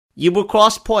Yibu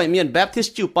Cross Point miền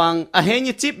Baptist Chupang a he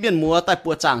như chip miền mùa tại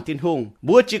Pua Chang Thiên Hùng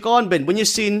bua chỉ con bền bua như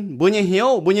sin bua như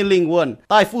hiếu bua như linh quân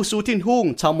tại Phu Su Thiên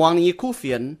Hùng chào mong như khu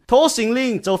phiền thố sinh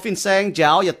linh châu phiên sang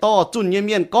giáo ya to chun như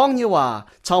miền con như hòa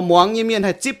chào mong như miền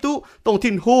hay chip tu tông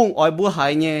Thiên Hùng ỏi bua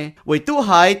hải nhẹ với tu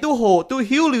hải tu hồ tu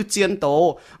hiếu lưu chiến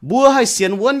tổ bua hay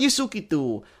xiên quân Giêsu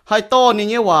Kitô hai toนี่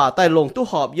เนี่ยว่าแต่ลงตู้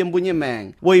หอบเยี่ยมบุญเนี่ยแมง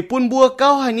ไว้ปุ่นบัวเก้า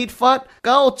ให้นิดฟัดเ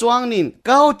ก้าจวงนินเ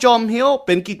ก้าจอมเหี้ยวเ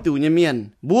ป็นกิตูเนี่ยเมียน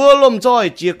บัวลมจ้อย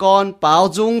เจียกรเปล่า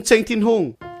จุงเชิงทินหุง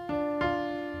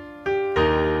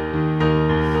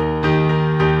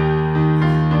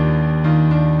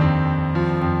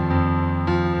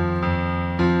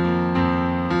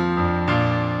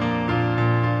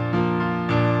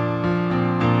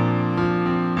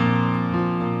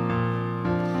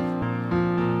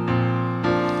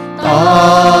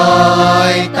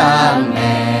tôi tang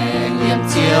mẹ niềm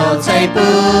chiều cháy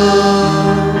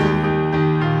bướm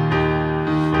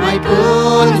mai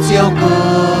bướm chiều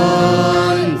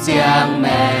cuốn chiang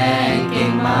mẹ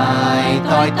kinh mai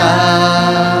tôi ta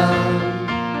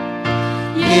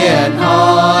hiền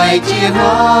hỏi chia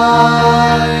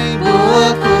hỏi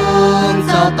búa cuốn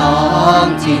sao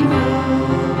tóm chín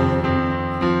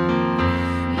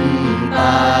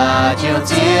bà chiều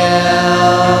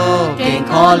chiều kinh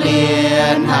khó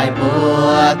liền hai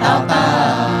búa tao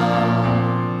tao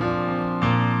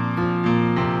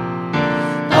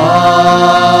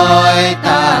tôi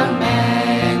tang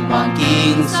mẹ hoàng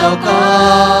kinh sâu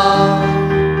con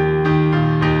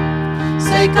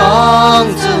xây con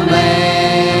chú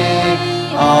mẹ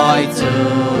ôi chú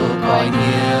coi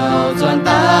nhiều chuan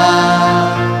ta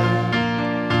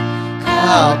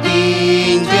khao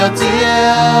tin chiều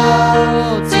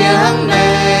chiều chiang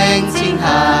đen xin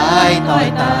hai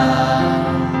tôi ta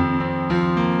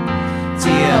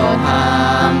chiều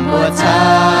hàm bùa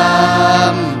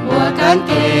chăm bùa cán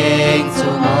kinh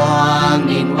chú hoang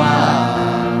nín hoa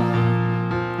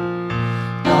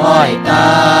tôi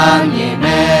tang nhẹ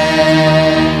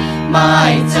mẹ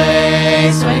mai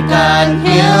chơi xoay can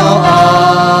hiếu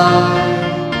ôi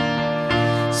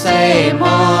xây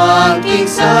mòn kinh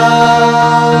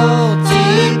sâu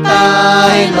chín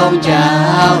tay lông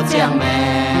cháo chiang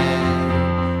mẹ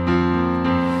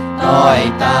tôi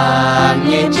tang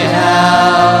nhẹ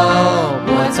cháo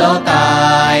bùa châu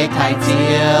tai thay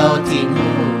chiều thiên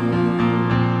hùng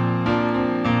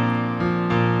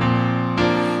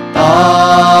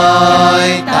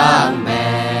tôi tang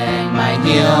mẹ mãi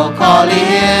nhiều khó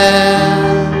liên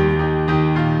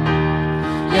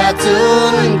ya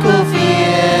chun cu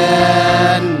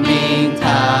phiền mình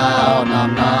thao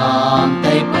nòm nòm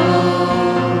tây bu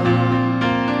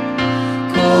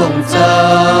cùng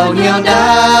châu nhiều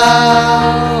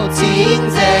đau chín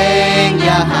danh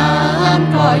ya hàm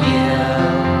có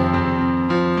yêu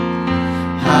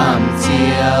hàm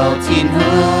chiều thiên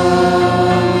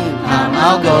hương hàm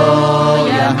áo gồ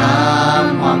ya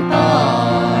hàm hoàng to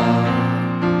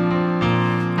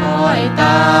tôi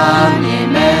tang nhẹ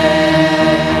mẹ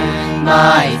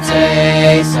mai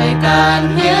chơi xoay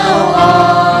can hiếu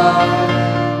ôi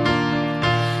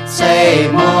xây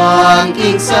muôn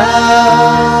kinh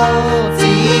sâu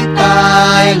chỉ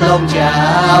tay lông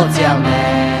cháo chiang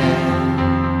mẹ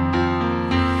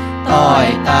tôi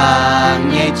tang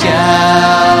nhẹ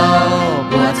cháo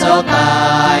bùa châu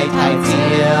tai thay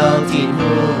chiều thiên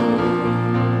hùng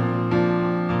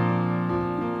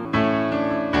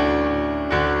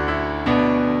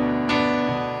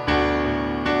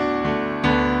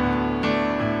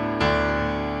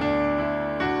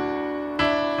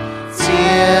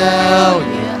chiều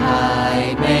như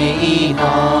hai mây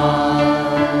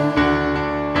hòn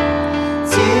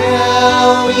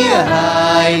chiều như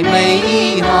hai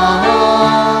mây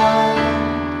hòn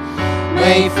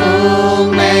mây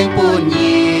phung men bùn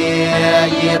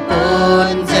nhẹ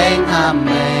bùn danh hàm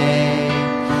mây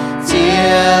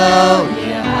chiều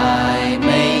như hai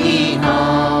mây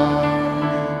hòn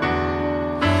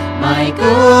mai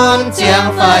cuốn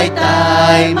chiang phải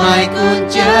tài mai cuốn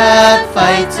chết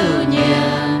phải chữ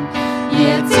nhiên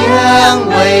nhiệt chiang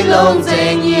quay lông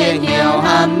dành nhiệt nhiều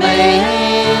hàm mê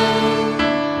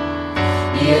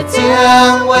nhiệt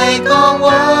chiang quay con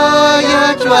hoa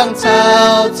ya choang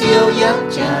chào chiều giấc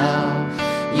chào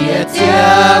nhiệt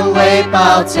chiang quay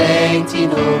bao tranh thiên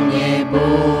hùng nhẹ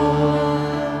buồn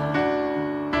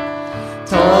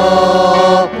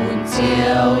thô buồn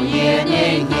chiều nhiệt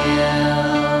nhẹ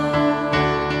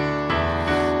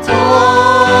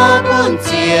buồn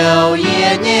chiều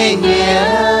nhẹ nhẹ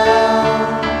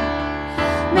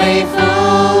mây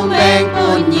phun bên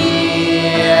buồn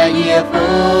nhẹ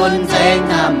phun danh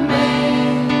hàm mê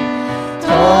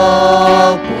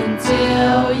thô buồn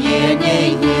chiều nhẹ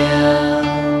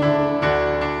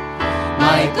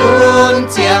buồn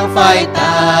chẳng phải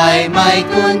tại mày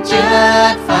cuốn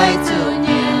chết phải chịu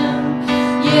nhàng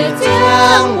ye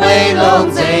chẳng quay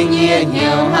lòng dành ye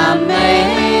nhiều ham mê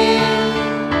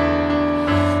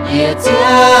ye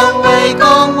chẳng quay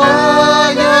con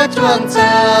hoa ye chuông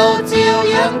chào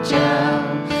chiều yang chào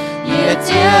ye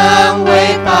chẳng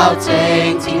quay bao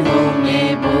tranh thiên hùng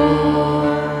nghe buồn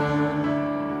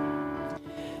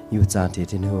yêu cha thì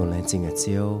thiên hùng lên chính ở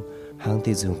chiều hàng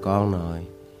thì dùng con nói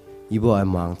yêu bùa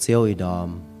em mang chiều ý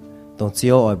đom tông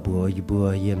chiều ở bùa yêu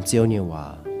bùa yếm chiều nhiều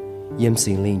hòa yếm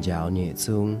sinh linh giáo nhẹ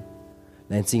chung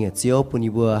lên chính ở chiều bùn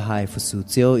yêu bùa hai phật sự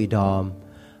chiều ý đom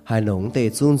hai lồng tề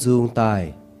chung chung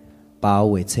tai bao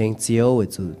với chen chiều với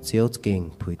chủ chiều kinh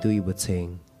phơi tu yêu bùa chen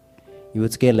yêu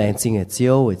cái lên chính ở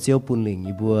chiều với chiều bùn linh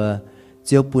yêu bùa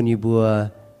chiều bùn yêu bùa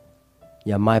อ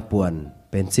ย่าไม่ป่วน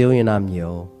เป็นเจียวยังน้ำเหนีย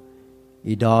ว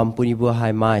อีดอมปุณิบัวไฮ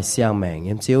ไม้เสียงแมงย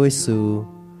ำเจียวไอซู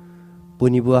ปุ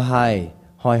ณิบัวไฮ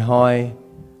หอยหอย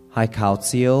ไฮขาวเ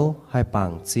จียวไฮปัง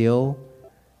เจียว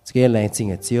สเกลแรงจริง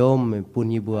อะเจียวมันปุ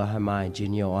ณิบัวไฮไม้จี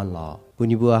เนียวอ่อนหล่อปุ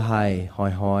ณิบัวไฮหอ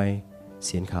ยหอยเ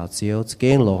สียนขาวเจียวสเก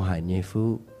ลโลหายเนฟู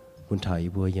ปุนถ่ายอี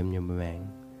บัวยำยำแมง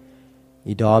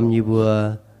อีดอมอีบัว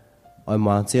อ่อยม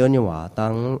างเจียวเนี่ยว่าตั้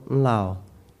งเหล่า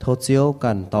โทษเจียว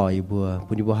กันต่ออีบัว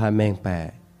ปุณิบัวไฮแมงแปะ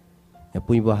อย่า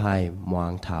ปุ้ยบัวไฮมอ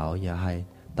งเท้าอย่าให้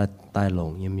ตายหล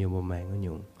งยังมีบัวแมงก็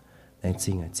ยุ่งแต่จ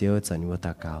ริงอ่ะเจ้าจันวัต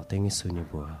ากาวเต็งสุญญ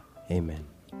บัวเอเมน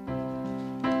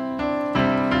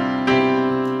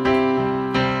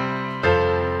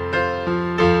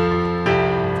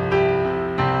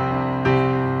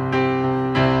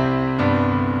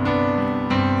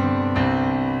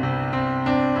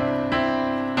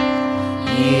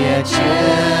เชื่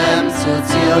อมสู่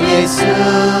เจ้าเยซู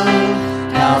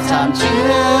ข่าวทำเชื่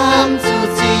อมสู่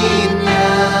จิตญ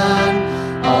าณ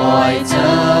อ้อยเจ้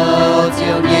าเจ้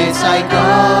าเย่ใส่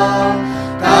ก็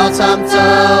ข่าวทำเจ้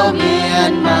าเมีย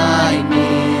นไม่เมี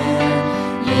ยน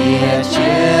เย่เ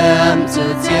ชื่อมสู่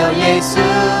เจ้าเยซู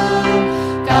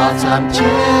ข่าวทำเ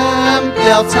ชื่อมเป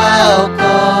ลี่ยวเท้าก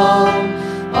อง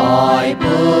อ้อย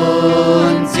บุ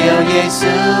ญเจ้าเย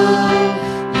ซู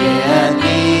เย็น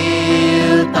yêu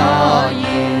ต่อเ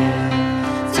ย่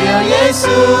เจ้าเย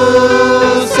ซู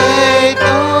ใส่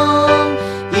ต้อง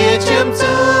เย่เชื่อม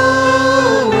จู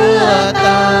เมื่อต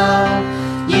า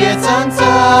เย่จัน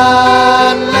จั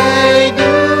นเลย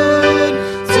ดู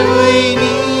จุย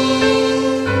นี้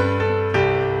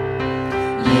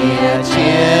เย่เ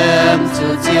ชื่อมจู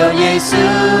เจ้าเยซู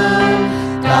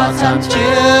ก้าวทำเ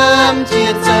ชื่อมเจีย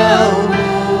เจ้า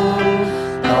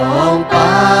ต้อง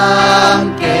ปัง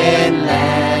เกณฑ์แล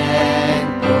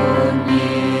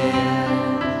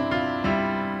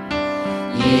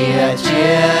เ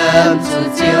ชื่อมสู่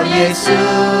เจ้าเยซู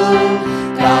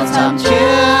ก้าวทำเ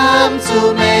ชื่อมสู่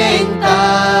เมงตา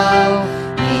ว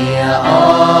เยียอ้อ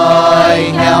ย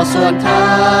แหวส่วนท้า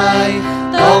ย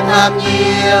ต้องห้ามเยี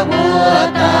ยวัว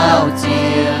ดาวเจี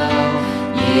ยว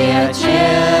เยียเชื่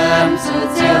อมสู่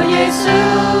เจ้าเยซู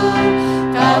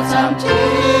ก้าวทำเชื่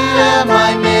อมไม่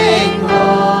เมงโห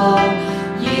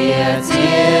เยียเ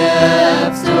จีย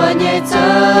บส่วนเยเจ้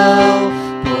า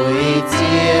ปุยเ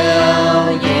จียว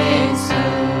เย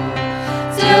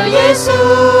耶稣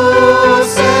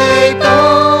谁懂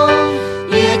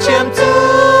也全知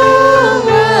我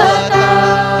道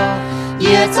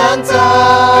也站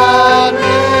在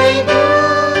美的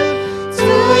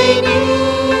最里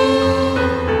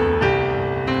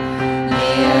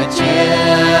也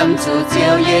全知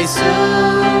叫耶稣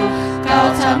高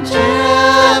唱全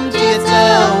节奏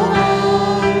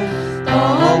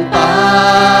东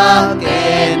方给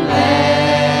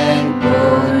人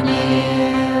不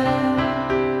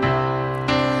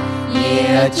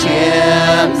เชื่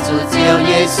อมสู่เจ้า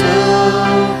เยซู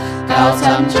ก้าวท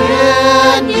ำเชื่อ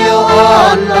มเยี่ยวอ่อ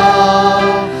นลอย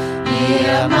เยี่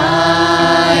ยไม้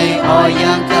อ้อย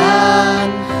ยังกัน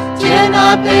เจนอา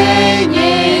เปเ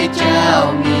ย่เจ้า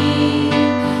มี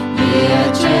เยี่ย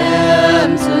เชื่อม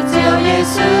สู่เจ้าเย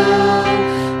ซู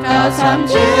ก้าวทำ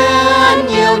เชื่อม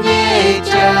เยี่ยวเย่เ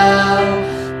จ้า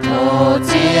โทเ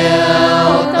จ้า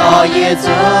ต่อเย่จ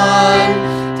น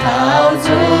เท้า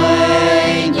จุย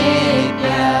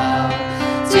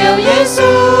叫耶稣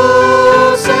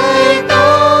谁懂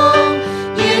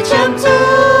也全知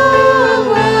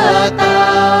我道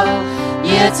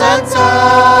也站在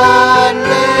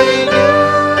泪流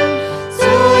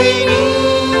最里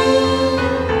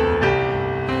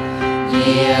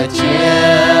也全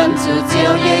知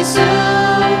叫耶稣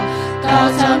高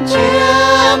唱全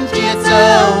节奏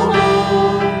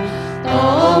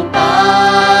东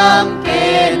方给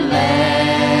人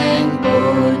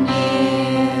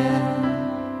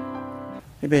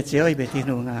เบเจียวเบที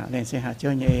นูงาเลนเสหาเจีย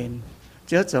วเย็น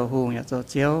chớ dầu hù nhà dầu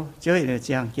chớ để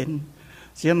chàng chín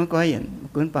chớ mới có hiện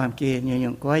cuốn bàm kia nhiều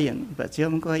những có hiện và chớ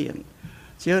mới có hiện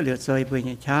chớ liệt rơi bơi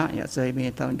nhà chá nhà rơi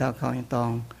bơi tàu đào khảo nhà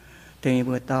tòng thì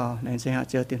bữa tàu nên sẽ hạ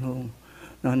chớ tiền hùng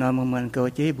nó một mình cầu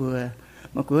chế bữa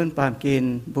mà cuốn bàm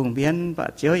kiên vùng biển và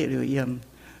chớ lưu yếm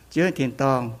chớ tiền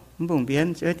tòng vùng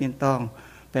biển chớ tiền tòng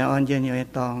phải on dân nhiều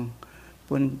tòng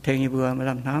buôn thì bữa mà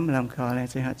làm nám làm khảo nên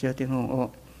sẽ hạ chớ tiền hùng ộ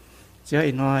chớ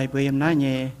ít nói bữa yếm nói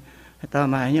nhẹ tao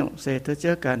mà nhung sẽ thứ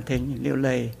chớ cản thình liệu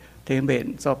lầy thì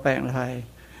bệnh do bẹn lại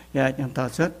và nhằm tạo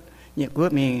xuất nhiệt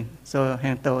quốc mình do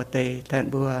hàng tàu tề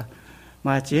thẹn bùa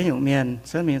mà chế nhung miền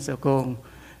xuất miền sầu cồn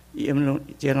yếm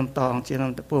chia làm tòng chia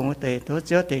làm tập buông tề thứ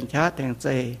chớ tiền chát tiền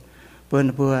dày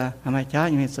buồn bùa mà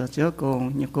chát như sầu chớ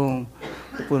cồn như cồn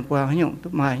buồn bùa nhung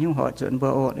tụt mai nhung họ chuyện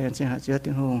bùa ổ để sẽ hạ chớ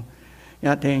tiền hùng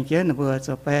và tiền chế là bùa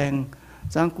do bẹn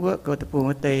giang quốc có tập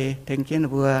buông tề tiền chế là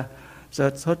bùa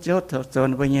sốt chốt sốt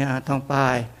bây giờ thong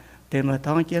bài thì mà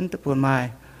thong chiến tập buồn mai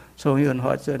số nhiều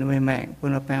họ chuyện về mạng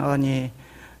buồn là bạn on nhé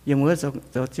dùng mới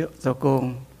số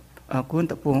cùng cuốn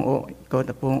tập buồn ổ còn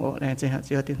tập buồn ổ này sẽ hạn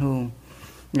chế tiền hùng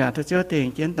nhà tôi chưa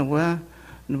tiền chiến tổng qua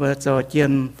vừa số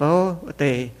chiến pháo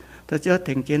tề tôi chưa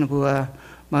tiền chiến vừa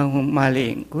mà hùng mà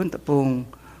liền cuốn tập buồn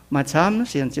mà sám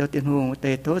xiên chế tiền hùng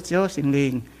tề thốt chế sinh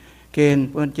linh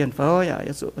kền buồn chiến pháo ya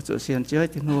số xiên chế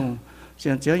tiền hùng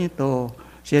xiên chế như tổ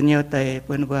xiên nhiều tề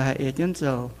bên vừa hệ chân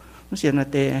dầu nó xiên là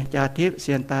tề trà thiếp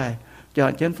xiên tài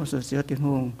chọn chân phong sự xiên tiền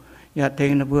hùng nhà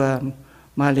thình là vừa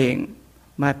mà liền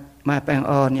mà bèn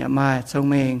on nhà mà sông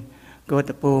mình cô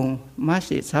tập buông má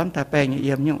sĩ sám ta bèn nhà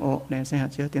yếm nhung ổ để sẽ hạt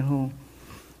xiên tiền hùng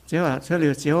chiếu à chiếu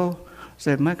liều chiếu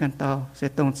sẽ mất căn tàu sẽ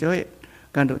tông chiếu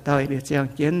căn độ tàu để treo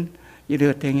chiến như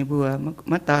được thình vừa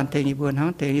mất tàn thình vừa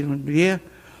hắn thình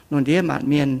luôn đĩa mạn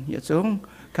miền nhẹ xuống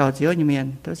khảo chiếu như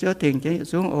miền tôi chiếu thình chế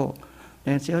xuống ổ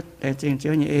để chiếu để trình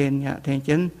chiếu như en nhà thình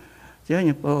chân chiếu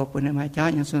như bộ bên mai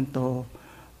trái như xuân tổ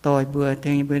tỏi bừa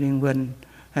thình bừa đình vườn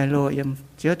hay lô yếm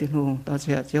chiếu tiền hùng tao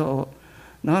sẽ chiếu ổ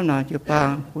nó nói chiếu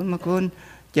pang cuốn mà cuốn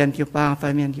chèn chiếu pang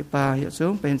phải miền chiếu pang hiệu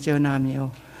xuống bên chiếu nam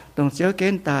nhiều tổng chiếu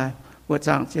kiến tài buộc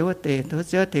dạng chiếu tề tôi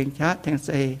chiếu thình chát thình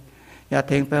xây nhà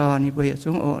thình phải on như bừa hiệu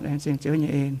xuống ổ để trình chiếu như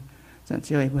en dẫn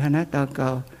chiếu bừa nát tao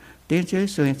cầu tiếng chiếu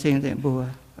xuôi sinh dạy bùa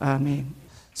amen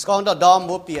Skong da dom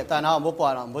bu pi ta na bu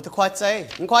pwa na bu khwai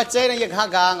che na yek ha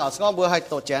gang skong bu hai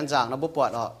to chen jang na bu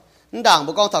pwa ndang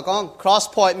bu kong ta kong Cross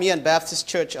Point Mien Baptist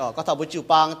Church ko ta bu chu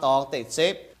pang tong te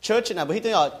sep church na bu hi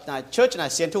na church na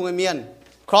sian thung mien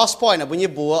Cross Point na bu ni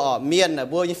bu mien na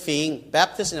bu ni fing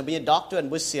Baptist na bu ni doctor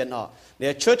bu sian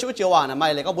le church bu jiwa na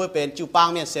mai le ko bu pen chu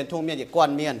pang mien sian thung mien ye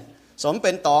kwan mien som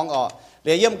pen tong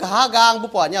để yếm cá gang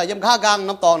bút bọt nhá yếm cá gang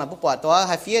nắm tòng là bút bọtตัว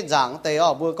hai phía giảng tây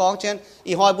bùa con trên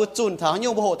y hoi bút chun tháo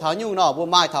nhung bút hộ tháo nhung nọ bùa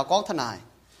mai tháo con thân này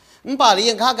bà lý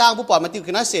yếm cá gang bút bọt mà tiêu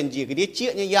cái nó xiên gì cái đi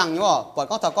chia như yang nhá bọt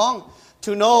con tháo con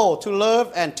to know to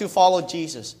love and to follow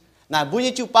Jesus này bùa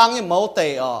như chụp băng như mẫu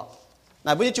tây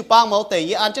này bùa như chụp băng mẫu tây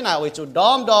y ăn trên này ở chỗ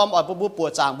đom ở bùa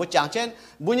chàng trên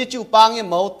bùa như chụp băng như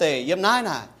mẫu tây yếm nái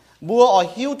này bùa ở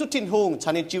hiu tu tin hùng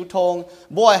chăn in chiu thong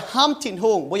bùa ở ham tin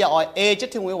hùng bùa ở e chết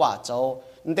thiên hòa châu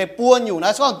แต่ปัวอยู่นะ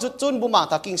สก้องจุนบุมัง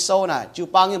ตากิงโซน่ะจู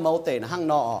ปังยังเมาเตนะหั่ง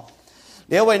นอ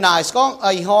เดี๋ยวไว้นายสก้องไอ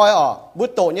หอยบุต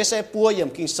โตเนี่ยเสปัวยัง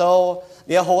กิงโซเ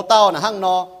ดี๋ยวโหเต้าน่ะหั่งน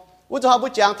อบุตรบุ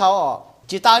ตรจางเท้า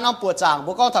จีตายน้ำปัวจาง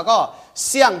บุก้องถ้าก็เ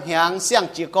สียงแหงเสียง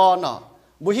จีกอนเนาะ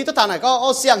บุฮิตตาไหนก็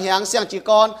เสียงแหงเสียงจี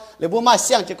กอนหรือบุมาเ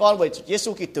สียงจีกอนไว้เย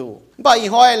ซูกิตูบ่ไอ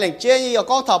หอยเหล่งเจีย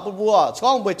ก้องถ้าบัวสก้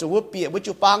องไว้จูบัวเปียบุ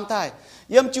จูปังได้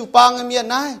ยำจูปังเมีย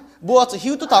นายบัวจะหิ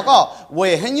วตัวก็เว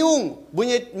ให้ยุ่งบุญ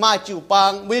ยมาจูปั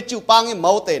งบุญจูปังยังเม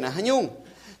าเตนะให้ยุ่ง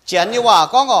เจนนี่ว่า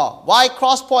ก็why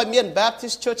Cross Point Mien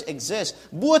Baptist Church exists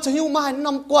บัวจะหิวมาให้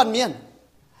น้ำกวนเมียน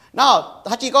น่า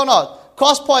ถ้าจีก็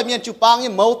Cross Point Mienจูปังยั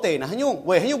งเมาเตนะให้ยุ่งเว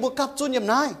ให้ยุ่งบุกกับจุนย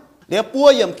ำนายเดี๋ยวปัว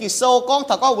ยังกิโซก้อง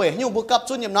ถ้าก็เวให้ยุ่งบุกกับ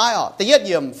จุนยำนายแต่ยัด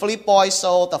ยำฟิลิปปอยโซ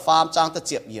แต่ฟาร์มจางแต่เ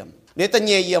จ็บยำเดี๋ยวแต่เ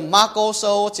ยี่ยมมาโกโซ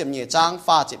เจ็บเยี่ยจาง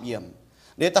ฟ้าเจ็บย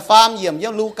ำเดี๋ยวแต่ฟาร์มเยี่ยมยั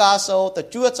งลูกาโซแต่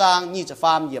จั่วจางนี่จะฟ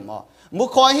าร์มเยี่ยมมุ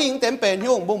คอยหิงเต็มเป็น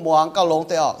ยุ่งบุ้งหมวงเกาลงเ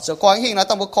ตะเสือคอยหิงนะ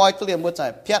ต้องมุคอยเตรียมมือใจ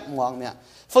เพียดหมวงเนี่ย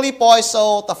ฟิลิปปอยโซ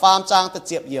แต่ฟาร์มจางแต่เ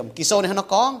จ็บเยี่ยมกี่โซในฮันน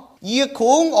กองยี่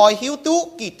คุ้งออยหิวตุ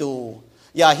กี่ตู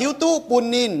อย่าหิวตุปุน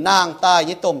นินนางตาย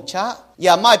ยี่ต้มชะอ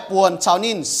ย่าไม่ปวนชาว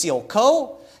นินเสี่ยวเขา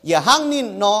อย่าห้างนิน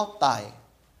นอตาย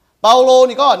เปาโล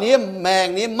นี่ก็นี่แมง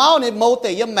นี่เมานี่โมเต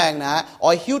ยแมงนะออ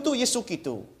ยหิวตุเยซูกี่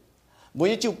ตูบุ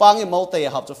ญจิวปังยี่โมเตย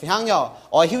หับจะฟิฮังย่อ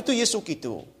ออยหิวตุเยซูกี่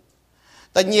ตู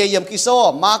แต่เยี่ยมกิโซ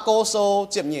มาโกโซ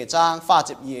เจ็บเยี่ยจางฟ้าเ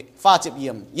จ็บเยี่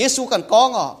ยมเยซูกันก้อง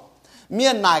เมี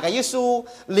ยนนายกับเยซู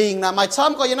ลิงนะไม่ช้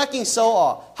ำก็ยังนักกินโซ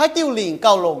ให้ติ้วลิงเก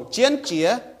าลงเจียนเจีย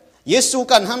เยซู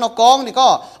กันหังนกองนี่ก็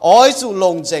อ้อยสู่ล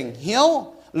งเจงเหี้ยว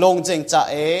lồng dành trả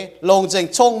ế lồng dành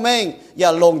trông mình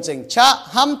ya lồng dành cha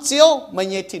ham chiếu mà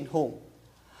nhẹ thìn hùng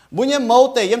bùi nhẹ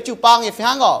mâu tề yếm chịu bang yếm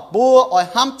phang ngọ bùa oi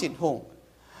ham thìn hùng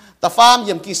ta phàm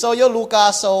yếm kỳ sâu yo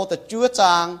Luca sâu ta chúa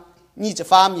trang nhưจะ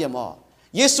phàm yếm ọ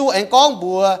Giêsu anh con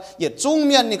bùa yết trung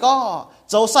miền này có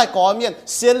dấu sai có miền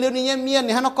xiên liêu này miền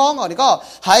này nó có ngọ này có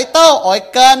hãy tao oi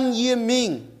can yếm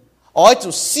mình oi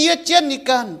chủ xia chết này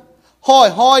can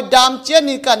hỏi đam chết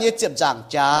này can yết chậm giảng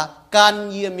cha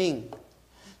can yếm mình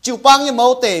chịu bang yếm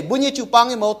mâu tề bùi nhẹ chịu bang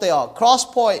yếm mâu tề ọ Cross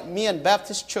Point miền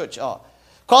Baptist Church ọ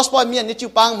Cross Point miền như chịu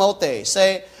bang mâu tề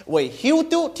say vậy hiếu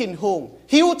tu thìn hùng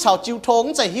hiếu chào chịu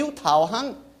thong tại hiếu thảo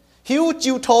hăng hiếu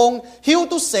chịu thong hiếu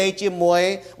tu say chịu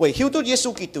muối vậy hiếu tu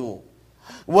Giêsu Kitô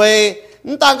vậy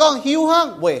ta có hiếu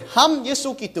hăng vậy ham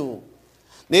Giêsu Kitô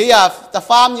nếu ya ta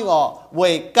phàm như họ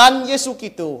vậy can Giêsu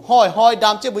Kitô hỏi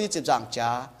đam chết bùi chịu giảng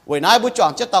cha vậy nãy bùi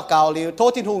chọn chết tao cao liu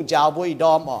thô thìn hùng giáo bùi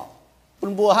đom ọ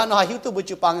bùn bùa hắn nói hiếu tu bùi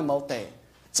chịu bang cái mâu tề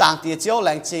giảng tiệt chiếu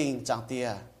lãnh trình giảng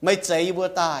tiệt mấy chạy bùa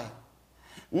tai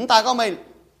ta có mấy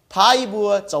phái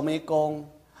bùa cho mấy con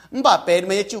bà bên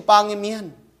mấy chịu bang cái miền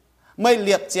mấy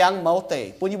liệp giang mâu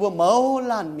tề bùi bùa mâu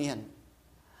lan miền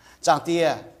giảng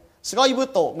tiệt sẽ có bùa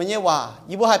tổ mấy nhé hòa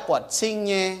bùa hai bọt sinh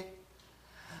nhé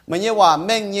mấy nhé hòa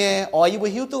men nhé ở bùa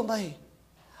hiếu tu mấy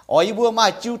ở bùa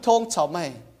mai chịu thông chào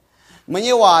mấy mấy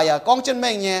nhé hòa ya con chân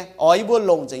men nhé ở bùa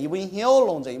lồng dậy bùa hiếu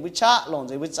lồng dậy bùa cha lồng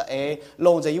dậy bùa chạy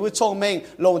lồng dậy bùa trông men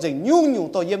lồng dậy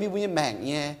nhung tổ yếm bùa nhé mèn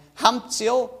nhé ham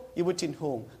chiếu bùa tin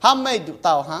hùng ham mấy đủ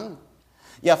tàu hăng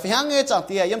ya phải hăng nghe chẳng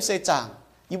tiệt yếm xe chẳng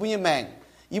bùa nhé mèn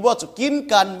bùa chụp kín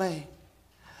can mấy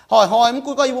hỏi mình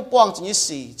cũng có bùa quăng chỉ như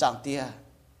xì chẳng tiệt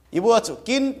bùa chụp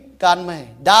kín can mấy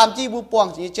đam chi bùa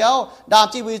quăng chỉ như cháu đam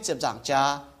chi bùa chụp giảng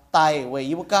cha tài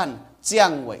về bùa can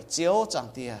giang về chiếu chẳng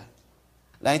tiệt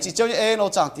lại chỉ cho như nó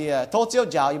chẳng tiệt thô chiếu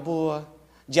giáo bùa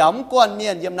giáo quan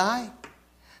miền yếm nái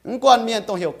quan miền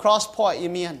tông hiểu Cross Point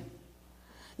yếm miền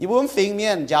bùa phình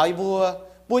miền giáo bùa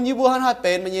bùn bùa hắn hai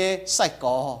bên mình nhé sai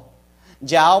cỏ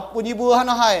giáo bùn bùa hắn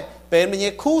hai bên mình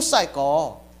nhé khu sai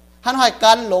cỏ hắn hai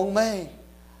can lồng mê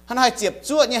hắn hai chẹp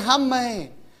chuột nhé ham mê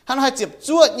hắn hai chẹp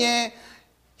chuột nhé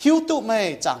hiếu tụ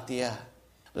mê chẳng tiệt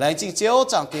lại chỉ chiếu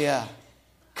chẳng tiệt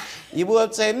bùa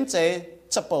chém chế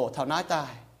chập bổ thảo nái tài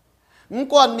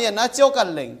quan miền nó chiếu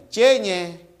cần lệnh chế nhé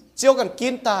chiếu cần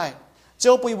kín tài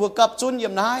chiếu bùi bùa cặp chun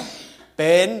yếm nái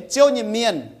bên chiếu như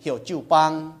miền hiểu chịu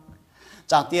bang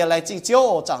chẳng tiệt lại chính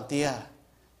chiếu chẳng tiệt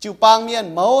chịu bang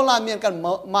miền mẫu lan miền cần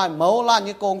mai mẫu lan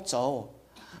như công châu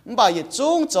bà yết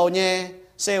trung châu nhé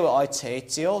xe về ỏi chế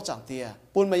chiếu chẳng tiệt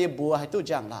bún mà yết bùa hay tu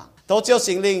giảng làng tố chiếu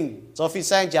sinh linh cho phi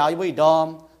sang giáo bùi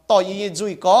đom tỏ y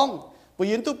duy con bùi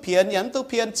yến tu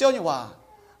phiền chiếu như hòa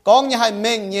con như hai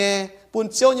mình nhé bún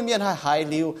chiếu như miền hai hải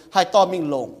liu hai to mình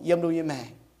lồng yếm đu như mẹ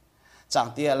chẳng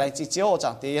tiệt lại chỉ chiếu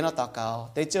chẳng tiệt nó tao cao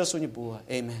tế chiếu su như bùa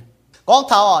amen con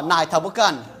thảo nải thảo bữa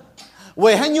cần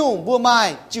về hay nhung bùa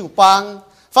mai chịu bang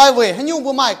phải về hay nhung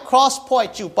bùa mai Cross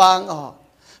Point chịu bang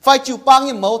phải chịu bang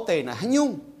như mẫu tề này hay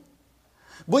nhung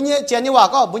bùa nhẹ chén như hòa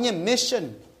có bùa nhẹ mission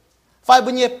phải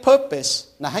bùa nhẹ purpose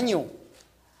là hay nhung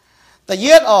แต่เ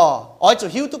ย็ดอ๋อจะ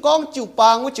หิวทุกกองจิวปา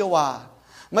งว่าจิวว่า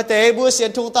มาเตะบัวเสียน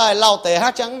ทุ่งใต้เล่าเตะฮะ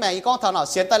จังแม่อีกองทางหน่อ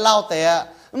เสียนใต้เล่าเตะ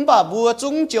บ่าบัว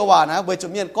จุ้งจิวว่านะบัวจุ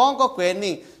เมียนกองก็เกวน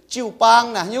นี่จิวปาง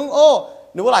นะยุ่งโอ้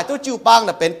หนูหลายตัวจิวปาง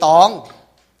น่ะเป็นตอง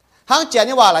ห้างเจียน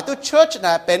นี่ว่าหลายตัวเชิร์ชน่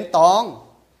ะเป็นตอง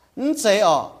เสีย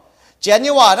เจียน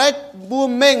นี่ว่าได้บัว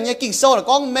เม่งเนี่ยกิ่งโซ่น่ะ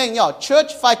กองเม่งเนี่ยเชิร์ช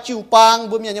ไฟจิวปาง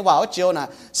บัวเมียนนี่ว่าเจียวน่ะ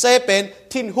เสียเป็น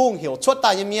ทิ้นหุ่งเหี่ยวชดตา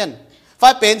ยเมียนไฟ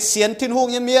เป็นเสียนทิ้นหุ่ง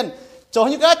เมียนcho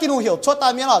những cái tin hùng hiểu chốt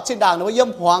tai miếng là trên đàng nó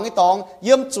yếm hoàng cái tòng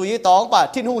yếm chuối cái tòng và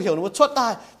tin hùng hiểu nó chốt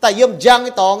tai tại yếm giang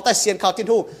cái tòng tại xiên khao tin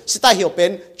hùng sẽ tai hiểu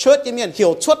bên chốt như miền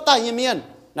hiểu chốt tai như miền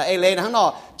là ai lên hang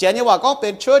nọ chỉ nhưว่าก็เป็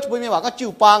นchốtบุญมีว่าก็จิ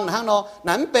วปังhang nọ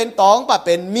นั้นเป็นตองvàเ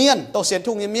ป็นเมียนตัวเสียน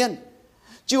ทุ่งnhư miền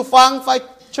จิวฟังไฟ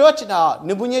chốtน่ะ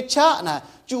นึบุญชะน่ะ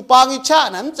จิวปังชะ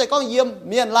นั้นจะก็เยี่ยม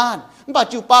เมียนล้านมันว่า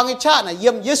จิวปังชะน่ะเยี่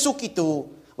ยมเยซูกิตู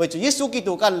ไว้จุเยซูกิ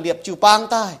ตูกันเลียบจิวปัง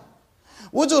ใต้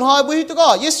วุ้จุหอยบุยตุก็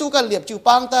เยซูกันเหลียบจิว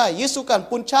ปังแต่เยซูกัน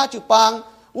ปุนชาจิวปัง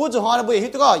วุ้จุหอยบุย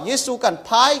ตุก็เยซูกันพ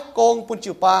ายโกงปุน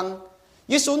จิวปัง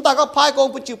เยซูตาก็พายโกง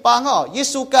ปุนจิวปังเหรอเย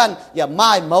ซูกันอย่าไม้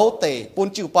เมาเตะปุน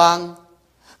จิวปัง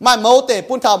ไม้เมาเตะ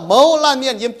ปุนทำเมาลาเมี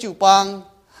ยนเยี่ยมจิวปัง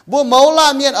บัวเมาลา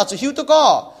เมียนอาจจะหิวตุก็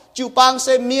จิวปังเซ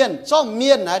เมียนซ่อมเมี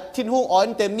ยนนะทิ้งหูอ่อน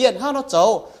เต็มเมียนห้าเราเ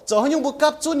จ้าให้ยุ่งบุกกั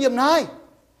บจุนเยี่ยมนาย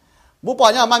บุปผา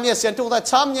เนี่ยมาเมียเสียนทุ่งแต่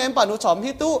ช้ำเนี่ยป่านุชอม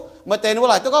ฮิตุมาเตนว่าไ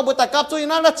หลตัวก็บุตรกับจุย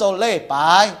นั่นแล้วโจเล่ไป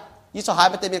ยี่สหาย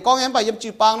มาเตนเมียนกองยังไปยิ้มจี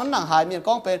ปังนั้นหนังหายเมียนก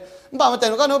องเป็นป่ามาเตน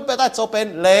ก็นู้นไปใต้โจเป็น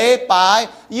เล่ไป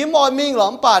ยิ้มมอยมิงหลอ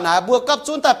มป่าหนาบัวกับ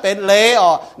จุนแต่เป็นเล่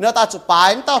เนื้อตาจุปลาย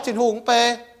มันเต้าทิ้งหูงไป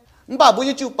ป่าบุญ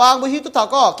จีปังบุญฮิตุถา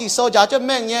ก็กี่โซยาจะแ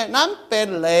ม่งเนี่ยนั้นเป็น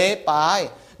เล่ไป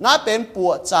น้าเป็นปั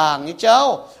วจางนี่เจ้า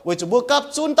เวจุบัวกับ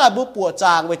จุนใต้บัวปัวจ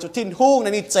างเวจุทินหุ่งใน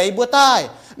นี่ใจบัวใต้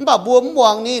บ่าบัวมว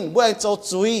งนินบัวโจ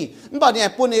จุยบ่าเนี่ย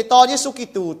ปุ่นในตอนเยซูกิ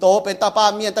ตูโตเป็นตาปา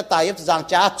เมียนตาตายยับจาง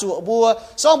จ้าจั่วบัว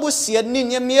ซ่องบัวเสียนนิน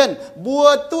เมียนบัว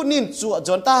ตู้นินจั่วจ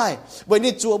นใต้บัวนิ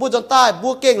นจั่วบัวจนใต้บั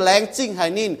วเก่งแรงจริงหา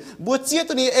ยนินบัวเจี๊ย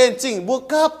ตัวนี้เองจริงบัว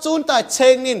กับจุนใต้เช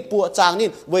งนินปัวจางนิน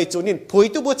เวจุนินผุย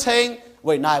ตู้บัวเชงเว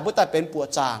นายบัวใต้เป็นปัว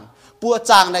จาง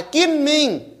น่ะกินมิง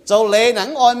เจ้าเลหนัง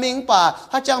ออยมิงป่า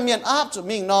ถ้าจังเมียนอาบจุ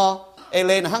มิงนอเอเ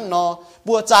ลนหังนอ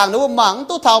บัวจางนึกว่าหมัง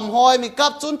ตู้ทำหอยมีกั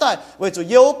บจุนใต้เวจุ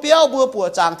เยียวเปี้ยวบัวปัว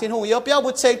จางทิ้นหงเยียวเปี้ยวบั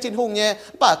วเชงทิ้นหงเนี่ย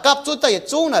ป่ากับจุนใต้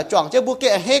จุ้งน่ะจ่องเจ้าบัวเกะ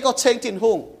เฮก็เชงทิ้นห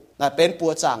งน่ะเป็นปั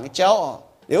วจางเจ้า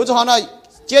เดี๋ยวจะหอน่ะ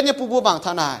เจียนเนี่ยบัวบังท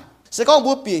นายเสกอง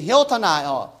บัวปีเหี้ยวทนาย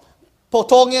พอ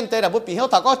ทงเงินแต่บัวปีเหี้ยว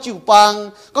ถ้าก็จิวปัง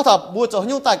ก็ถ้าบัวจะ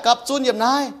ยุ่งใต้กับจุนเยี่ยมน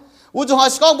ายอุจหอย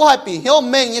สกองบัวให้ปีเหี้ยว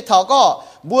เมงเนี่ยถ้าก็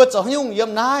บัวจะยุ่งเยี่ย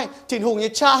มนายทิ้นหงเนี่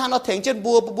ยชาหันเราเถงเช่น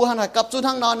บัวหันกับจุน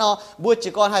ทั้งนอนบัวจี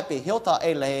กรให้ปีเหี้ยวถ้าเอ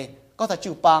เลก็ถ้าจิ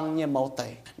วปังเนี่ยเมาเต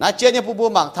นายเจียนเนี่ยบัว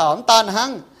บังเท่าตาหัง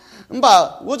บ่า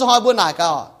อุจหอยบัวไหนก็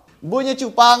บัวเนี่ยจิ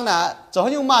วปังน่ะจะ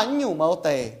ยุ่งมายุ่งเมาเต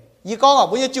ยี่ก็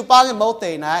บัวเนี่ยจิวปังเนี่ยเมาเต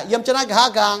นะเยี่ยมจะนั่งหา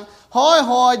กลางหอ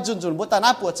ยจุนบัวตาหน้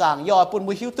าปวดจางยอปุ่น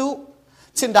บัวหิวตู้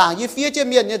ชินด่างยี่เฟี้ยเจีย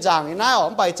เมียนเนี่ยจางนี่นะ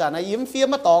ไปจานะยิ้มเฟี้ย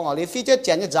มาตองเลยเฟี้ยเจียเ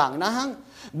จียนเนี่ยจางนะฮัง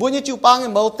บัวเนี่ยจิวปังเนี่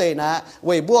ยเมาเตนะเ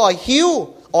ว้ยบัวหิว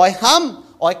ห้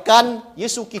ำกันเย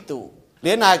ซูกิตูเ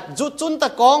รียนนายจุนตะ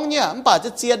กองเนี่ยมันป่าจะ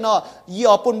เจียนเนาะ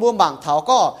ยี่ปุ่นบัวบางเถา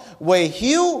ก็เว้ย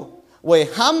หิว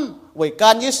ห้ำกั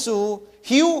นเยซู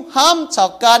หิวห้ำชาว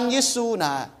กันเยซูน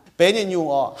ะเป็นอย่างอยู่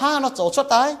ห้าเนาะโจชด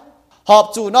ตายหอบ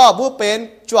จูเนาะบัวเป็น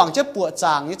จวงเจ้าปวดจ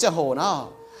างนี่จะโหเนาะ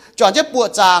จวงเจ้าปวด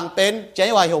จางเป็นเจ้า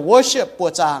ว่าหัว worship ปว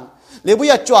ดจางหรือบัว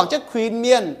อยากจวงเจ้าควีนเ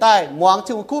มียนใต้มอง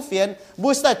ที่คู่เฟียนบั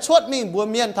วใต้ชดมิ่งบัว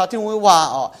เมียนเท่าที่หัวว่า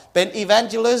เป็น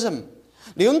evangelism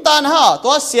หรือตาหน้าตั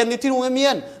วเสียนที่หัวเมีย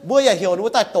นบัวอยากเหี่ยวบัว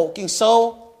ใต้โตกิ่งโซ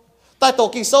ใต้โต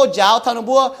กิ่งโซยาวทาง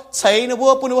บัวใช้นบั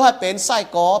วปุ่นบัวเป็นไส้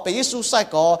กอเป็นยิสูไส้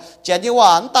กอเจ้าว่า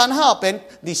ตาหน้าเป็น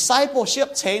discipleship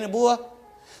ใช้นบัว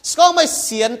สก็ไม่เ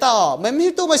สียนต่อไม่มี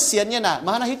ตู้ไม่เสียนเนี่ยนะม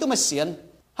าหน้าที่ตู้ไม่เสียน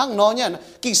ห้างน้อยเนี่ย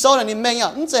กิ่งโซ่เนี่ยนี่แม่งเนี่ย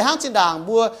มันจะห้างจินด่าง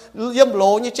บัวเยี่ยมโหล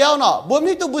เนี่ยเจ้าเนาะบัวไ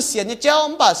ม่ตู้บัวเสียนเนี่ยเจ้า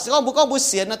มันป่ะสก็บัวก็บัวเ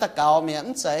สียนนะตะเกาเนี่ย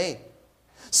มันใจ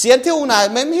เสียนที่où này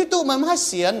ไม่มีตู้มันไม่ให้เ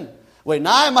สียนเว้ยน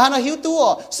ายมาหน้าหิวตู้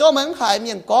สก็มันหายเ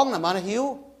มียนกองน่ะมาหน้าหิว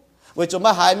เว้ยจนม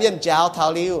าหายเมียนเจ้าเท้า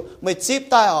ลิ้วไม่จีบ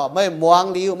ใต้ไม่มวง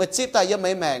ลิ้วไม่จีบใต้ยังไ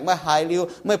ม่แม่งไม่หายลิ้ว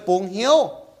ไม่ปุงหิว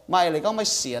ไม่อะไรก็ไม่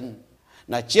เสียน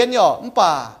น่ะเจียนเนี่ยมันป่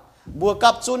ะบัวกั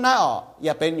บจุนนะอ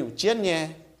ย่าเป็นอยู่เจียนเนี่ย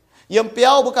เยี่ยมเปี้ย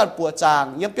วบุกันปวดจาง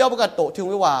เยี่ยมเปี้ยวบุกันโตทิ้ง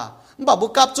ไว้ว่ามันบอกบุ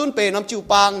กับจุนเป็นน้ำจิว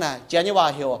ปางนะเจียนยี่ว่า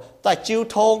เหี่ยวแต่จิว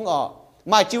ทง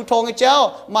มาจิวทงไอ้เจ้า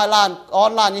มาลานออ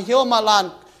นลานเหี่ยวมาลาน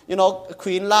ค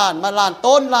วีนลานมาลาน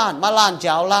ต้นลานมาลานเ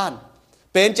จ้าลาน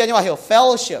เป็นเจียนยี่ว่าเหี่ยว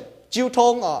fellowship จิวท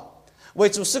งเว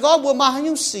จุสก็บัวมาให้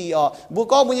ยุ่งสีบัว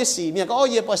ก็บัวยี่สีเมียก็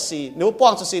เยี่ยปสีหนูป้อ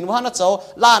งจุสีหนูฮันนัดโจ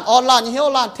ลานออนลานเหี่ยว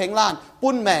ลานเถงลาน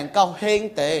ปุ่นแมงเกาเฮง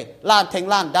เตะลานเถง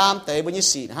ลานดามเตะบัวยี่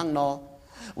สีห้างนอ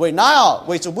เวนายเว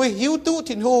จุบัวหิวตู้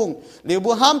ทิ้งหุงหรือบั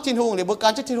วห้ามทิ้งหุงหรือบัวกา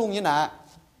รจะทิ้งหุงยี่นะ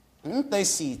เตะ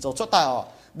สีโจชดตาย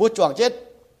บัวจวงเจ็ด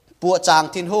บัวจาง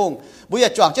ทิ้งหุงบัวอยา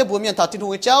กจวงเจ็ดบัวเมียนถอดทิ้งหุ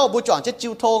งเจ้าบัวจวงเจ็ดจิ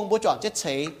วทงบัวจวงเจ็ดเฉ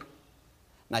ย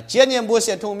น่ะเจียนยังบัวเ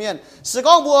สียนทงเมียนสก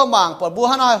องบัวหมางปวดบัว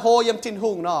ฮันนายโฮยมทิ้ง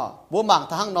หุงเนาะบัวหมาง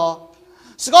ทางเนาะ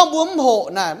สกองบัวมโห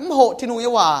น่ะมโหทิ้งหุง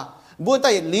ยี่ว่าบัวแต่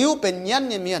ลิ้วเป็นยัน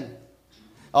เมียน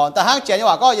แต่ห้างเจียนยี่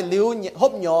ว่าก็ยันลิ้วฮ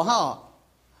บหยอฮะ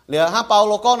เหลือห้างเปา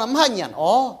โลก็น้ำห้าเหยียน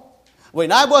เว้ย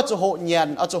นายบัวจะโหเหยียน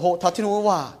เอาจะโหทัดทิ้งหุง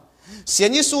ว่าเสียน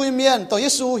ยิสูเมียนตัวยิ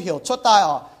สูเหี่ยวชดตาย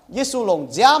ยิสูลง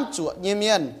ย้ำจั่วเมี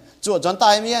ยนจั่วจนตา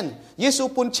ยเมียนยิสู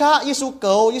ปุนชายิสูเก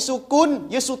ลยิสูกุน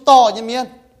ยิสูต่อเมียน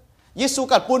ยิสู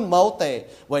กัดปุ่นเมาเตะ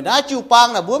เว้ยน่าจิวปัง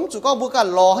น่ะบุ้มจุก็บุกัน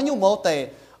รอให้ยุ่งเมาเต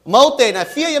ะน่ะ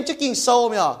เฟี้ยยังจะกินโซ่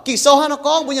มั้ยกินโซ่ฮะน้อง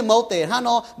ก้องบุญยังเมาเตะฮะ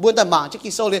น้องบุญแต่หมางจะกิ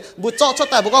นโซ่เลยบุญเจาะชด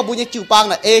แต่บุก็บุญยังจิวปัง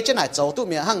น่ะจะไหนโจ้ตุ้ม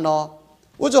เนี่ยห้างน้อง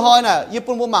อุจหอยน่ะญี่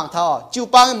ปุ่นบุญหมางเท่าจิว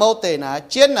ปังเมาเตะน่ะ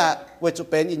เจียนน่ะเวจุ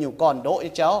เป็นอยู่ก่อนโดไอ้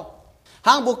เจ้า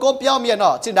ห้างบุก้มเปี้ยวเมียน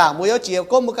จินด่างบุยเจียว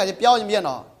ก้มบุกันจะเปี้ยวเมียน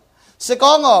สก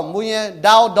องบุญด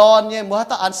าวดอนเนี่ยมัว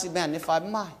ตาอันซีเมนต์ในไฟ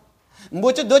ไม่บุ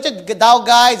ญจะโดยจะดาวไ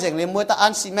กด์อย่างเลยมัวตาอั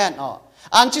นซีเมนต์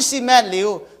อันที่ซีเมนต์ลิว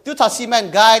ที่ถ้าซีเมน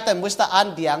ต์ไกด์แต่มุสตาอัน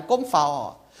เดียงก้มฟ้า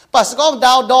ปัสก้มด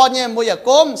าวดอนเนี่ยมัวอย่า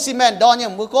ก้มซีเมนต์ดอนเนี่ย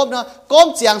มัวก้มเนาะก้ม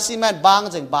เจียงซีเมนต์บาง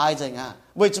จังใบจัง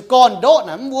บุญจะก้อนโด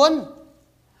น่ะม้วน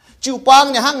จิวปัง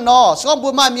เนี่ยห้างนอสก้มบั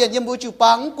วมาเมียนยังบัวจิว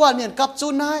ปังกว่าเมียนกับจุ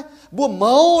นนายบัวเม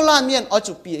าล้านเมียนเอา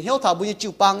จุปีเหี้ยวถาบัวจิ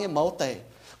วปังเนี่ยเมาเตะ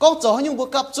ก้องจ่อให้ยุ่งบัว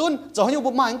กับจุนจ่อให้ยุ่ง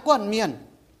บัวมาอันกว่าเมียน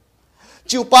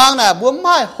จิวปังน่ะบัวไ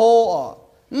ม่โฮ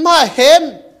ไม่เห็น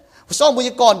สก้มบัว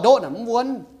ก่อนโดน่ะม้วน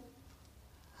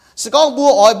ส sự con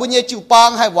bùa ỏi bùa nhẹ chịu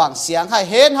băng hay vàng xiang hay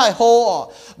hến hay hô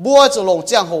bùa chủ lồng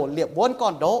giang hồ liệp bốn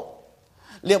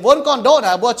con đỗ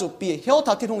là bùa chủ bị hiếu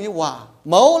thảo thiên hùng yêu hòa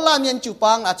mẫu la miên chịu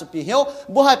băng là chủ bị hiếu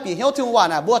bùa hai bị hiếu thiên hùng hòa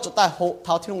là bùa chủ tai hộ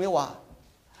thảo thiên hùng yêu hòa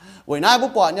buổi nay bùa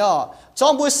bỏ nhở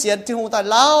trong bùa xiên thiên hùng tai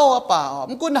lao bà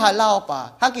mình cũng hay lao bà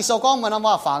hàng kỳ sâu con mà nó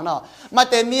mà phẳng nọ mà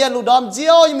tên miên lù đom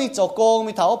diêu mình chỗ công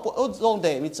mình thảo lông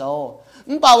để mình chỗ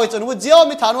bảo vệ chuẩn bị diêu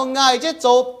mình thảo nó ngay chứ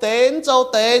chỗ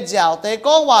tế dẻo tế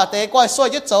con hòa tế quay xoay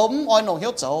chứ chỗ oi nồng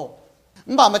hiếu chỗ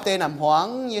bảo mà tên nằm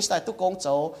hoang như sai tu công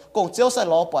chỗ công chiếu sai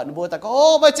lo bẩn bùa ta có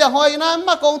ô bây giờ hỏi nó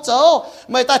mà công chỗ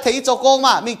mày ta thấy chỗ công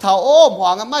mà mình thảo ôm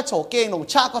hoang mà chỗ kênh nồng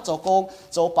cha có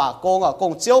chỗ bà công à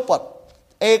công chiếu bẩn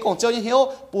công chiếu như hiếu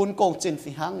bùn công trình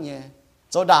phi hăng nhé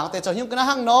chỗ đảng tế chỗ hiếu cái nó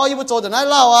hăng nó như chỗ để nói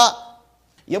lao à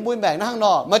yếm bùi mèn nó hăng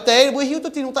nó mà tế bùi hiếu tu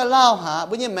tin ta lao hả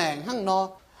bùi như mèn hăng nó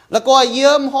là coi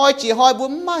yếm hỏi chỉ hỏi bùi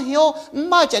mà hiếu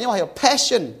mà chả như hiểu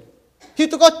passion hiếu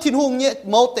tu có thiên hùng nhé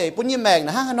mẫu tế bùi như mèn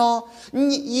là hăng nó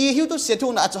hiếu tu xiên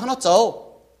thùng là chỗ hăng nó châu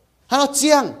hăng nó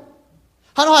chiang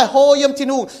hăng nó hay hồ yếm thiên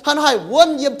hùng hăng nó hay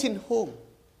vốn yếm thiên hùng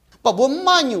bà bùi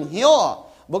mà nhung hiếu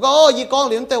bùi có y con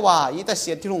liếng tế hòa y ta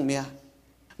xiên thiên hùng mía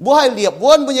bùi hay liệp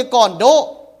vốn bùi như còn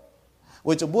đỗ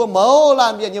bùi chủ bùa mẫu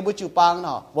lan miền như bùi chịu băng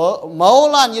nọ mẫu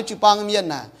lan như chịu băng miền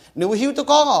nè nếu hiếu tôi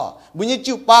có ngọ bùi như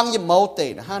chịu băng như mẫu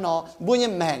tể nè ha nó bùi như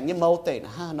mèn như mẫu tể nè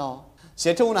ha nó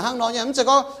sẽ thu là hăng nó nhá sẽ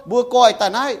có bùa coi tại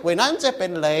này bởi nãy sẽเป็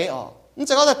นlệ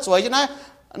sẽ có thật chuối cho này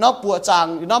nó bùa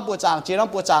chàng chỉ nó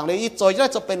bùa chàng lấy ít chuối cho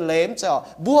nóเป็นlệ sẽ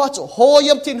bùa chủ hô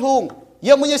yếm thiên hùng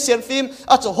yếm bùi như xiên phim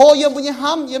chủ hô yếm bùi như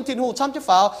ham yếm thiên hùng chăm chứ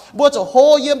pháo bùa chủ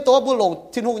hô yếmตัวbùa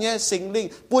lồng thiên hùng như sinh linh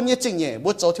bùa như chỉnh nhẹ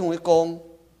bùa chủ thiên hùng công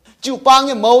chịu băng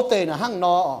như mẫu tề là hăng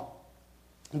nó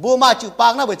bùa mà chịu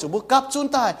băng nó bởi chủ bùa cắp chun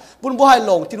tài bùa hai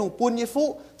lồng thiên hùng bùa như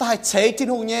phú tài chế thiên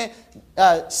hùng như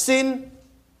xin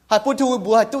hai bùa thiên hùng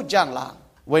bùa hai tút giang là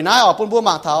vậy nãy bùa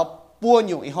mảng thảo bùa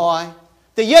nhiều ý hỏi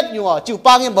thì yết nhiều chịu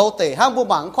băng như mẫu tề hăng bùa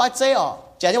mảng khoai chế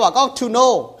trẻ như bảo con to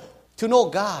know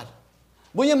God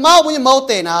bùa như mẫu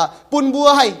tề là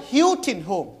bùa hai hiếu thiên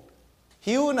hùng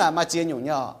hiếu là mà chia nhiều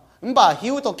nhỏ bà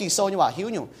hiếu tổ kỳ sâu như bà hiếu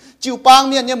nhung chịu băng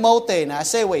miền như mẫu tể nè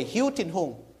xe về hiếu thiên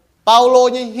hùng Paulo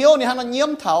như hiếu này hăng nó nhiễm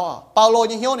thảo Paulo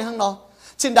như hiếu này hăng nó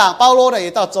trên đảng Paulo này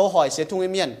tao châu hỏi xiên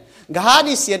thung miền gã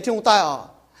đi xiên thung tai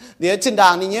để trên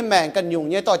đảng này như mèn cần nhung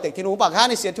như tỏi tệ thiên hùng bà gã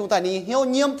đi xiên thung tai này hiếu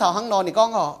nhiễm thảo hăng nó này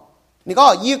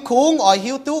có y khung ở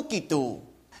hiếu tu kỳ tù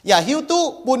อย่าหิวตู้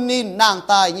บุญนินนาง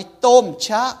ตายนี่ต้มช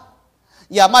ะ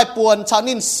อย่าไม่ปวนชาว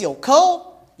นินเสี่ยวเขา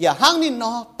อย่าห้างนินน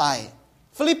อตาย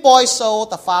Philippi sâu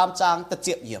ta phàm trang ta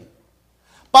chiết yếm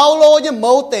Paulo như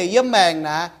mẫu tể yếm mèn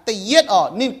nè ta yết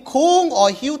nín khung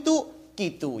hiếu tu kỳ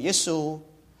tù Giêsu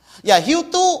อย่าหิว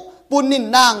ตู้บุญนิน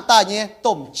นางตายเนี่ย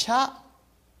ต้มชะ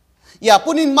อย่า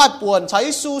บุญนินไม่ปวนใช้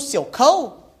สู้เสี่ยวเขา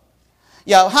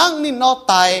อย่าห้างนินนอ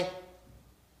ตาย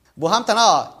บุหามท่าน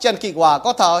เจนกิกว่า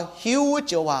ก็เท่าหิวเ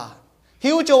จ้า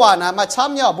ว่านะมาช้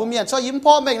ำเนี่ยบุญเมียนชอบยิ้มพ่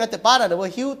อแม่นะแต่ป้าน่ะเดี๋ยว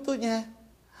หิวตู้เนี่ย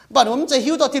บ้านผมจะ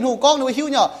หิวตัวทิ้งหูกล้องหนูหิว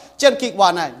เนี่ยเจนกิกว่า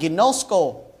น่ะกินนอส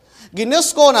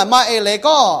โกน่ะมาเอเล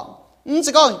ก็จ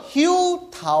ะก็หิว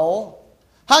เถา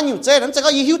ห้างอยู่เจ้นั่นจะก็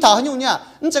หิวเถาห้างอยู่เนี่ย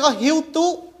นั่นจะก็หิวตู้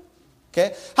โอเค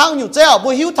ห้างอยู่เจ้าบุ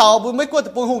หิวเถาบุไม่กลัวแต่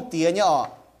ปุงหูเตียเนี่ย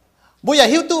บุอย่า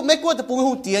หิวตู้ไม่กลัวแต่ปุง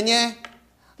หูเตียเนี่ย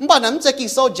บ้านนั้นจะกิน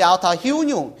โซจาวเถาหิว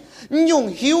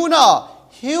nhung hiu nọ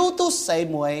hiu tu say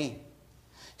mùi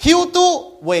hiu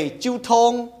tu về chiêu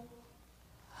thông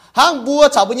hang bùa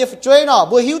chào bùa như phải chơi nọ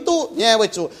bùa hiu tu nghe về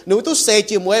chủ nếu tu say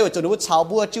chiêu mùi về chủ nếu chào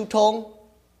bùa chiêu thông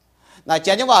này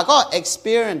chén như vậy có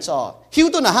experience hiu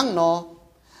tu là hang nọ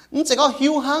nó chỉ có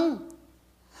hiu hang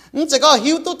nó chỉ có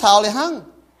hiu tu thảoเลยhang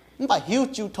nó phải hiu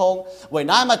chiêu thông vậy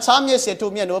nay mà chăm như sẽ tu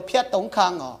miền nó phết tống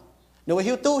khang nếu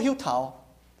hiu tu hiu thảo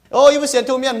ôi yêu xiên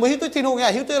thu miền mới hiếu tôi thiên hùng nha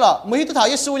hiếu tôi là mới hiếu tôi thảo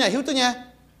Giêsu nha hiếu tôi nha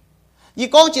vì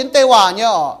con chiến tây hòa nha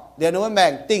để nó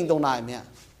mèn tình đồng này mẹ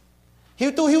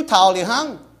hiếu tu hiếu thảo liền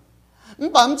hăng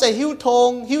bấm chạy hiếu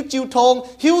thong hiếu chiêu thong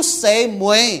hiếu sệ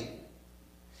mùi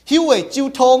hiếu về chiêu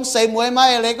thong sệ mùi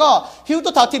mai lấy có hiếu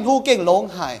tôi thảo thiên hùng ก่งlง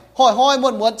hải hỏi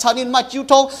muốn chăn in mà chiêu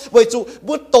thong về chủ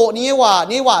bút tổ ní hòa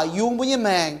dùng bút như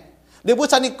mèn để bút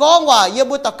chăn in con hòa yêu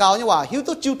bút tạc cáo như hòa hiếu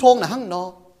tôi chiêu thong là hăng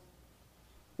nó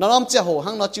ông chia hồ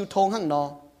hăng nó chiêu thông hăng nó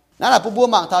là bùa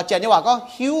mạng thảo trẻ như vậy có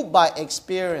hiếu by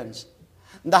experience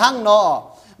đã hăng nó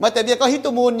mà tại vì có hiếu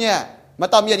tu môn nha mà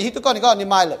tầm giờ hiếu tu con thì có ni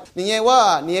mai là ni ngheว่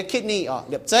าni kidney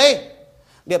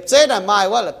điệp chế là mai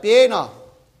ว่าlà bia nó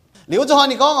nếu cho họ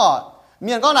ni có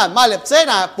miền có là mai điệp chế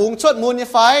là bùng chuột môn như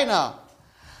phái nè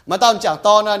mà tầm chẳng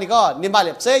to nữa ni có ni mai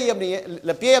điệp chế yếm ni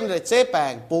là bia yếm là chế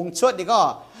bèn bùng chuột ni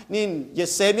có ni giờ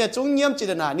xem như chúng nhiễm chỉ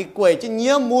là ni quẩy chỉ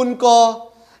nhiễm môn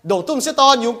co đổ tung sẽ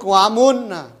to nhung quả môn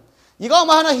nè, gì có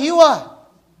mà nó hiu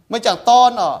mà chẳng to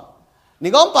nọ, 你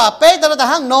讲把背到那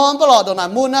行弄不落到那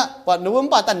门啊，把你们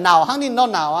把但闹行你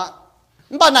弄闹啊，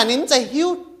把那您在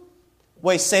hiểu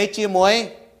为谁接妹，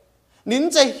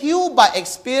您在 hiểu by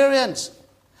experience，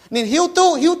 您 hiểu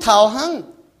tu hiểu thảo hăng，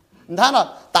 你睇咯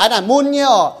，tại那門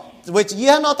嘅為只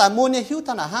係nó tại門嘅 hiểu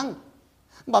thằng nào hăng，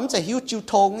 bấm在 hiểu chiêu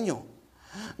thôn nhiều，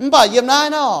 bà yếm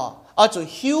nay nó ở chỗ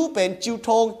hiểu bên chiêu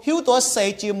thôn hiểuตัวใ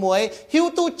ส่จีมวย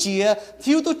hiểu tu chia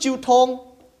hiểu tu chiêu thôn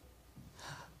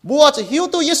บัวจะ hiểu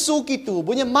tu Giêsu Kitô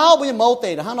บัวยังเมาเต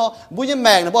ะนะฮะเนาะบัวยังแม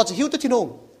งนะบัวจะ hiểu tu thiên hùng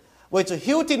為จะ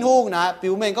hiểu thiên hùng นะ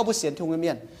表面ก็不顯 thùng 嘅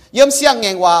面yếm xiang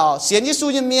ngàn話顯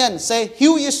Giêsu 嘅面 say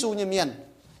hiểu Giêsu 嘅面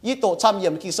依度參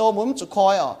yếm基礎冇就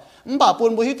開哦bà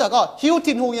buồn bùi hiểu ta có hiểu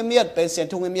thiên hùng嘅面เป็น顯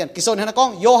thùng 嘅面基礎呢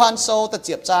講約翰書特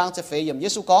接章จะ非yếm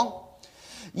Giêsu講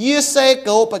耶世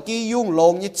狗不記用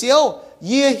龍一招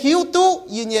耶曉都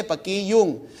耶不記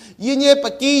用耶不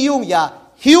記用也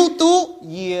曉都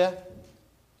耶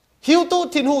hiểu tu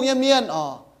thiên hùng nhân miên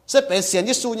sẽ bị xiên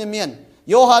với su nhân miên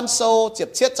Yohan sâu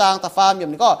tiếp thiết trang ta pha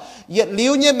miệng có nhiệt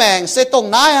liu như mèng sẽ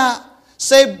tông nái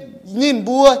sẽ nhìn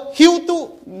bùa hiểu tu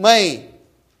mày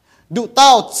đủ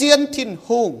tao chiến thiên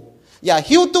hùng và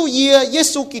hiểu tu ye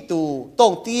Giêsu Kitô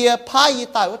tông tia phai y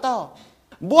tài của tao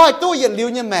bùa tu nhiệt liu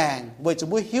như mèng bởi cho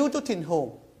bùa hiểu tu thiên hùng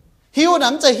hiểu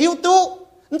nắm chạy hiểu tu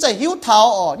nó chạy hiểu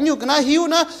thảo như cái này hiểu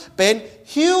nó bên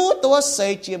hiểu tu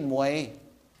xây chiêm muối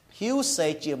hiểu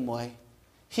say chiêm muối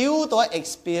hiểuตัว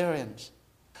experience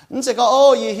你这个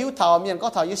ye hiểu thảo miền có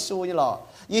thảo Giêsu như lọ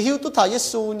ye hiểu tu thảo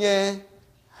Giêsu nhé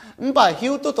không phải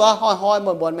hiểu tuตัวhỏi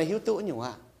buồn mày hiểu tu nhiều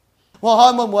à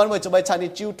hỏi buồn mày chụp bài chăn đi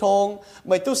chiêu thong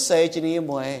mày tu say chỉ ní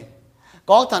muối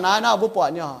có thằng nào nào bút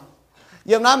bọt nhở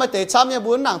yếm nào mày để chăm như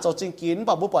bún nàng trâu chính kín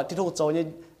bảo bút bọt thì thuộc trâu như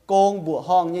công bùa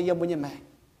hong như yếm bún như mày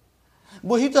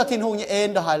bùa hiểu tu thiên hùng như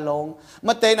ên đó hài lông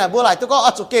mà tên này bùa lại tôi có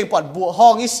ở chỗ kênh bọn bùa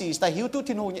hong như xì tại hiểu tu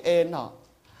thiên hùng như ên hả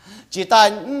chỉ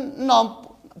tại nó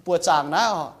bùa chàng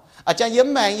ná à cha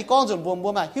yếm mèng y con rồi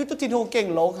bùa mà hiểu tu thiên hùng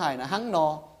kênh lông hài là hăng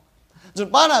nó rồi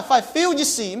ba là phải feel như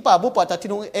xì bà bùa bọt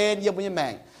thiên hùng ên yếm bùa như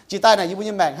mèng chỉ tại này yếm bùa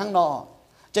như mèng hăng nó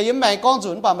cha yếm mèng con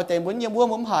rồi bà mà tên bùa yếm bùa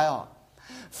mắm hài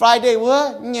Friday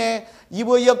bữa nghe yếm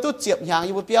bùa yếm tu chiệp hàng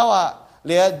yếm bùa béo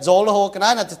lẽ dỗ là hồ cái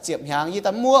này là chiếm hàng như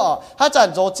ta mua hát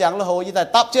chẳng dỗ chẳng là hồ như ta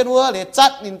tập trên mua lẽ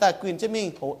chặt nên ta quyền cho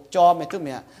mình cho mày tụi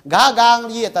mẹ gá gang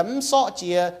như ta sọ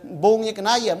chia bông như cái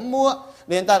này yếm mua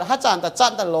lẽ ta hát chẳng ta chặt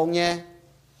ta lồng nhé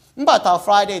bà thảo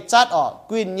Friday chặt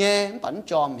quyền nhé vẫn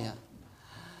cho mẹ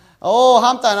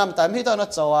ham ta nằm tại khi tao nó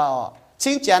cho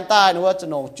chính chén tai nữa cho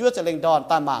nổ chưa cho lên đòn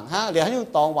ta mảng ha lẽ những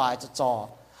tòng vài cho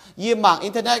y mảng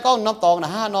internet có năm tòng là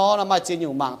ha nó mà chỉ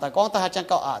nhiều mảng tại con ta chẳng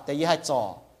có tại y hai trò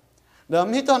nếu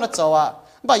mà hít nó cho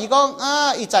bà ý con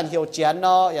ý chẳng hiểu chén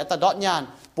nó ya ta đọt nhàn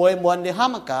bồi muốn để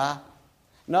ham cả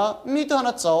nó hít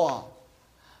nó cho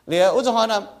liền út cho họ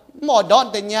là mỏ đọt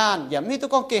để nhàn ya hít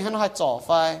con kia nó hay cho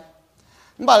phải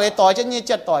bà lấy tỏi cho như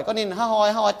chặt tỏi con nên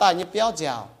hai tài như béo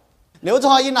dẻo nếu cho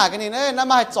họ ý này cái này đấy nó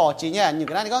mà hay cho chỉ nhẹ như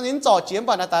cái này con nín cho chiếm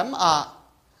bà nó tắm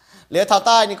liền thảo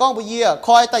tai thì con bây giờ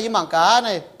coi tay mảng cá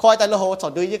này coi tay lô hồ cho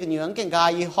đuôi như cái nhướng cái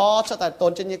gai y ho cho tay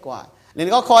tôn trên như quả nên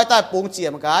có coi tai bùng chĩa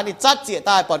mà cái thì chắt chĩa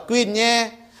tai bọt queen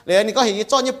nhé nên có hình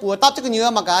cho như bùa tắp cho cái nhựa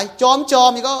mà cái chóm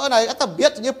thì có cái này cái tập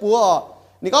biết như bùa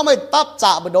nên có mày tắp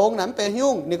chạ bờ đống nắm pe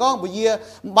nhung nên có bây giờ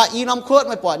bà y năm khuất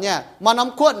mày bọt nha mà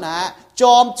năm khuất nè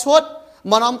chóm chuốt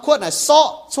mà năm khuất này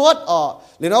sọ chuốt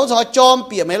nên nó rồi chóm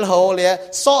bịa mấy hồ liền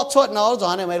sọ chuốt nó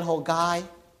rồi này mấy hồ gai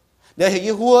để hình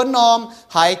như huấn nom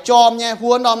hải chóm nhé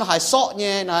huấn nom nó hải sọ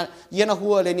nhé là yên nó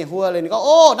huấn lên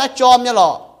có nó chóm nhé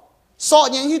lọ sọ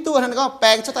những hít tu hắn có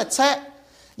bèn cho tài xe,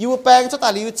 yêu bèn cho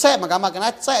tài liu xe mà cái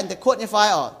này xe thì khuất như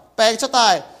phai bèn cho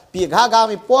tài bị gà gà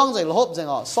bị buông rồi hộp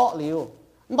rồi sọ liu,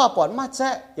 bà bỏn mà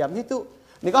xe, yếm hít tu,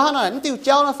 nếu có hắn này nó tiêu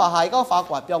treo nó phá hải có phá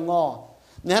quả bèo ngò,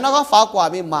 nếu nó có phá quả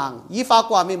bị màng, y phá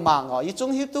quả bị màng y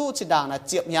chung hít tu chỉ đàng là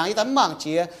chiệp nhang y tấm màng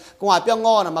chia, quả bèo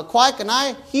ngò là mà khoai cái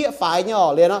này hít phải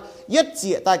nhỏ liền nó yết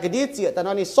chĩa tại cái đi chĩa tại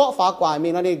nó đi sọ phá quả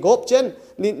mình nó đi gộp trên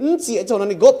nín chĩa cho nó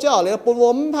đi gộp chứ lấy nó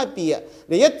bùm hai bìa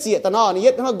để yết chĩa tại nó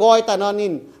yết nó gọi tại nó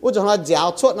nín u cho nó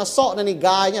dẻo chuột nó sọ nó đi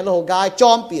gai nhá lô gai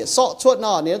chom bìa sọ chuột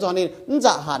nó nếu cho nín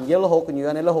dạ hẳn như lô cái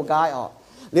nhựa này lô gai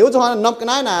nếu cho nó nằm cái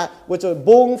này nè u cho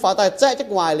bung phá tại chạy chắc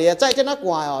ngoài liền chạy chắc nó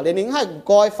ngoài để nín hai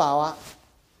gọi phá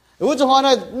u cho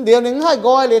nó điều nín hai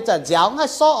gọi liền chả dẻo hai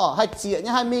sọ hai chĩa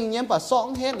nhá hai mình nhém bà sọ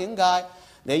hết nín gai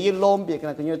để y lôm bìa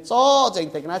cái này như cho dành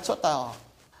cái này chuột tao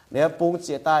để bung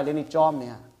chĩa tai lên đi chom nè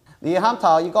đi ham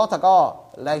thảo y có thà có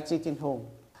lại chi thiên hùng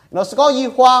nó sẽ có y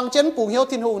hoàng chân bùng hiếu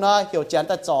thiên hùng này hiểu chén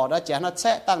ta trò đó chén nó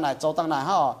che tăng này trâu tăng này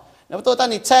ha nếu tôi ta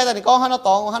đi che ta đi có hắn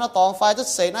nó tòng phai rất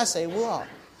sấy nát sấy vua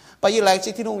bây giờ lại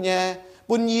chi thiên hùng nhé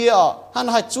bún nhia hắn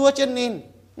hay chua chân nín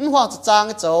hoàng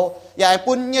trang chỗ ya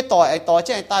bún như tỏi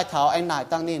trên tai thảo anh nải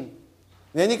tăng nín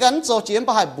nếu như gắn chỗ chiếm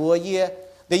bao hải bùa ye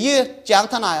để ye chẳng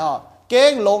thân này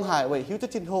kén lông hải về hiếu tức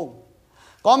thiên hùng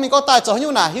có mình có tài chỗ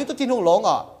như nào hiếu tức thiên hùng lông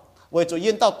về chỗ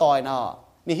yên tao tỏi nào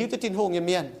นี่hiếu tức thiên hùng như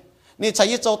miềnนี่ใ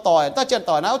ช้chỗ tỏi ta trên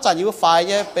tỏi nào chẳng như phải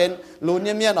ye bên lún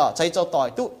như miềnใช้chỗ tỏi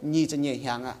tu nhìจะnhẹ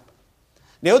hàng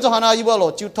nếu cho hắn như bao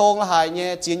lộ chiêu thong là hải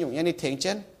nhẹ chiến nhung nhưนี่thiền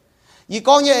trên y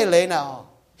con như lấy nào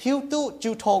hiếu tu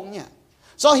chiêu thong nhỉ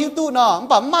do hiếu tu nó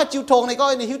bảo mà chiêu thong này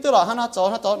coi này hiếu tu là hắn chỗ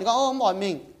này có mọi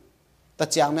mình ta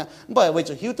chẳng nè bởi vì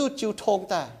chỗ hiếu tu chiêu thong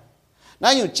ta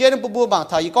nãy nhiều trên bùa bảng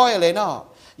thảo y coi lấy nó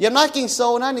yếm nãy kinh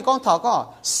sâu nãy ni con thảo có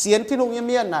xiên thiên hùng như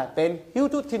miền nàyเป็นhiếu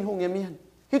tu thiên hùng như miền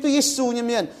hiếu tu Giêsu như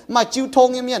miền mà chiêu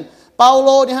thong như miền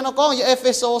Paulo thì hắn nó có như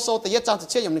Ephesos sốแต่ยังจังจะ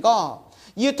เชื่ออย่างนี้ก็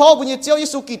ยี่ทอบุญยี่เจ้ายิ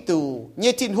สุกิตู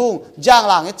ยี่ทินหงจาง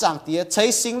หลังยี่จางเตี้ยใช้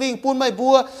สิงลิงปูนไม่บั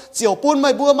วเจียวปูนไม่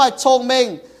บัวไม่ชงเมง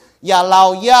อย่าเหล่า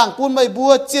ย่างปูนไม่บั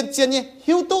วเจียนยี่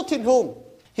หิวตุทินห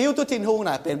ง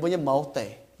น่ะเป็นบุญยี่เมาเตย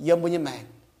ยำบุญยี่แมง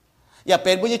อย่าเ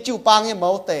ป็นบุญยี่จิวปังยี่เมา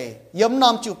เตยยำน้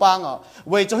ำจิวปัง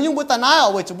เวจะยุ่งบุญตาหน้า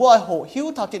เวจะบัวโหหิว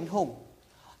เท่าทินหง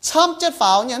ช้ำเจ็ดฝ่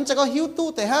าวเนี่ยจะก็หิวตุ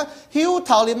แต่ฮะหิวเ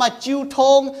ท่าเลยมาจิวท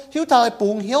งหิวเท่าเลยปุ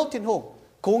งหิวทินหง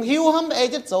คงหิวห้ามเอ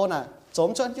เจโจน่ะสม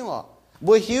ชนจัง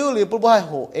bùi hiu li bùi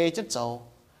hổ ê chất dầu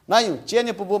nãy dùng chiến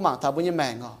như bùi mảng thảo bùi như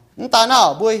mèn ta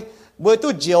nào bùi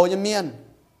tu diều như miên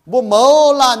bùi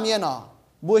mẫu la miên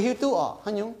bùi hiu tu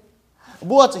hắn nhung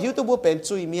bùi chỉ hiu tu bùi bền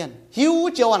chui miên hiu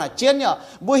diều à chiến nhở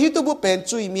bùi hiu tu bùi bền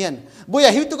chui miên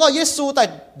bùi hiu tu có Giêsu tại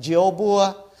diều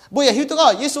bùi hiu tu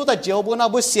có Giêsu tại diều bùi nào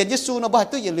bùi xiên Giêsu nó bùi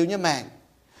tu diều liu như mèn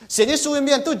xiên Giêsu như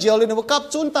miên tu diều liu nó bùi cấp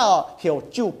chun ta hiểu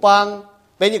chiu bang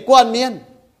bên những quan miên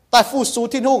tại phu su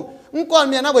thiên hùng quan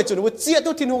miền nào vậy chủ nó chia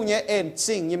tu thiên hùng nhé êm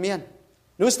xinh như miền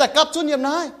nó sẽ cắt chút như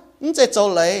này nó sẽ trâu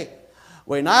lấy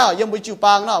vậy nãy yếm bùi chiu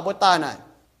bang nó bùi tai này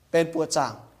bên bùa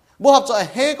chàng bùa học rồi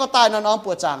hết có tai nó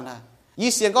bùa chàng này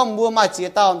y xiên có mua mai chia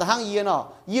tao ta hang y nó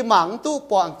y mảng tu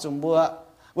quang chủng bùa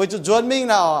vậy chủ chuẩn minh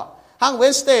nào hang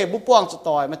Wednesday bùa quang chủng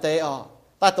tỏi mà té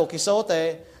ta tổ kỳ số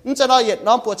té nó sẽ nói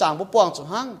nó bùa chàng bùa quang chủng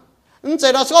hang nó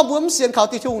sẽ nói có bùa xiên khảo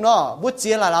thiên hùng nó bùa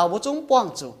chia là nào bùa chúng quang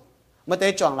chủng mà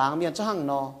té chọn láng miền cho hang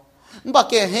nó bà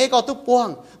kể hết có tu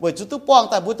quang bởi chú tu quang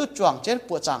tại bữa tu chọn trên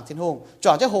bùa chàng thiên hùng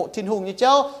chọn trên hộ thiên hùng như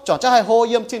cháu chọn trên hai hồ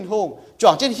yếm thiên hùng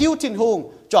chọn trên hiu thiên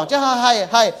hùng chọn trên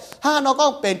hai nó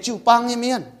có bền chịu băng như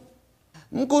miền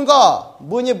cũng có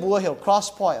bùa như bùa hiểu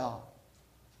cross point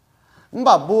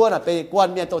bà bùa là bền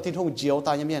quan miền tổ thiên hùng chiếu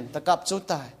tại như miền ta cặp chút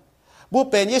tại bùa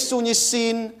bền Giêsu như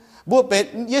xin bùa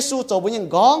bền Giêsu cho bùa như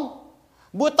gong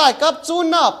bùa tại cặp chút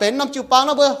nó bền năm chịu băng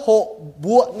nó bùa hộ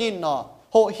bùa nín nó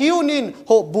hộ hiu nín,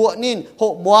 hộ bùa nín,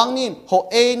 hộ muang nín, hộ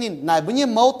ê nín, này bữa nhiêu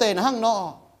máu tê nó hăng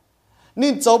nọ,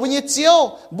 nín châu bữa nhiêu chiếu,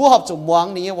 bùa học chủ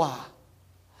muang nín hòa,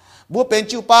 bùa bên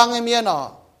chiu bang em miên nọ,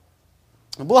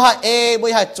 bùa hai ê, bùa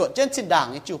hai chuột trên xin đảng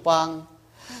cái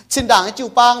chiu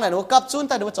bang này nó cặp chun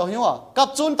tại nó châu hiu cặp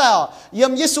chun tại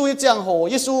yếm Giêsu như chàng hồ,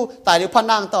 Giêsu tại điều phan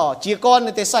năng tỏ, chỉ con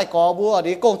này để sai có bùa,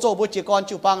 để công châu bùa chỉ con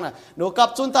chiu bang này, nó cặp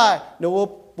chun tại nó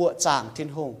bùa chàng thiên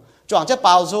hùng, chọn cho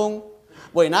bao dung.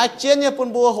 Bởi nãy chiến như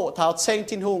bún bùa hộ thảo chênh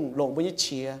thiên hùng lộn bún như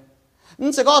chia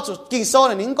nhưng sẽ có kinh sâu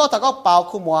này nhưng có ta có bao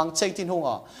khu muang chênh thiên hùng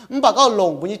nhưng bà có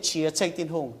lộn bún như chia chênh thiên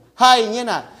hùng hay như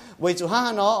nè bởi chủ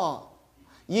ha nó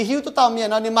y hiếu tu tao miền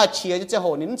nó nên mà chia cho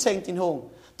hộ nín chênh thiên hùng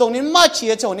tông nín mà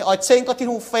chia cho hộ nín ở chênh có thiên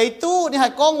hùng phế tu nín hai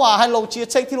con hòa hai lộn chia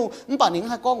chênh thiên hùng nhưng bà nín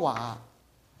hai con hòa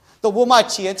tông bùa mà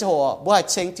chia cho hộ bùa hai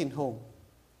chênh thiên hùng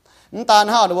nhưng ta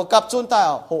nó bùa cặp chun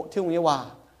tao hộ thiên hùng như hòa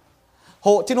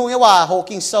hộ thiên hùng như hòa hộ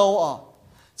kinh sâu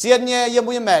chiến nhé yếm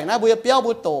bùi mèn na bùi béo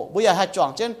bùi tổ bùi hai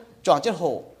chọn trên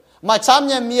hồ mà chăm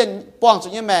nhé miền quang chỗ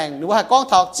nhé mèn nếu hai con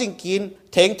thảo chính kín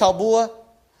thèn thảo bùa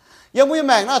yếm bùi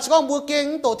mèn na con bùi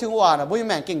kinh tổ thiên hòa là bùi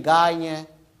mèn kinh gai nhé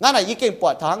ngã này y kinh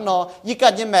bọt thằng nó y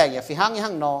cần nhé mèn ya phi hang nhé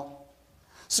hang nó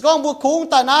con bùi khung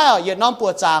ta na yếm non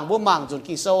bùa chàng bùi mảng chuẩn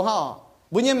kinh sâu ha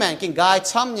bùi nhé mèn kinh gai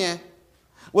chăm nhé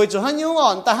vậy chỗ hắn nhú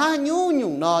ngọn ta hắn nhú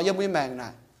nhung nó yếm bùi mèn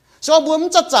này con bùi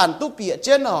chắc chắn tu bịa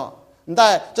trên nóแต่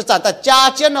จะจัดแต่จ้า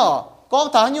เจ้าเนาะกอง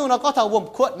ทหารอยู่เนาะก็ทำวม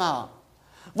ขวดมา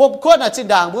วมขวดน่ะจิน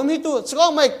ด่างบุ้มที่ตู้ก็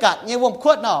ไม่กัดเนี่ยวมข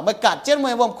วดเนาะไม่กัดเจ้าไม่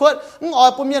วมขวดอ๋อ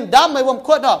ปุ่มยันดำไม่วมข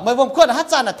วดเนาะไม่วมขวดฮัจ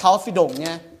จาน่ะเท้าฟิดงเ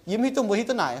นี่ยยิ้มที่ตู้มือที่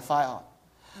ตู้ไหนไฟอ่ะ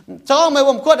ก็ไม่ว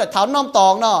มขวดแต่เท้าน้อมตอ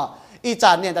งเนาะอีจ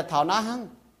านเนี่ยแต่เท้าหน้าหั่ง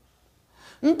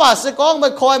ป่าสกองไม่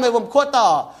คอยไม่วมขวดต่อ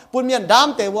ปุ่มยันด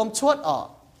ำแต่วมชวดอ่ะ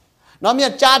เนาะยั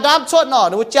นจ้าดำชวดเนาะ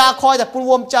หนูจ้าคอยแต่ปุ่ม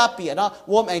วมจ้าเปียเนาะ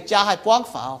วมไอจ้าให้ป้อง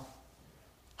ฝา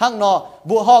หางนอ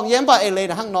บัวห้องเยี่ยมไปเอเลย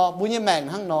นะหางนอบุญยี่แมง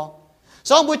หางนอ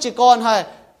สองบุญจิกรให้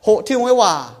โหทิ้งไว้ว่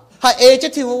าให้เอจะ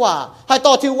ทิ้งไว้ว่าให้ต่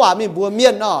อทิ้งว่ามีบัวเมีย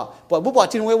นเนาะปวดบุบ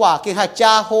ทิ้งไว้ว่ากินให้จ่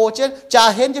าโหเช่นจ่า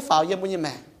เห็นจะฝ่าเยี่ยมบุญยี่แม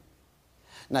ง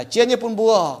nà chia như bún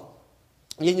bùa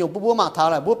ยิงอยู่บัวหมากเท้า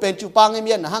เลยบัวเป็นจูปังไอเ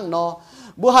มียนห้างนอ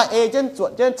บัวหายเอเจนจวด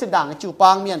เจนเส้นด่างจูปั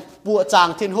งเมียนบัวจาง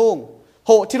ทิ้นหงโห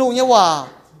ทิ้นหงเนี่ยว่า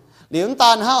เหลียงต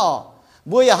าลห้า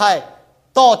บัวอย่าให้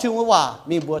ต่อทิ้งว่า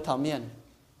มีบัวทำเมียน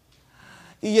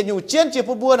อียิงอยู่เจนจีบ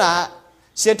บัวน่ะ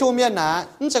เสียทุ่งเมียนน่ะ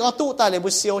นั่นจะก็ตู้ตายเลยบั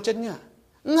วเสียวเจนเนี่ย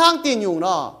ห้างตีนอยู่เน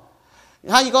าะ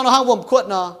ห้างอีกก็ห้างวมขวด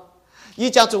เนาะยี่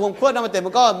จางจูวมขวดนั่นมันเต็มมั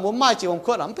นก็ม้วนไม้จีวมข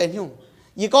วดมันเป็นยุ่ง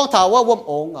ยี่ก้องเท้าว่าวม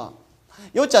องอ่ะ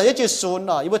ยูจะยี่จีศูนย์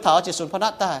อ่ะยี่บัวเท้าจีศูนย์พนั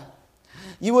ดได้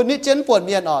ยี่วันนี้เจนปวดเ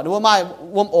มียนอ่ะดูว่าไม้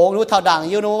วมโอ่งดูเท้าด่าง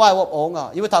ยี่ดูว่าไม้วมโอ่งอ่ะ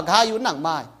ยี่ว่าเท้าขาอยู่หนังไ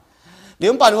ม้เดี๋ย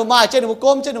วป่านดูว่าไม้เจนดู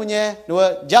ก้มเจนดูเงี้ยดูว่า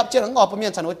ยับเจนหลังออกประเมีย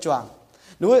นสันวัดจวง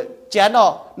ดูเจนอ่ะ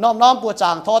น้อมปวดจา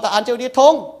งทอตาอันเจ้าดีท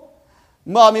ง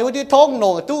เมื่อมีวันที่ทงหน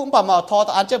งตู้ป่ามาทอต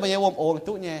าอันเจ้าไปยังวมโอ่ง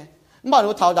ตู้เงี้ยป่านดู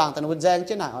เท้าด่างแต่ดูแจงเจ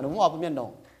นหนังดูว่าออกประเมียนหนง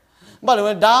ป่านดู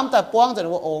ดามแต่ป้วงแต่ดู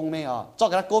ว่าโอ่งไม่อ่ะจอก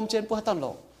กระก้มเจนปวดตั้งหล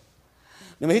ง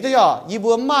นี่ไม่ใช่ตัวย่อยี่บั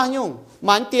วมายุ่ง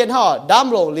มันเตียนห่อดาม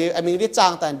หลงหรือไอ้มีได้จา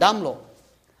งแต่ดามหลง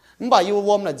มันบ่อยู่ว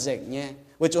มน่ะเจ๋งเนี่ย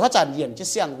ว่าจุดถ้าจานเย็นจะ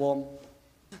เสียงวม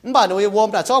มันบ่ดูวม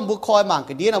น่ะชอบบุคคอยหมาง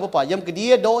กระดีนะบ่ปล่อยยำกระดี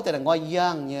โดแต่งอยย่า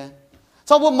งเนี่ยช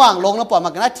อบบุหมางลงแล้วปล่อยมั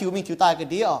นก็น่าทิวมีทิวตายกระ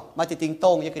ดีอ่ะมาติดติงตร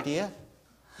งยังกระดี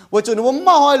ว่าจุดนู้นม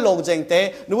าห้อยลงเจ๋งเตะ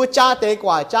นู้นจ้าเตะก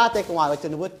ว่าว่าจุด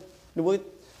นู้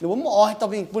นมาอ้อยต้อง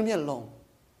มีปุ่นเมียนลง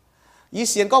ยี่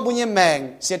เสียงก็บุญยังแมง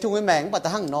เสียงทุ่งยังแมงบ่แต่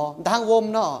หั่งนอแต่หั่งวม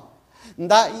เนาะ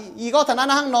แต่อีก็ฐา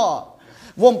นะหั่งนอ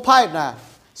วมไพ่น่ะ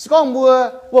สกองบัว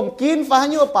วมกินฟ้าหัน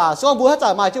ยั่วป่าสกองบัวถ้าจ่า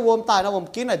ยมาจะวมตายนะวม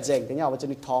กินน่ะเจ๋งแต่เนี่ยว่าจะ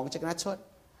มีท้องจะน่าชด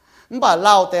มันบ่าเ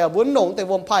ล่าแต่บุญหนงแต่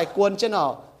วมไพ่กวนเจ้าเนาะ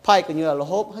ไพ่ก็เนื้อละ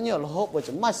หบหันเนื้อละหบว่าจ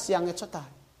ะมาเสียงเนี่ยชดตาย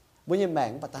บุญยังแม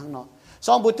งป่าตั้งเนาะส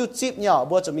องบัวตุจิบเนี่ย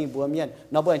บัวจะมีบัวเมียน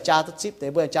เนาะบัวจ้าตุจิบแต่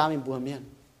บัวจ้ามีบัวเมียน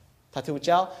ถ้าถูกเ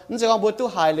จ้านั่นจะกองบัวตุ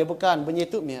หายเลยบุกันบัวยี่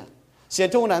ตุเมียเสีย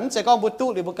ทุ่งนั้นจะกองบัวตุ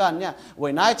เลยบุกันเนี่ยไว้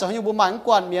นายจะให้บัวมันก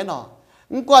วนเมียเนาะ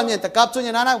กวนเมียแต่กับจุนย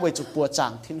านาไว้จุปวดจา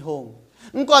งทิ้งหง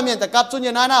กวนเมียแต่กับจุนย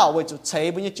านาไว้จุใช้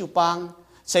บุญจุปัง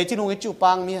ใช้ทิ้งหงจุ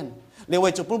ปังเมียนเรียกไว้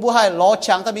จุปุ่นบัวให้ล้อ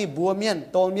ช้างถ้ามีบัวเมียน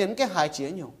โตเมียนแค่หายเจีย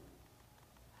อยู่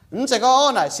จะก็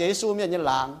ไหนเสียสู้เมียนยันห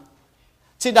ลัง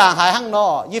ที่ด่างหายห้างนอ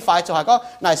ยี่ฝ่ายจะหายก็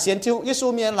ไหนเสียนทิ้งยี่สู้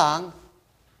เมียนหลัง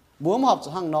บัวมอบจุ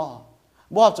ห้างนอ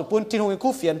บัวจุปุ่นทิ้งหง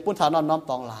คู่เฟียนปุ่นฐานน้อม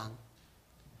ตองหลัง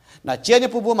ไหนเจียนยี่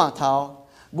ปุ่นบัวหมางเท้า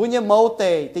บุญยังเมาเต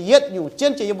ะแต่ย็ดอยู่เจีย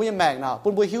นเจียบุญยังแมงน่ะปุ่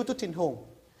นบัวหิวทุทิ้งหง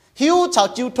หิวชาว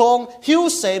จิวทงหิว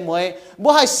เสมวยบั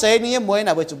วให้เสนี้มวย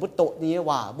น่ะบัวจุบุตโตนี้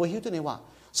ว่าบัวหิวตัวนี้ว่า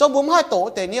สมบุญให้โต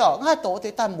เตนี้อ๋อให้โตเต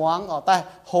ใต้หมวงอ๋อใต้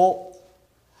โห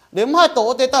เดี๋ยวให้โต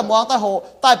เตใต้หมวงใต้โห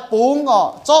ใต้ปุ้งอ๋อ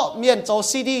เจาะเมียนเจาะ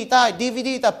ซีดีใต้ดีวี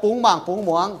ดีใต้ปุ้งหมางปุ้งหม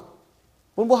วง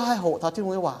ปุ่นบัวให้โหท่าที่ม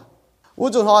วยว่าอุ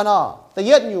จุนหอยน่ะแต่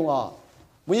ย็ดอยู่อ๋อ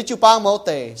บุญยังจิวปังเมาเ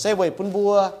ตะเสวยปุ่นบั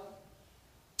ว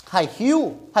ให้หิ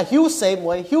วเสม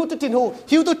วยหิวตัวทิ้งหง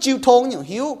หิวตัวจิวทงอย่าง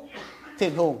หิวทิ้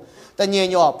งหงแต่เนีย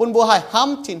หยอปุ่นบัวให้ห้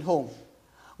ำทิ้งหง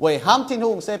เว้ยห้ำทิ้งห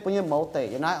งเสปุ่นยังเมาเตะ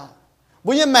ยังไงอ่ะ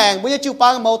บุญยังแมงบุญยังจิวปั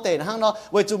งเมาเตะนะฮังเนาะ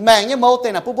เว้ยจุแมงยังเมาเตะ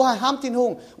นะปุ่นบัวให้ห้ำทิ้งห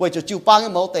งเว้ยจุจิวปังยั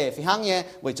งเมาเตะฝีฮังเนี่ย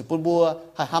เว้ยจุปุ่นบัว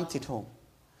ให้ห้ำทิ้งหง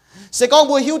เสกอง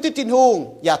บัวหิวตัวทิ้งหง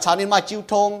อย่าชาวนินมาจิว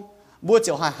ทงบัวเ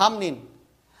จียวให้ห้ำนิน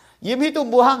ยิ้มให้ตุ้ม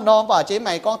บัวฮังนอนป่ะเจ๊ให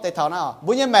ม่กองเตะเท่านั้นอ่ะ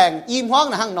บุญยังแมงยิ้มห้อง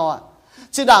นะฮังนอน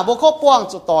สิด่างบัวข้อป้วง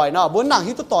จุดต่อยเนาะบุญหนัง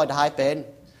หิวตัวต่อยได้เป็น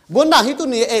บุญหนังหิวตัว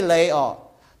นี้เอเลยอ่ะ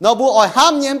เนาะบัวอ่อยห้า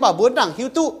มเย็นป่ะบุญหนังหิว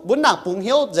ตุบุญหนังปุงเ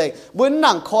หี้ยวเจ๋งบุญห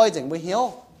นังคอยเจ๋งบุญเหี้ยว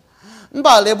มัน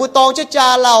ป่ะเลยบุญตองจะจ่า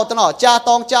เล่าตลอดจ่าต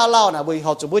องจ่าเล่าน่ะบุญเข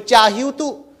าจะบุญจ่าหิวตุ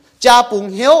จ่าปุง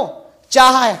เหี้ยวจ่า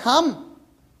ให้ห้าม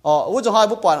อ๋อวุ้นจะให้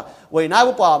บุญป่อนเว้ยนาย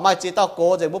บุญป่อนมาจีต้าโก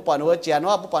เจ๋งบุญป่อนหัวเจียน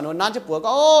ว่าบุญป่อนหัวนั้นจะปวดก็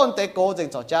โอ้เตะโกเจ๋ง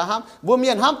จ่อจ่าห้ามบุญเมี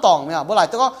ยนห้ามตองเนี่ยบุญไหล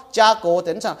ต้องก็จ่าโกเ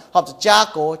ต็มสั่งเขาจะจ่า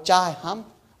โกจ่าให้ห้าม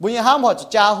บุญยังห้ามหัวจะ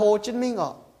จ่าโหจิ้นมิ่งอ่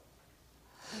ะ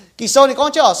กี่โซนี่ก้อน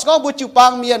เจ้าสก็บุญจิวปั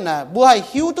งเมียนน่ะบุญให้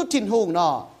หิวตุทิ้งหงเนา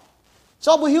ะช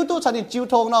อบบุญหิวตุฉันนี่จิว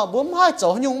ทงเนาะบุญไม่ให้เจ้า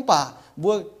ยุงป่ะบุ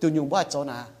ญตุยุงบุญให้เจ้า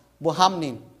นะบุญห้ามนิ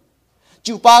น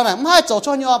จิวปังน่ะไม่ให้เจ้า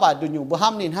ช่วยยอป่ะตุยุงบุญห้า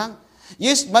มนินฮัง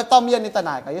ยิสมาตอมเมียนนี่ตาไหน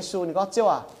กับยิสูนี่ก็เจ้า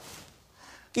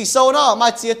กี่โซเนาะมา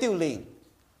เจียติวลิง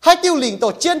ให้ติวลิงตัว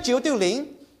เจียนจิวติวลิง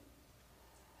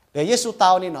เดี๋ยวยิสูเตา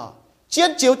นี่เนาะเจียน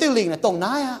จิวติวลิงน่ะตรงไหน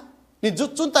อ่ะนี่จุ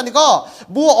ดตอนนี้ก็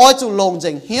บัวอ้อยจุลงเจ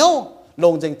งเหี้ยวล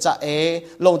งเจงจ่า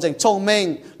ลงเจงชงเมง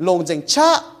ลงเจงชะ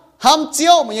ห้ามเจี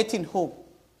ยวมันยังทิ้งหุบ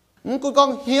กูกอง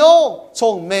เหี้ยวช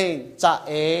งเมงจ่า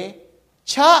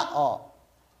ชะอ๋อ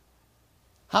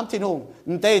ห้ามทิ้งหุบ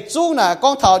แต่จุ้งน่ะกอ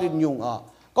งเท้าดุยุงอ๋อ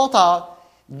กองเท้า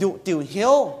ดุติวเหี้ย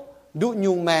วดุ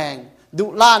ยุงแมงดุ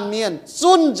ลานเมียน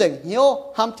จุ้นเจงเหี้ยว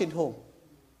ห้ามทิ้งหุบ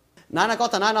นั่นน่ะก็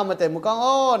ท่านั้นเอามาแต่มึงก็โ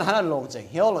อ้นั่นน่ะลงเจง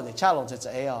เหี้ยวลงเจงชะลงเจงจ่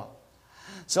าอ๋อ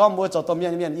สองบัวจดตัวเมี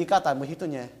ยนอีกาตายมือหิตุ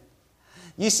เนี่ย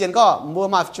ยี่เสียนก็บัว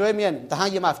มาช่วยเมียนแต่หาง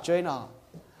ยี่มาช่วยเนาะ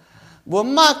บัว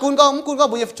มาคุณก็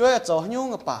บุญช่วยจ่อยุ่ง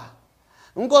กับป่า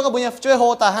คุณก็บุญช่วยโห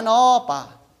ตาฮันอป่า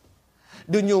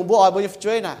ดูอยู่บัวอ้อยบัว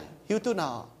ช่วยน่ะหิวตัวน่ะ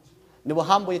หนูบัว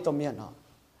ห้ามบัวต้มเมียนเนาะ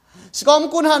สกอม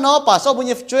กุนฮะเนาะป่าซอบัว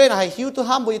ช่วยน่ะให้หิวตัว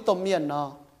ห้ามบัวต้มเมียนเนาะ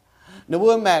หนูบั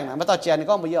วแมงน่ะมาต่อเจียน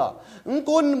ก็บัวย่อ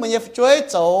กุนบัวช่วย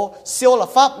โจเซียวละ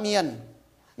ฟับเมียน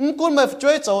กุนบัวช่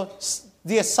วยโจเ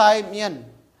ดียไซเมียน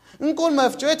กุนบัว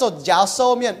ช่วยโจยาวโซ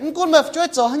เมียนกุนบัวช่วย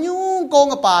โจฮันยูกง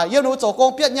กับป่าเยอะหนูโจกง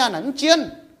เปียกย่านน่ะเจี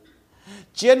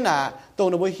ยนน่ะตัว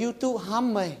หนูบัวหิวตัวห้าม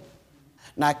ไหม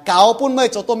น่ะเก่าปุ่นไม่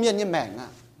โจต้มเมียนยังแมงอ่ะ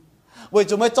bây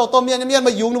giờ mới cho tôm miên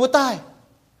mà dùng nó bớt tai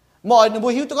mọi nó bớt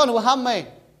hiếu cho con nó bớt ham mày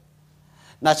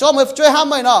là cho mày chơi ham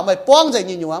mày nó mày quăng dậy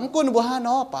nhìn nhủ ấm con nó bớt ham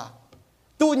nó pa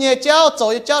tụ nhẹ treo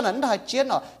rồi treo là nó hay chiến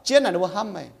là nó bớt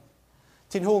ham mày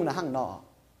thiên hùng là hăng nó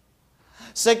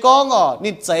sẽ có ngỏ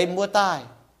nín chạy mua tai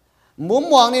muốn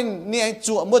mong nín anh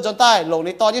chuột mua cho tai lồng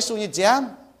nín to như su như jam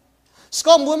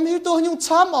có muốn hiếu tôi nhung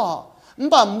chăm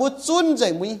bà mua chun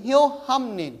dậy muốn hiếu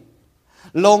ham nín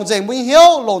lồng dày mũi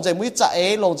hiếu lồng dày mũi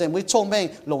chạy lồng dày mũi trông bên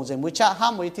lồng dày mũi cha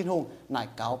ham mũi thiên hùng nải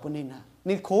cáo bên nín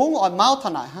nín khốn ỏi máu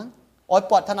thằng nải hăng ỏi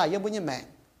bọt thằng nải yếm bên như mẹ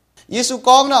Giêsu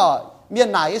con nó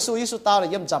miền nải Giêsu tao là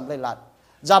yếm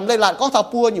dầm lây lạt con thảo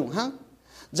pua nhung hăng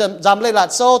dầm lây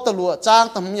lạt sâu tờ lụa trang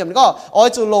tầm nhầm có ỏi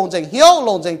chú lồng dày hiếu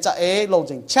lồng dày chạy lồng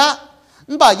dày cha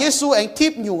bà Giêsu anh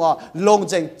thiếp nhung lồng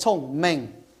dày trông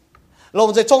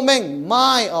mình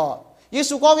mai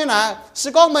Giêsu con như nào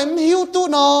sư con mày hiếu tu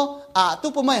nó tu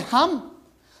bố mày ham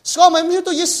sao mày hiếu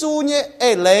tu Giêsu như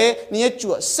lệ như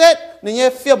chùa xét như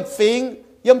phim phim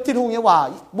yếm thiên hùng như hòa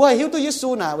bố hiếu tu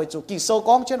Giêsu nào với chủ kỳ sâu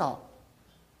con chứ nào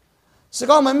sư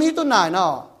con mày hiếu tu này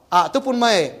nào tu bố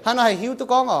mày hắn nói hiếu tu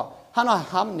con hắn nói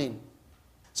ham nín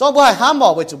sao bố ham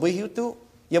bỏ với chủ bố hiếu tu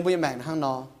yếm bố mẹ hắn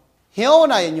nó hiếu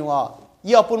này nhiều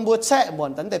giờ bố bố sẽ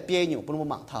buồn tấn để bia nhiều bố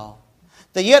mạng thảo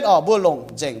แต่ยึดบลง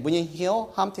เจ๋งบุญเหี้ยว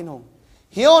ห้ามทิ้งหง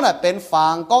เหี้ยวน่ะเป็นฟา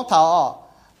งก้องเท้า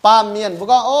ปามเมียนบุ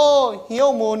ก็โอ้เหี้ยว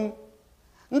มุน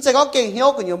นั่นจะก็เก่งเหี้ยว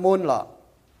กันอยู่มุนหรอ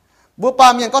บุปา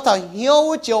มเมียนก็เท้าเหี้ยว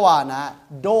เจียวว่านะ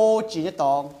โดจีจะต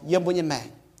องเยี่ยมบุญแม่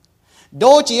โด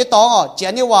จีจะตองเจีย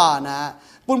นี่ว่านะ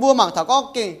บุญบัวหมังเท้าก็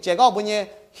เก่งเจียก็บุญ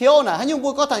เหี้ยวน่ะให้ยุ่งบุ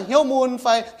ก็เท้าเหี้ยวมุนไฟ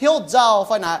เหี้ยวเจ้าไ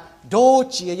ฟน่ะโด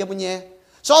จีเยี่ยมบุญ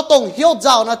ชอบตรงเหี้ยวเ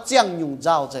จ้าน่ะเจียงยุ่งเ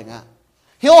จ้าเจ๋ง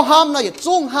เหี้ยวห้ามน่ะอย่า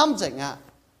จุ้งห้ามเจ๋ง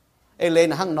เล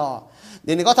นห้างนอเ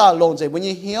ดี๋ยวนี้ก็ถ้าลงใจบุญ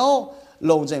เหี้ยว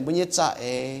ลงใจบุญจ่า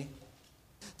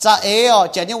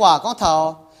เจนี่ว่าก็เท่า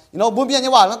บุญเบีย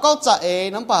นี่ว่าแล้วก็จ่า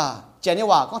น้ำป่าเจนี่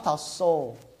ว่าก็เท่า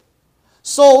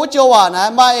โซเจ้าว่านะ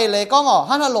มาเลยก็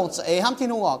ฮันน่ะลงจ่าห้ามที่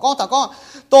นู่นก็เท่าก็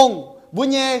ตรงบุ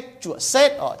ญจุดเซต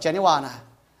เจนี่ว่านะ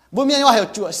บุญเบียนี่ว่าเหรอ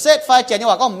จุดเซตไฟเจนี่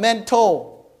ว่าก็ mental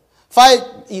ไฟ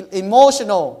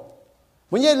emotional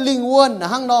บุญลิงวนนะ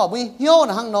ห้างนอบุญเหี้ยว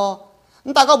นะห้างนอ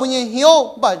นั่นแต่ก็บุญเหี้ยว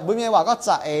บ่บุญว่าก็จ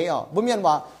ะบุญ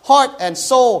ว่า heart and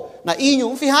soul นะอีหยุ่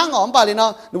งฝีห้างป่ะเลยเนา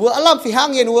ะหนูว่าอารมณ์ฝีห้าง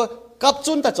เงี้ยหนูกับ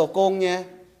จุนแต่จกงเงี้ย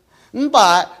ป่ะ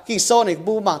กี่โซนี่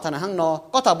บุญบางท่านห้างนอ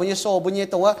ก็ถ้าบุญโซบุญ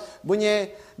ตัวบุ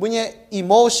ญ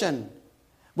emotion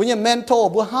บุญ mental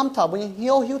บุญห้ามเท่าบุญเ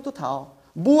หี้ยวทุกเท่า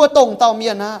บัวตรงเต่าเมี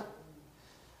ยนะ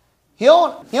เหี้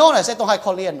ยวน่ะใช่ต้องให้เข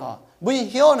าเรียนบุญ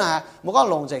เหี้ยวน่ะมันก็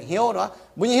ลงใจเหี้ยวเนาะ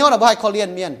บุญเหี้ยวน่ะบ่ให้เขาเรียน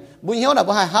เมียนบุญเหี้ยวน่ะ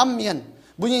บ่ให้ห้ามเมียน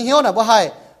บุญเหี้ยวน่ะบ่ให้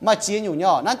มาเจียอยู่ย่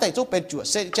อนั่นแต่จุเป็นจุด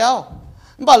เสร็จเจ้า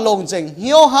บ่ลงจริงเ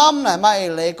หี้ยวห้ามน่ะมา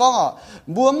เลยก็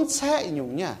บวมแช่อยู่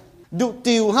เนี่ยดุ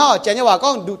ติวฮะเจนี่ว่าก็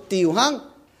ดุติวหั่ง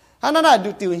ฮะนั่นน่ะ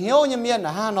ดุติวเหี้ยวเนี่ยเมียนน่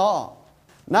ะฮะเนาะ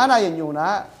นั่นน่ะอยู่นะ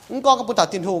ก็ปุถา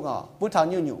ตินฮูกปุถา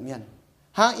อยู่เมียน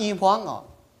ฮะอีพวง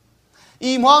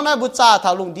อีพวงน่ะบุษาถา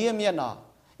ลุงดีเมียน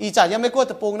อีจ่ายังไม่กลัว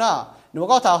ตะปุงน่ะหนู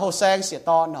ก็ถาโหแซงเสีย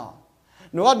ตอน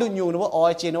หนูก็ดูอยู่หนูว่าออ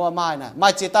ยจีนว่าไม่น่ะไม่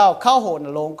จีเต้าเข้าโหน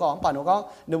ลงก่อนป่ะหนูก็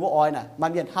หนูว่าออยน่ะมัน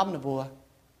เมียนห้ำหนูบัว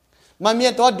มันเมีย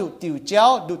นตัวดูติ๋วเจ้า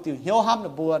ดูติ๋วเหี้ยวห้ำหนู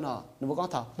บัวหนูก็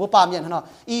ถามบัวปามเมียน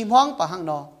อีห้องป่ะห้าง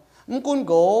มึงกุนโ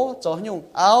กจ่อยุ่ง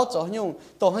เอาจ่อยุ่ง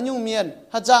ตัวยุ่งเมียน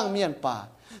ฮัจ้างเมียนป่า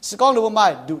สกองหนูว่าไม่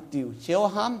ดูติ๋วเหี้ยว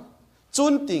ห้ำจุ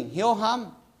นติ่งเหี้ยวห้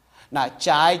ำน่ะ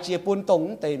จ่ายเจียปุ่นตรง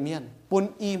เตเมียนปุ่น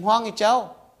อีห้องไอ้เจ้า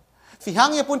ฝีห้าง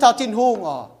ไอ้ปุ่นเท่าทินหุง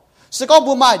สก็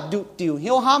บัวมาดูติวเ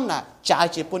หี้ยวห้ามน่ะจ่าย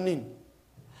เจ็บปุ่นนิน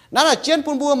นั่นน่ะเจียน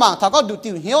ปุ่นบัวมาถ้าก็ดู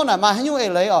ติวเหี้ยวน่ะมาให้ยุ่ง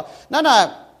เลยนั่นน่ะ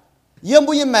เยี่ยม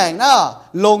บุญแมงน่ะ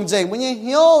ลงเจงบุญเ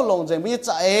หี้ยวลงเจงบุญ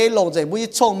จ่ายลงเจงบุญ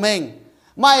ชงเมง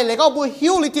ไม่เลยก็บัวเ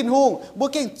หี้ยวลิตินหุงบัว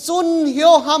เก่งจุนเหี้ย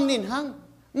วห้ามนินหัง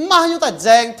มาอยู่แต่แจ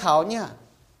งเถาเนี่ย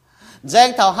แจง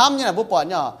เถาห้ามเนี่ยบัวปอด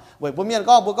เนี่ยบัวเมียน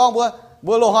ก็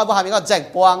บัวโลหะบัวหามีก็แจง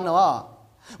ปวงเนาะ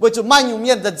บัวจุดไม่อยู่เมี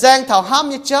ยนแต่แจงเถาห้าม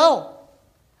เนี่ยเจ้า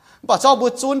ป่าเจ้าบัว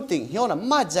จุนติ่งเหี้ยวน่ะ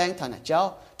มาแจงท่านน่ะเจ้า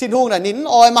ทิ้งหงน่ะนิน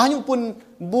ออยมาให้ยุ่งปุ่น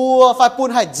บัวไฟปุ่น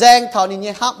ให้แจงเท่านี้เ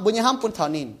นี่ยห้ามบุญห้ามปุ่นเท่า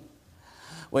นี้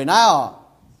ไว้น่า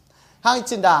ห้าง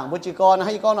จินด่างบัวจีกรใ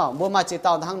ห้ก้อนบัวมาจีเต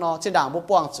าทั้งนอจินด่างบัว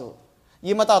ป้วงจู่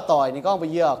ยิ้มมาเตาต่อยนี่ก้องไป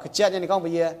เยอะคือเจ็ดนี่ก้องไป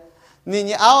เยอะ นี่เ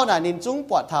นี่ยเอาน่ะนินจุ้ง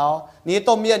ปวดเท้านี่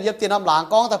ต้มเมียนเย็บตีน้ำหลัง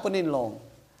ก้องแต่ปนินลง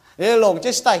ลงจะ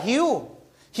สไตล์หิ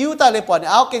วแต่เลยปวด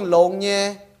เอาเก่งลงเนี่ย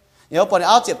เดี๋ยวปวด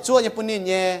เอาเจ็บชั่วเนี่ยปนินเ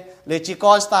นี่ยเลยจีก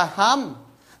อนสไตล์ห้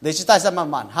ำเลยสไตล์สมัน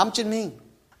มันห้ำจินมิง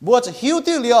บัวจะหิว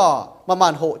ที่เหลียวมั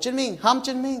นโหจินมิงห้ำ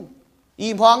จินมิงอี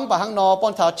พองปะหังนอป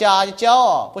นเท้าจ่าเจ้า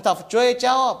ปนเท้าช่วยเ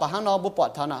จ้าปะหังนอบุปผา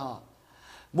เท้าหนา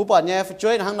บุปผาเนี่ยช่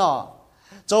วยหังนอ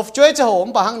จะช่วยจะโหม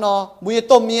ปะหังนอบุย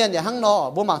ต้มเมียนอย่าหังนอ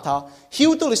บุหมังเท้าหิว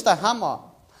ตัวลิสต์ห้ำอ่ะ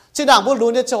ที่ด่างบุรุ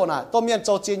ษเนี่ยโจน่ะต้มเมียนโจ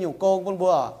จีนอยู่โกงบุญบั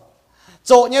วโ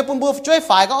จเนี่ยบุญบัวช่วย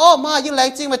ฝ่ายก็อ้อมายิ่งแรง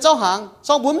จริงไปเจ้าหางส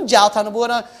องบุญยาวทันบัว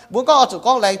นะบุญก็เอาจุก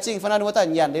ล้องแรงจริงฟันนัวแต่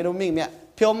ยันเดรุมิงเนี่ย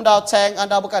เพียวมันดาวแทงอัน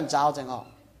ดาวบุกันเจ้าจังอ่ะ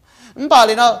มันป่าเ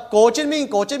ลยนะโกจินมิง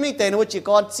เตนัวจีก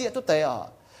อนเสียตุเตอ่ะ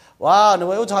ว้าวนั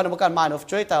วอุทธรนัวกันมานัว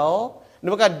ช่วยเต้า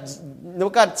นัว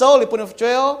กันโจหรือปุ่นนัวช่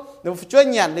วยนัวช่วย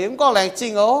ยันหรือมันก็แรงจริ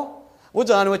งอ๋อวุ้นจ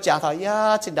วนนัวจ่าถอยยา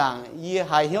จินด่างยี่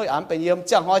หายเหี้ยอันเป็นเยี่ยม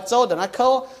จังหอยโจแต่นั้นเขา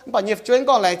มันป่าเยี่ยมช่วย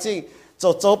ก็แรงจริงโ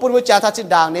จปุ่นวุ้นจ่าท่าจิน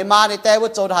ด่างในมาในแต่วุ้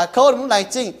นโจถ่ายเขามันแรง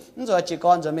จริงมันจะจีก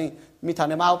อนจะมีทาง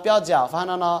ในมาเปี้ยวเจ้าฟ้า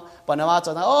นั่นเนาะป่านในมาโจ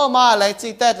ท่าโอ้มาแรงจริ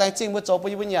งแต่แรงจริงวุ้นโจปุ่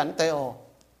นวุ้นยันแต่โอ้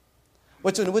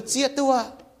วุ้นจุนวุ้นเจี๊ยตัว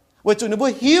วุ้นจุนวุ้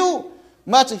นหิว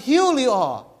มาจะหิวเลยอ๋อ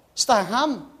สไตล์ห้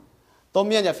ำตัวเ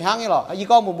มียนอย่าฟังนี่หรอกยี่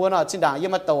ก้อนหมู่เนาะจินด่างยี่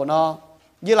มาโตเนาะ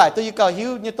ยี่หลายตัวยี่เก่าหิว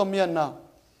ยี่ตัวเมียนเนาะ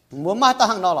หมู่มาตั้ง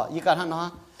ห้างเนาะหรอยี่การห้างเนาะ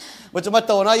บุจะมาโ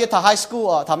ตเนาะยี่ถ่ายไฮสคูล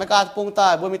อ่ะทำให้การปุ่งใต้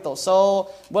บุมีโตโซ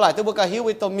บุหลายตัวบุกหิว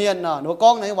วิตัวเมียนเนาะหนูก้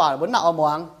องในหวานบุหน้าเอาหม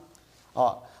วงอ๋อ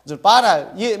จุดป้าน่ะ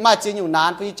ยี่มาจีนอยู่นา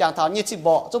นพี่จางเท้ายี่สิบ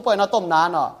บ่จุดปล่อยน้าต้มนาน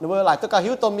เนาะหนูหลายตัวกหิ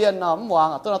วตัวเมียนเนาะหมวง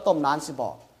ตัวน้าต้มนานสิบ่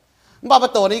บ้าประ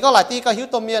ตูนี้ก็หลายตีกหิว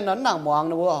ตัวเมียนเนาะหนังหมวง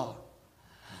นะวะ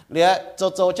เลี้ยโ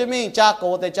จจะมีจ้าโก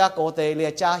เตเลี้ย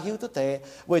จ้าหิวตัวเตะ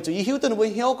บุจุยหิวตัวหนูบุ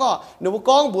หิวก็หนู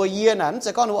ก้องบัวเยียน่ะมันจ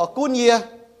ะก้องหนูเอากุ้นเยีย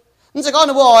มันจะก้องห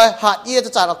นูบอกหาเยียจะ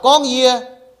จ่ายเราก้องเยีย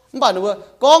มันบอกหนูว่า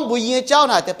ก้องบัวเยียเจ้าไ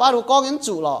หนแต่ป้าหนูก้องยัง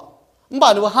จุหรอมันบอ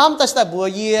กหนูว่าห้ามแต่แต่บัว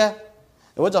เยีย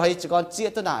หรือว่าจะให้จะก้องเจี๊ย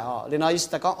ตัวไหนอ๋อเลยน้อยยิ่ง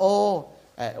แต่ก้องโอ้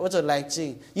ว่าจะแรงจริง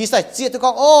ยิ่งแต่เจี๊ยตัวก้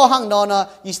องโอ้ห้างนอนนะ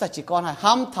ยิ่งแต่จีก้องให้ห้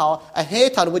ามเท้าเฮ้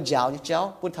เท้าหนูว่าเจ้าเนี่ยเจ้า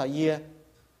ปุ่นเท้าเยีย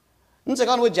มันจะ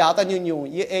ก้องหนูว่าเจ้าแต่ยุ่ง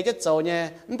ยี่จะโจเนี่ย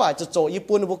มันบอกจะโจญี่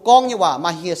ปุ่นหนูว่าก้องเนี่ยว่ามา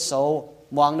เฮียโซ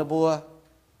มองหนูบัว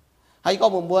ให้ก้อง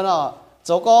บัวเนาะโจ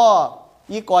ก็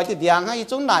ยี่ก่อยติดยางให้ยี่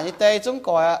จุ้งหนายี่เตยจุ้ง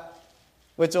ก่อย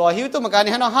วิจัวหิวตัวมันกัน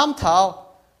นี่ให้น้องห้ามเท้า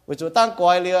วิจัวตั้งก่อ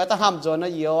ยเรือตั้งห้ามจนนะ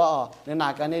เยี่ยวอ่ะในหนา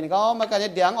กันนี่ก็มันกันยี่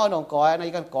เดียงอ่อนหนองก่อยใน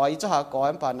กันก่อยยี่จะหาก่อย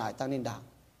มันป่าไหนตั้งนินดัง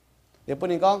เดี๋ยวปุ่น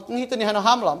นี่ก็นี่ตัวนี้ให้น้อง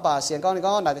ห้ามหล่อมป่าเสียงก็นี่ก็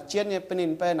ไหนจะเจี๊ยนเนี่ยเป็นนิ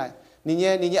นไปไหนนี่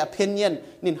เนี่ยเพี้ยนเนี่ย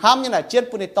นินห้ามเนี่ยไหนเจี๊ยน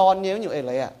ปุ่นในตอนเนี่ยมันอยู่เอเ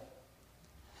ลยอ่ะ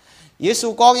เยซู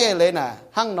ก้องเอเลยน่ะ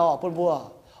ห้างนอปุ่นบัว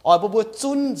อ๋อปุ่นบัว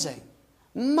จุนเจง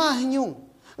มาให้ยุ่ง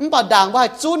มันป่าด่างว่า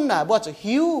จุนน่ะบัวจะ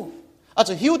หิวอาจ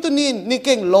จะหิวตัวนี่เ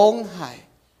ก่งลงหาย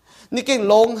นี่เก่ง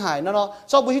ลงหายนะเนาะ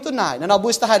ชอบบุญตัวไหนนะเนาะบุ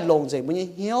ญสไตล์ลงเจบุญ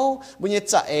เหี้ยวบุญ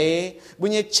จะบุ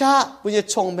ญชาบุญ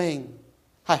ชงเมง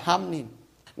หายห้ามนิน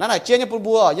นั่นไหนเจียนยังปุ่น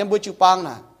บัวยังบุญจูปัง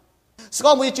น่ะสก็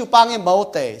บุญจูปังยังเมา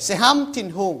เตะเสียห้ามทิ้ง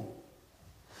หุ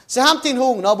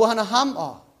งเนาะบุญหันห้ามอ๋อ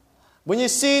บุญ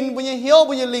ซินบุญเหี้ยว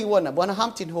บุญลิงวนน่ะบุญหันห้าม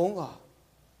ทิ้งหุงอ๋อ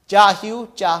จ่าหิว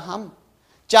จ่าห้าม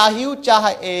จ่าหิวจ่าห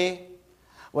าย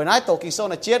วันนั้นโตกิโซ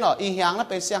น่ะเจียนอ๋ออีหยังนั่น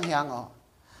เป็นเสียงหยังอ๋อ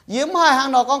ยิ้มให้หาง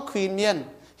นอก็ควีนเมียน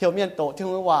เหี่ยวเมียนโตที่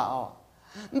หัวอ๋อ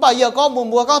มันบ่อยก็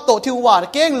บัวก็โตที่หัว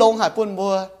เก่งลงหายปุ่นบั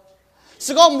วส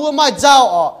ก็บัวมาเจ้า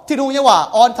อ๋อที่หัวเนี่ยว่า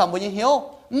ออนทำบุญเหี่ยว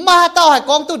มาเต้าหาย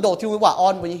กองตู้โดที่หัวออ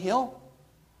นบุญเหี่ยว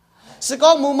สก็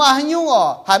บัวมาให้ยุ่งอ๋อ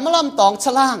หายมาลำตองฉ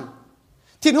ลาง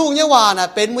ที่หัวเนี่ยว่าน่ะ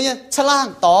เป็นบุญฉลาง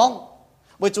ตอง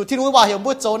บุญจุดที่หัวว่าเหี่ยวบั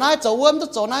วโจน้ายโจเวิร์ม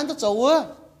โจน้ายโจเวิร์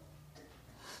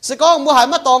สก็บัวหาย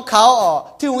มาตองเขาอ๋อ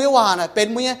ที่หัวเนี่ยว่าน่ะเป็น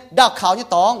บุญดาวขาวเนี่ย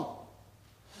ตอง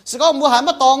สก็บัวหายม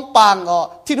าตองปังอ๋อ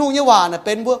ที่ทุ่งยี่หวานน่ะเ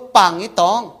ป็นบัวปังนี่ต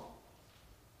อง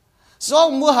สก็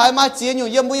บัวหายมาเจียนอยู่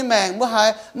เยี่ยมบุญแมงบัวหาย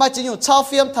มาเจียนอยู่เช่าเ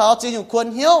ฟียมเท้าเจียนอยู่ควร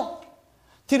เหี้ยว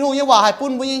ที่ทุ่งยี่หวาหายปุ่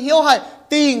นบุญเหี้ยวหาย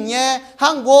ติ่งแย่ห้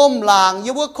างโวมหลาง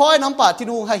ยี่บัวค้อยน้ำป่าที่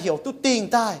ทุ่งหายเหี่ยวตุ้ติ่ง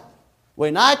ใต้ไว้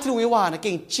นายที่ทุ่งยี่หวาน่ะเ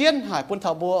ก่งเชียนหายปุ่นเท้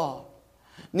าบัว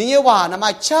นี่ยี่หวาน่ะมา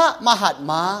ชะมาหัด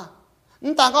มา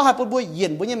ต่างก็หายปุ่นบัวเย็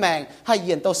นบุญแมงให้เ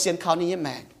ย็นโตเสียนเขานี่แม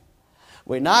งเ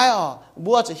ว้ยนายอ๋อ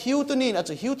บัวจะหิวตัวนี้อาจ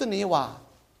จะหิวตัวนี้ว่า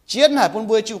เจียนหายปุ่น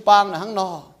บัวจิวปังนะฮังนอ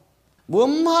บัว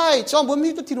ไม่ช่องบัวมี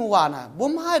ตัวที่นุ่งว่านะบัว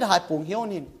ไม่ได้หายปุ่งเหี้ยว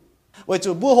นี่เว้ย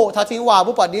จู่บัวโหท่าทิ้งว่า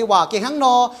บัวปัดดีว่าเก่งฮังน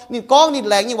อนี่ก้องนี่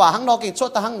แรงนี่ว่าฮังนอเก่งชด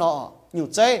ตาฮังนออยู่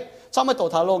เจ้ช่องไม่โต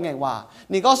ทาโลงไงว่า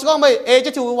นี่ก็ช่องไม่จ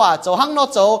ะทิ้งว่าโจฮังนอ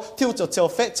โจทิ้วโจเจียว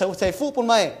เฟเจียวฟูปุ่น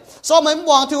ไม่ช่องไม่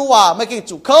วางทิ้งว่าไม่เก่ง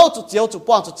จู่เข้าจู่เจียวจู่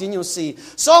ป้องจู่จีนอยู่สี่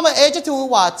ช่องไม่จะทิ้ง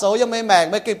ว่าโจยังไม่แมง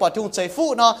ไม่เก่งปอดทิ้งเจียวฟู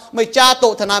เนาะไม่จ้าโต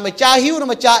ทนายไม่จ้าหิวเนาะ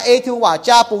ไม่จ้าทิ้งว่า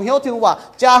จ้าปุ่งเหี้ยวทิ้งว่า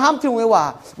จ้าห้ามทิ้งว่า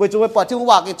เว้ยจู่ไม่ปอดทิ้ง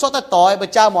ว่าเก่งชดตาต่อยไม่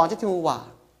จ้าหมอนจะทิ้งว่า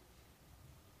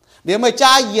เดี๋ยวไม่จ้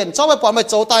าเย็นช่องไม่ปอดไม่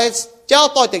โจตาย cháu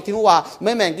tôi tiệt thiên hùng hòa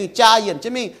mấy mẹ kinh cha yên chứ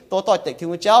mình tôi tiệt thiên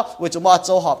hùng cháu với chúng mà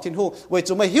châu họp thiên hùng với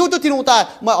chúng mà hiếu tu thiên hùng ta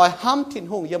mà ở ham thiên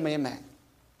hùng như mấy mẹ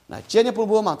này chia như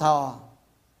bùa mảng thao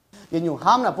yên nhung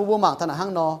ham là bùa mảng thằng là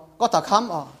hang nó có thằng ham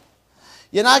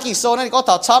yên ai kinh sâu này có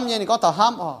thằng chăm như này có thằng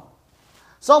ham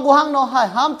sau bùa hang nó hay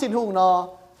ham thiên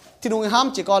hùng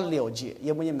ham chỉ có liều gì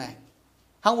như mấy mẹ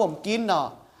hang vôm kín nó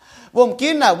vôm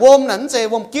kín là vôm nắn dễ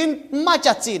vôm kín mai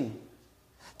chặt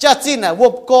chín là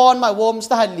vôm con mà vôm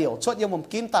sẽ hay liều chốt như vôm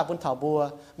kín ta bún thảo bùa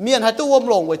miền hay tu vôm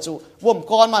lồng với chủ vôm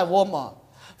con mà vôm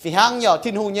vì hang nhỏ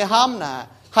thiên hùng như ham là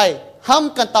hay ham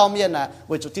cần tàu miền là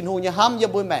với chủ thiên hùng như ham như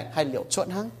bùi mẹ hay liều chốt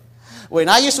hang với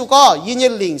nãy Giêsu có y như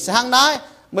lình sẽ hang nãy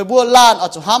mới bùa lan ở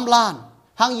chỗ ham lan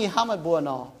hang y ham mà bùa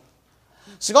nó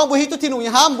sự con bùi hít tu thiên hùng như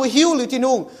ham bùi hiu liều thiên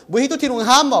hùng bùi hít tu thiên hùng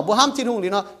ham bùi ham thiên hùng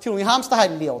liều nó thiên hùng như ham sẽ hay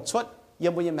liều chốt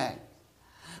như bùi mẹ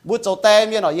bùi chỗ tè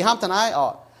miền y ham thằng nãy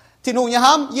thiên hùng như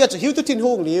ham y chỗ hiu tu thiên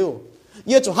hùng liều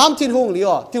y chỗ ham thiên hùng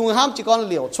liều thiên hùng ham chỉ con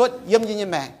liều chốt yếm như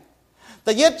mẹแ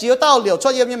ต่เย็ดจิ๋วเต้าเหลียวช่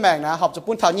วยเยี่ยมยี่แมงนะหอบจะ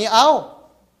ปุ่นถาวนี้เอา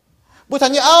ปุ่นถา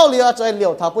วนี้เอาเหลียวจะเหลีย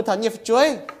วถาวปุ่นถาวนี้ช่วย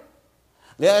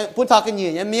เหลียวปุ่นถาวกันยี่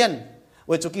เนี่ยเมียนเ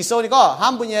วจุกิโซนี่ก็ห้า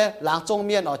มปุ่นเนี่ยหลังจงเ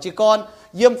มียนจีกร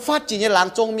เยี่ยมฟัดจีเนี่ยหลัง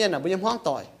จงเมียนปุ่นเยี่ยมห้อง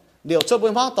ต่อยเหลียวช่วยปุ่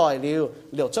นห้องต่อยเห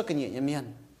ลียวช่วยกันยี่เนี่ยเมียน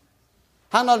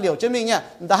ห้างนอเหลียวจะมีเนี่ย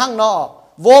แต่ห้างนอ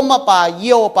วอมมาป่าเ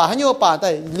ยี่ยวป่าให้เยี่ยวป่าแต่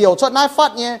เหลียวช่วยนายฟั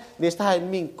ดเนี่ยเดี๋ยวจะให้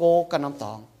มิงโกกันน้ำต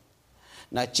อง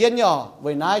นายเจียนย่อเว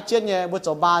นายเจียนเนี่ยบุษ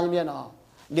บาเนี่ยเมียน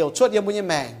liều chốt yếm bún như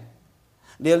mèn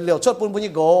liều chốt bún như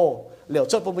gồ liều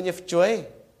chốt bún như chuối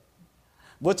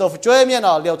bún chốt chuối miên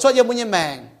liều chốt yếm bún như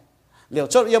mèn liều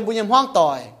chốt yếm bún như hoang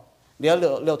tỏi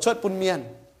liều chốt bún miên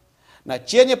này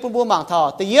chia như bún mảng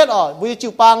thọ tây yết bún như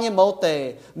chiu pang như mẫu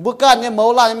tề bún can như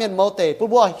mẫu la như miên mẫu tề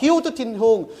bún hiu tu thiên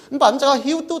hùng bản cho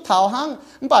hiu tu thảo hang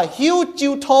bản hiu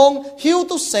chiu thong hiu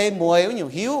tu sê muối với nhiều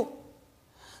hiu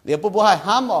liều bún hay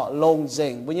ham lồng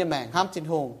dèn bún như mèn ham thiên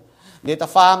hùng liều ta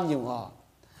farm nhiều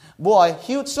bùa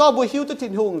hiu so bùa hiu tu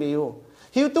thiên hùng liu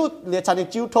hiu tu liệt thành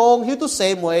chiu thong hiu tu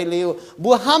sê mùi liu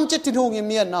bùa ham chết thiên hùng như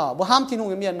miền nọ bùa ham thiên hùng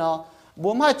như miền nọ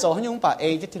bùa mai chỗ hắn nhung bà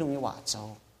ê chết thiên hùng như quả chỗ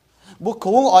bùa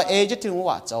khung ở ê chết thiên hùng như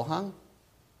quả chỗ hăng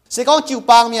sẽ có chiu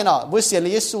bang miền nọ bùa xiên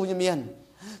lý Giêsu như miền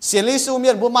xiên lý Giêsu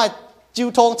miền bùa mai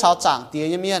chiu thong chào chẳng tía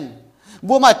như miền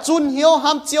bùa mai chun hiếu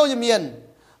ham chiêu như miền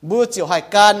bữa chiều hai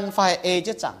can phải ê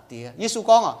chứ chẳng tía Giêsu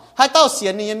con hai tao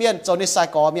xiên như miền cho nên sai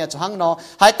có miền cho hăng nó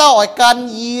hai tao ở can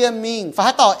yê mình phải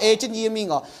hai tao ê chứ yê mình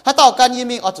hai tao can yê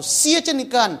mình ở chỗ xía chứ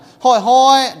can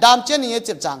hỏi đam chứ như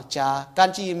chụp chẳng cha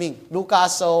can chi yê mình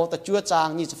Lucas ta chúa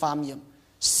trang như phàm yếm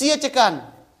xía chứ can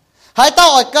hai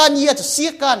tao ở can yê chỗ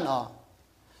xía can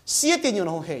xía tiền nhiều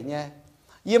nó không hề nhé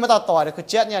yê mà tao tỏi được cái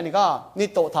chết nha này có ni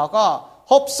tổ thảo có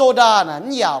hộp soda nè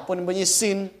nhào bún bún như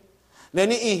xinเลย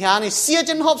นี่อีหานี่เสียจ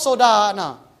นฮอบโซดาน่ะ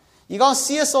อีกองเ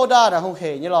สียโซดาน่ะคงเ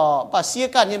ห็นนี่หรอป่ะเสีย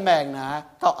กันยี่แมงนะ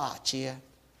ก็อาเจีย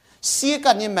เสีย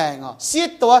กันยี่แมงเสีย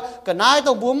ตัวกับนาย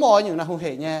ตัวบัวมอยอยู่นะคงเ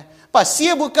ห็นเนี่ยป่ะเสี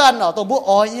ยบุกันตัวบัว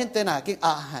อ้อยเนี่ยแต่น่ะกิ่งอ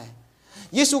าให้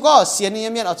เยซูก็เสียนี่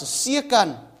เนี่ยเอาจะเสียกัน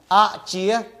อาเจี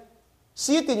ยเ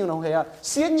สียติดอยู่นะคงเห็นเ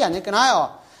สียอย่างนี้กันนาย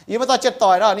อีมาตาเจ็บต่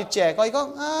อยแล้วนี่แจก็อีก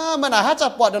มันน่ะฮัจจะ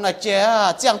ปวดตรงไหนแจ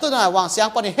เจียงตัวไหนวางเสียง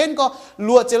ปนเห็นก็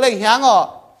ลัวจะเล่งแหง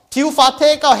ทิวฟ้าเท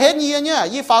ก็เห็นยี่เนี่ย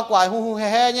ยี่ฟ้ากวายหูแ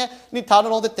ห่เนี่ยนี่ท้า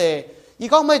ลงเตะอี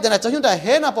ก็ไม่แต่ไหนจะยุ่งแต่เ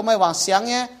ห็นนะพอไม่วางเสียง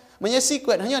เนี่ยมันยังซีเก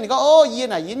ตเนี่ยนี่ก็โอ้ยี่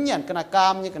น่ะยินหยันกันกา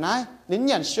มนี่กันนะลิ้นห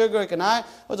ยันชูเกอร์กันนะ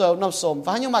ก็จะน้ำส้มฟ้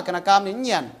ายังมากันกามลิ้นห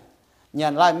ยันหยั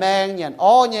นลายแมงหยันอ้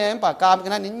อเนี่ยปากกามกั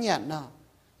นนะลิ้นหยันนะ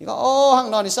นี่ก็โอ้ห้าง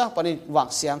นอนนี่ซะปนี่วาง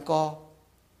เสียงก็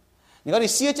นี่ก็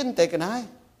นี่เสียจนเตะกันนะ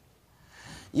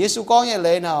เยซูก็เนี่ยเล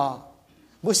ยนะ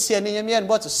บุเสียนี่ยัง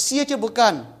บ่จะเสียจะบุกั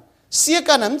นเสีย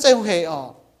กันนั้นใจเหรอ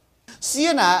เสีย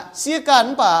นะเสียกัน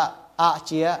ป่ะอาเ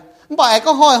จียป่ะไอ้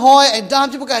ก็ห้อยไอ้ดาม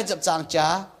จะบุกไอ้จับจางจ้า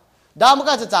ดามบุกไ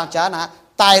อ้จับจางจ้านะ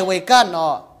ตายไว้กันเนา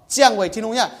ะเจียงไว้ที่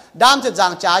นู้นเนี่ยดามจับจา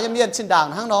งจ้ายังเมียนชินด่าง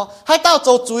ทั้งเนาะให้เต้าโจ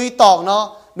จุยตอกเนาะ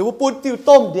หรือว่าปูนติว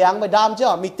ต้มเดียงไปดามเจ้า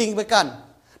มีติงไปกัน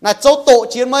นะโจโต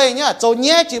เจียนไม่เนี่ยโจแ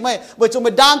ย่เจียนไม่เวจุไป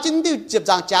ดามจิ้นติวจับ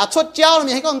จางจ้าชดเจ้า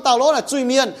มีให้ก็เต้าโลน่ะจุยเ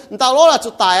มียนเต้าโลน่ะจุ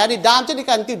ดตายอันนี้ดามจิ้นที่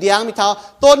กันติวเดียงมีเท้า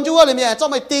ต้นยั่วเลยเมียเจ้า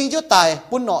ไม่ติงเจ้าตาย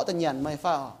ปุ่นเนาะแต่ยันไม่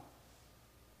ฟ้า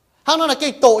ห้างนั้น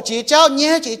cái tổ chỉ cháu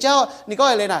nhé chỉ cháuนี่ก็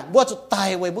อะไรน่ะบัวจุดตาย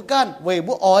เว้ยบุกันเว้ย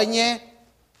บัวอ้อยเนี่ย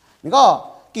นี่ก็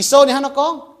กิโซนี่ห้างนั้นก้อ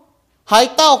งหาย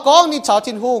เต้าก้องนี่ชาว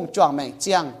ทินหุงจวงแมงเ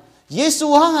จียงเยซู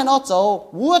ห้างให้น้อโจ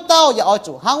วัวเต้าอย่าเอา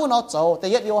จุห้างวัวน้อโจแต่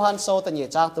ยัดโยฮันโซแต่เหยีย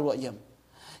จางตัวเยี่ยม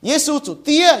เยซูจุดเ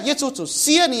ตี้ยเยซูจุดเ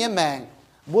สียนี่แมง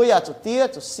บัวอย่าจุดเตี้ย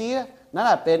จุดเสียนั่นแหล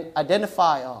ะเป็น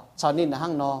identify ชาวนินนะห้า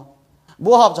งน้อบั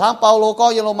วหอบจากห้างเปาโลก็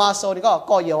เยโรมาโซนี่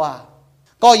ก็เยว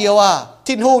ก็เยอะ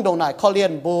ทิ้งหุ่งตรงไหนเขาเรีย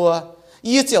นบัว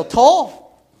ยี่เจียวโถ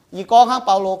ยี่กองห้างเป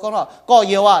าโลก็เนาะก็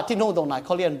เยอะทิ้งหุ่งตรงไหนเข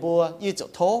าเรียนบัวยี่เจียว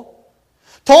โถ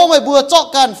thô mày bùa chọ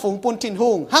can phùng bùn thiên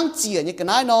hùng hăng chìa như cái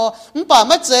này nó bà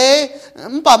mất dễ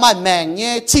bà mày mèng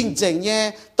nhé chỉnh chỉnh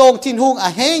nhé tông thiên hùng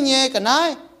hê nhé cái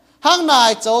này hăng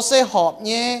này cháu sẽ họp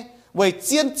nhé với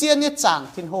chiên chiên như chẳng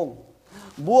thiên hùng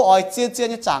bùa oi chiên chiên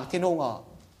như chẳng thiên hùng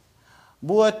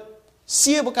bùa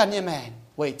xia bùa can như mèng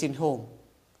với thiên hùng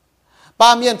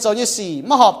bà miền cháu như xì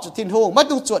mà họp cho thiên hùng mất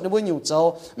tung chuột như bùa nhiều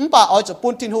cháu bà oi cho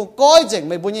bùn thiên hùng coi dành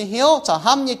mày bùa như hiếu chả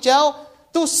ham như cháu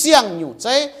tu xiang nhủ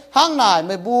chế hang nải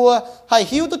mày bùa hay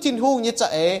hiếu tu thiên hùng như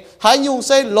chế hay nhung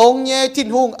xây lông nhé thiên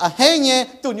hùng hê nhé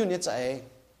tu nhung như chế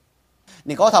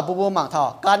nị có thảo bùa mạng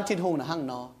thảo can thiên hùng là hang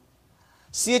nó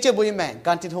xia chơi bùa mèn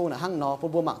can thiên hùng là hang nó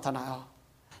bùa mạng thảo nào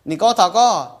nị có thảo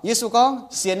có Giêsu có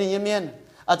xia nị miên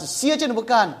xia chơi bùa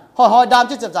can hỏi đam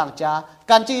chơi giảng trà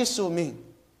can chơi Giêsu mình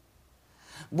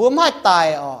bùa mai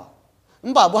tài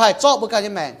bảo bùa hay chọn bùa can như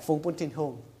mèn phùng bùn thiên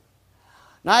hùng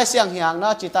nãy xiang hiang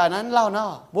nó chỉ tàiนั้นเล่า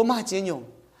nó bố mai chế nhung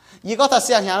ยี่ก็ถ้าเ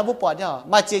สียงhiang nó bốปอดเนี่ย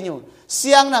mai chế nhungเ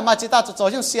สียงน่ะมาจิตาจะจ่อ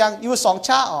ช่างเสียงอยู่สองช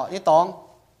ายี่ตอง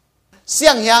เสี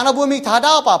ยงhiang nó bốมีท่าด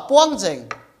าวป่ะป้วงเจง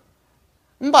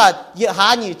บ่าเหยียดหา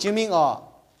หนีจิ้มิง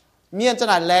เมียนจะไ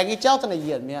หนแรงยี่เจ้าจะไหนเห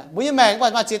ยียดเมียบุญแมงบ่า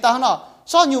มาจิตาเขาเนาะ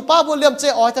ซ้อนอยู่ป้าบุญเลี้ยมเจ้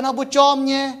อ๋อยแต่น่ะบุญจอมเ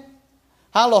นี่ย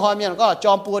หางโลหะเมียนก็จ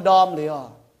อมปัวดอมเลย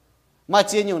มาเ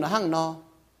จียนอยู่นะหางเนาะ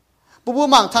bố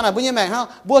mạng thằng này bố nhẹ mèng ha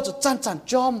bốจะจันจัน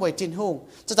จอมไว้ทิ้งหง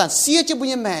จะจันเสียจะบố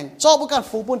nhẹแมงจอบุการ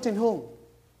ฟูบนทิ้งหง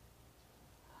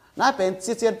นั่นเป็นเ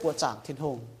สียนปวดจางทิ้งห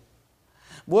ง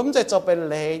บมันจะเป็น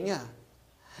เละเนี่ย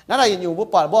นั่นอะไรอยู่บ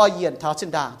ปอดบเหยียนเท้าเส้น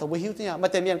ด่างแต่บหิวเนี่ยมา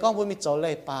เต็มเมียนก็บมีโจเ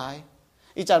ล่ไป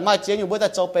อีจันมาเจียอยู่บแต่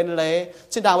โจเป็นเละ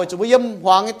เส้นด่างไว้จุบเยี่ยมหว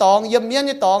างไอ้ตองเยี่ยมเมียนไ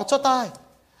อ้ตองชดตาย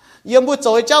เยี่ยมบโจ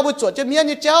ไอ้เจ้าบจวดจะเมียนไ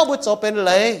อ้เจ้าบโจเป็นเ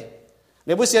ละเ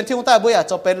ดี๋ยวบเสียนที่หงใต้บอยากโ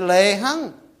จเป็นเละหั่ง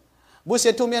บัวเสี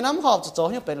ยทุ่มเมียน้ำหอบจะโจ้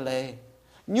ยังเป็นเลย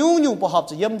ยุ่งบ่หอบ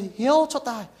จะเยี่ยมเหี้ยวชด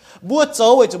ตายบัวโจ้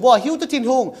ไว้จะบัวหิ้วจะทิ้ง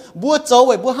หงบัวโจ้ไ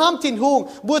ว้บัวห้ามทิ้งหง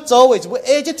บัวโจ้ไว้จะบัว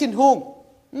จะทิ้งหง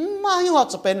มาหิ้วหอบ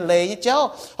จะเป็นเลยเจ้า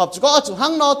หอบจะก็เอาจุห้า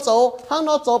งนอโ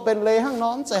จ้เป็นเลยห้างนอ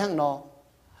มันใจห้างนอ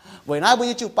ไว้นายบัว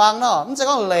จะจูปังเนาะมันใจ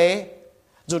ก็เลย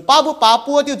จุดป้าบัวป่า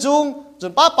ปัวติ้วจุงจุ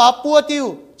ดป้าป่าปัวติ้ว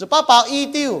จุดป้าป่าอี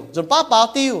ติ้วจุดป้าป่า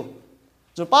ติ้ว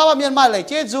จุดป้าว่าเมียนมาเลย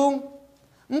เจ๊จุง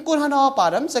กุนฮันอป่า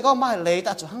ดำเสก็ไม่เลยแ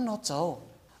ต่จุดห้างนอโจ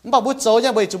บ่บัวโจยั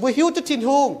งไปจุบัวหิวจะทิ้งห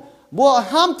งบัว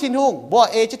ห้ามทิ้งหงบัว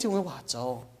จะทิ้งไว้ว่าโจ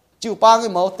จิวปางไอ้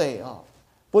เมาเตะ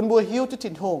ปุ่นบัวหิวจะ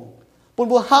ทิ้งหงปุ่น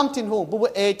บัวห้ามทิ้งหงบัว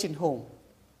ทิ้งหง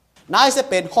นายจะ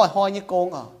เป็นห้อยยี่โกง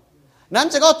นั้น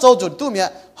จะก็โจจุดตู้เมีย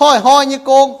ห้อยยี่โ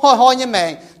กงห้อยยี่แม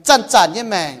งจันยี่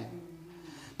แมง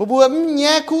บัวแ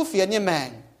ง่คู่เฟียนยี่แมง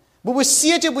บัวเสี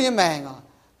ยจะบัวยี่แมง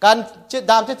การจะ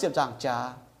ดามจะเจ็บจางจ้า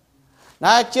น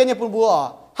ายเจียนี่ปุ่นบัว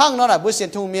ห้างนอนไหนบัวเสียน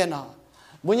ทุ่งเมียน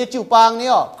บัวเนี่ยจิวปางนี่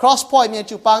cross point เมียน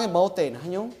จิวปางไอ้เมาเตนะ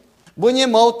ยุงบัวเนี่ย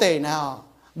เมาเตนะ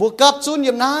บัวกับจุน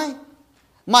ยิมนาย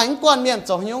หมายกวนเมียน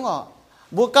จ่อยุง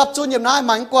บัวกับจุนยิมนายห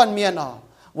มายกวนเมียน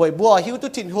ไว้บัวหิวตุ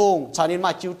ถิ่นหงชาวนี้ม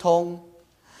าจิวทง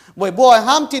ไว้บัว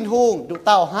ห้ามถิ่นหงดูเ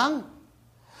ต่าหัง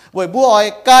ไว้บัว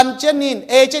กันเจนิน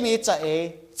เจนี่จะ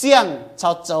เจียงชา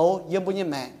วโจเยี่ยมบัวเนี่ย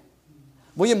แมง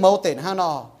บัวเนี่ยเมาเตนะห้างน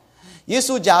อเย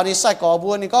ซูยาวนี่ใส่ก่อบั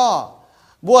วนี่ก็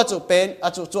บัวจุเป็น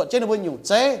จุจวดเจ้าบัวหยุ่งเ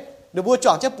จ้หรือบัวจ่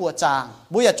องเจ้าปัวจาง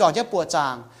บัวอย่าจ่องเจ้าปัวจา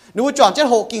งหรือบัวจ่องเจ้า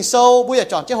โหกิ่งโซ่บัวอย่า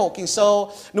จ่องเจ้าโหกิ่งโซ่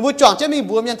หรือบัวจ่องเจ้ามี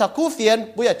บัวเมียนถักคู่เฟียน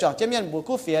บัวอย่าจ่องเจ้าเมียนบัว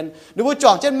คู่เฟียนหรือบัวจ่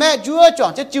องเจ้าแม่จัวจ่อ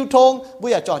งเจ้าจิวทงบัว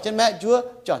อย่าจ่องเจ้าแม่จัว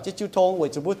จ่องเจ้าจิวทงไว้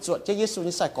จุบัวจวดเจ้าเยซู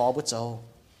นี่ใส่ก่อบัวเจ้า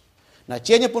น่ะเ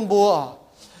จ้าเนี่ยปุ่น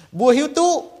บัวหิว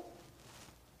ตู้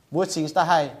บัวสิงสตาใ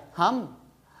ห้ห้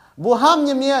ำบัวห้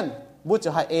ำเมียนบัวจะ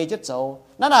ให้เจ้าเจ้า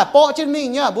นั่นน่ะโปะจิ้นมิ่ง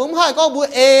เนี่ยบัวให้ก็บัว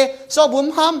ซอบัว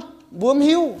ห้ำบัว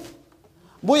หิว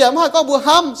บัวอย่างให้ก็บัว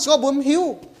ห้ำซอบัวหิว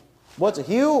บัวจะ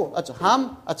หิวจะห้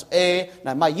ำจะน่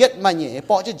ะมาเย็ดมาเหย่โ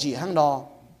ปะจะจีห้างดอง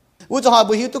บัวจะให้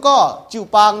บัวหิวตัวก็จิว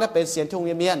ปางนั่นเป็นเสียนทุ่งเ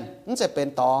มียนนั่นจะเป็น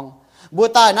ตองบัว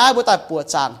ตายนายบัวตายปวด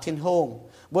จางทิ้นหง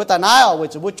บัวตายนายเอาไว้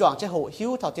จะบัวจ่องจะโหหิ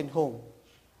วเท่าทิ้นหง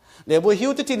เดี๋ยวบัวหิว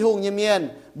ที่ทิ้นหงเมียน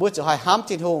บัวจะให้ห้ำ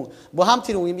ทิ้นหงบัวห้ำ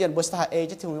ทิ้นหงเมียนบัวสตา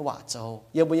จะทิ้นหงว่าเจ้า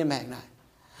เยี่ยมบัวยังแมงนาย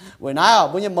เว้ยนาย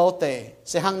บุญยมโมเตเ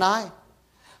สียหังนาย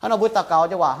ฮันเอาบุตรตะเกา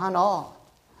จะว่าฮัน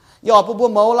อย่าบุ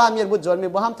ญโมลามีบุญจวนมี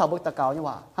บุญห้ามถาบุตรตะเกาจะ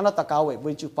ว่าฮันเอาตะเกาเว้ยบุ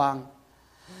ญจูปัง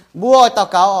บัวตะ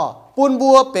เกาปุ่นบั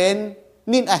วเป็น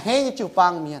นินเฮยจูปั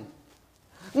งเมียน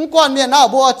ก่อนเมียนเอา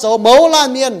บัวโจโมลา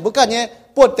เมียนบุกันเนี่ย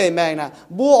ปวดเตะแมงนะ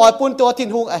บัวอ่อยปุ่นตัวทิ้น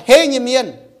หุงเฮยเมียน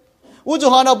อุจุ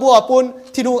ฮันเอาบัวปุ่น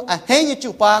ทิ้นหุงเฮยจู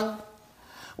ปัง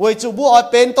เว้ยจูบัวอ่อย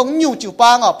เป็นตรงอยู่จู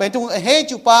ปังเป็นตรงเฮย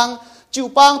จูปังจิว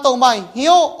ปางตรงมาเหี้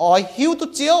ยวอ่อยหิวตุ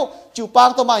เจียวจิวปาง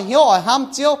ตรงมาเหี้ยวอ่อยห้าม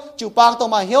เจียวจิวปางตรง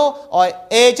มาเหี้ยวอ่อย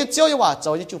จะเจียวยังว่าเจ้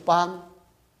าจะจิวปาง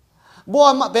บัว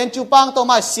เป็นจิวปางตรง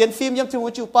มาเสียนฟิล์มยังถึง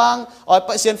จิวปางอ่อย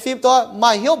เสียนฟิล์มตัวมา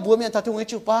เหี้ยวบัวเมียนทัดถึง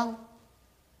จิวปาง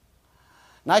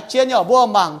nãy chia nhỏ bua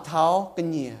mảng tháo cái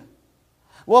nhỉ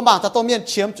bua mảng tháo tôm miên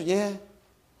chiếm chủ nhé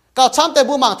cao chăm tay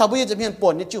bua mảng tháo bua miên miên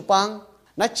buồn như chịu băng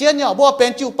nãy chia nhỏ bua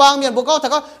bên chịu băng miên bua cao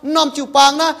thằng có năm chịu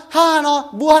băng na ha nó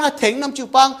bua na thỉnh năm chịu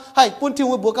băng hay buôn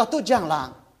thiêu bua cao tốt giang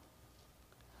làng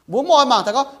bua mỏi mảng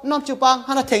thằng có năm chịu băng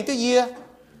ha na thỉnh tới yê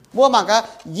bua mảng cả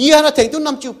yê na thỉnh tới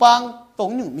năm chịu băng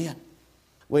tống nhung miên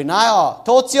vậy nãy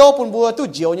thô chiếu bún bua tu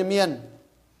chiếu như miên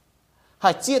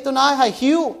hay chia tu nãy hay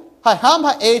hiu hay ham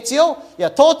hay ê chiếu ya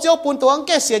thô chiếu bún tuang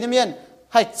cái xiên như miên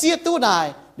hay chia tu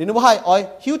nãy để nó hay oi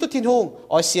hiu tu thiên hùng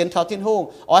oi xiên thao thiên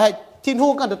hùng oi hay thiên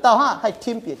hùngกันđược tao ha hay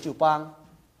thêm biệt chủ bang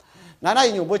nãy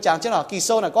này nhiều bữa chàng chứ nào kỳ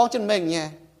sâu là con chân mình nhé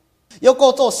yêu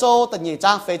cô tổ sâu tận nhị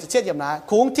trang phê chết điểm nãy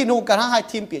cũng thiên hùngกันha hay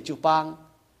thêm biệt chủ bang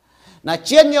nãy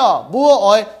chiến nhỏ bua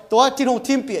oiตัวthiên hùng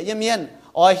thêm biệt như miên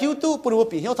oi hiu tu bún bua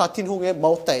bị hiu thao thiên hùng nghe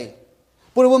máu tệ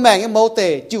bún bua mèn nghe máu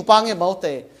tệ chủ bang nghe máu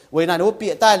tệ vậy này nó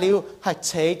bị tai liu hay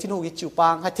chế thiên hùng nghe chủ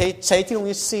bang hay chế thiên hùng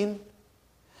nghe xin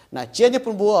nãy chiến như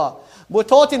bún bua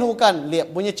thô thiên hùngกันliệp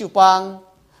bún như chủ bang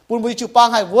bún bui chụp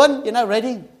băng hay vốn như nó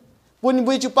reading bún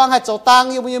bui chụp băng hay trầu tang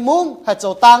như bún mung hay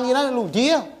trầu tang như nó lù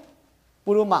đĩa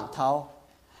bún bua mảng tháo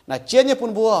là chiến như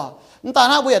bún bua chúng ta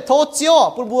nói bây giờ thô chiếu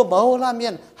bún bua màu la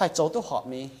miên hay trầu tôi họ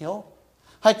mi hiểu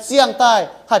hay chiang tai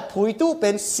hay phủi tuเป็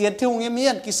นเสียนทุ่งเมี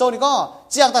ยนกิโซนี่ก็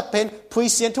เจียงtaiเป็นphủい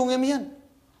เสียนทุ่งเมียน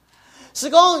สิ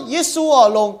ก็เยซู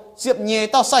ลงเจ็บเหนื่อย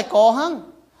ต่อใส่กอหัง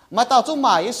mà tao chúng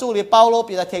mày Giêsu li Paulo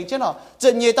bị ta thèn chứ nó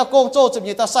chợt nhẹ tao công châu chợt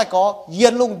nhẹ tao sai có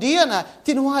yên lùng đĩa nè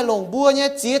thiên hoa lùng bua nhé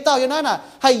chế tao như nói nè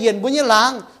hay yên bua nhé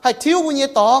làng hay thiếu bua nhé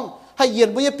tòng hay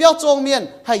yên bua nhé béo trông miên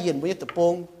hay yên bua nhé tập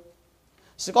bông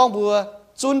sự con bua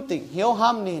chun tỉnh hiếu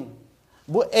ham nín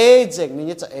bua ê dệt nín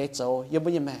nhé chợ ê châu yên bua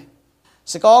nhé mẹ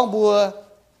sự con bua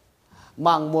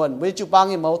màng muôn bua chụp băng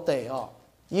như máu tể họ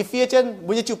y phía trên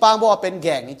bua nhé chụp băng bua bên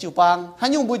gẹn như chụp băng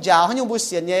hắn nhung bua giàu hắn nhung bua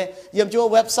xiên nhé yếm chúa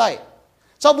website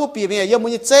cho bố bì mình giờ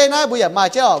muốn chơi na bố giờ mà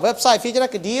chơi ở website phía trên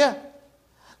cái đĩa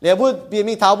để bố bì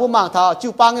mình tháo bố mảng tháo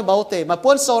chịu băng cái bảo tệ mà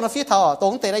buôn sâu nó phía tháo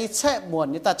tổng tệ là ít xe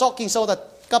muộn như ta cho kinh sâu ta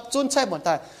cấp chun xe muộn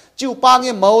ta chịu băng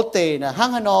cái bảo tệ là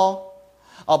hang hắn nó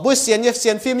ở bố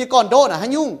xiên phim như con đỗ là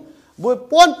hắn nhung bố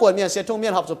buôn miền xiên trung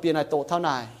miền học rồi bì này tổ thao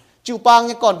này chịu băng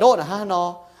cái con đỗ là hang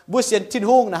nó bố xiên thiên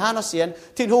hung là hang nó xiên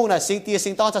thiên hung là sinh tia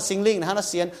sinh to cho sinh linh là hang nó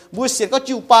xiên bố xiên có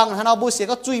chịu băng là hang nó bố xiên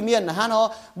có chui miền là hang nó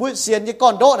bố xiên cái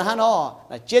con đỗ là hang nó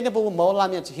là trên cái bố máu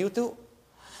làm miền hiếu tu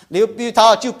nếu bị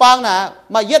thao chịu băng là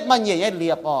mà yết mà nhảy nhảy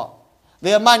liệp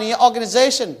để mà ní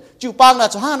organization chịu băng là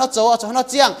cho hang nó châu cho hang nó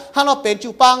chiang hang nóเป็น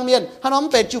chịu băng miền hang nó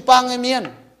เป็นchịu băng cái miền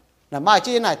là mai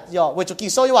chứ này giờ với cho kỳ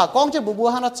sâu nhưว่าcon chứ bố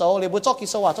hang nó châu để bố cho kỳ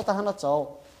sâuว่าcho ta hang nó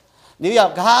châu nếu giờ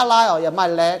gà lai giờ mai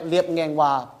liệp ngẹnว่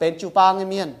าเป็นchịu băng cái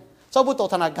miềnเจ้าบุตร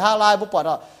ธนาคารลายบุปผา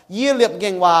ยี่เลียบเก่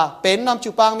งว่าเป็นนำจู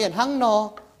ปังเมียนหังนอ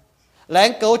แหลง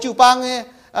เกาจูปังเนี่ย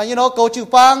you know เกาจู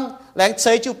ปังแหลงเซ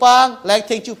จูปังแหลงเท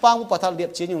งจูปังบุปผาเลีย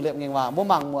บชิ้นอยู่เลียบเก่งว่าบ่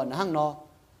มังมวนหังนอ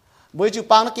บุยจู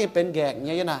ปังนักเก่งเป็นแกงเ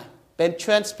นี่ยนะเป็น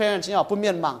transparent เนี่ยปุ่นเมี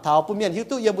ยนมังเท้าปุ่นเมียนหิ้ว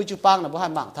ตู้เยี่ยบุยจูปังนะบุหั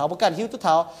นมังเท้าบุกันหิ้วตู้เ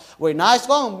ท้าเว้ยนาย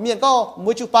ก็เมียนก็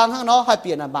บุยจูปังหังนอให้เป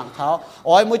ลี่ยนน่ะมังเท้า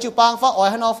อ้อยบุยจูปังฟ้าอ้อย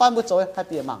ให้นอฟ้าบุยโจให้เ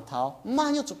ปลี่ยนมังเท้ามา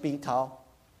อยู่จุปิงเท้า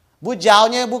บุยาว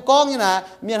เนี่ยบุกองเนี่ยนะ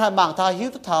เมียนหันบางเท้าหิ้ว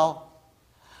ทุกเท้า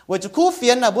ว่าจะคู่เฟี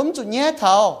ยนนะบุ้มจุแย่เ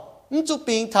ท้าบุ้มจุ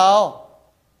ปิงเท้า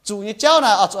จุเนี่ยเจ้าน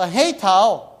ะเอาจุเฮ้เท้า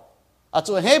เอา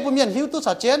จุเฮ้บุ้มเมียนหิ้วทุก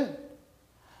สัจเจน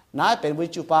นายเป็นบุย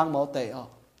จูปังเมาเตะ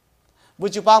บุย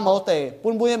จูปังเมาเตะ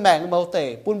ปุ่นบุยแมงเมาเตะ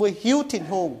ปุ่นบุยหิ้วถิ่น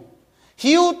หง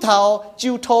หิ้วเท้าจิ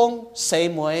วทงเส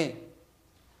มวย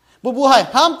บุบุให้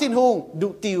ห้ามถิ่นหงดุ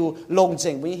ติวลงเจ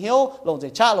งบุยหิ้วลงเจ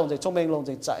งชาลงเจงชงเมงลงเจ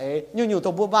งใจอยู่ตั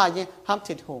วบุบ้าเนี่ยห้าม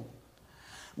ถิ่นหง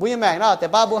บุญแมงนะแต่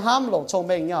บ้าบุห้ามลงชงเ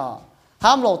มงเนี่ยห้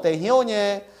ามลงเตะเหี้ยวเนี่ย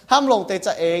ห้ามลงเตะจ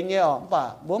ะเองเนี่ยป่ะ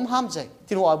บุห้ามเจ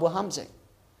ที่หัวบุห้ามเจ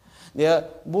เนี่ย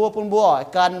บัวปุ่นบัว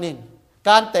การนินก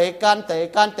ารเตะ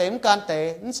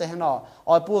นี่เสียงหนอ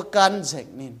อ่อยบัวการเจ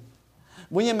นิน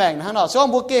บุญแมงนะฮะหนอช่วง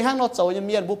บัวเกห้างนอโจยเ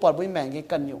มียนบัวปอดบุญแมง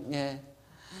กันอยู่เนี่ย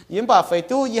ยิ้มป่ะไฟ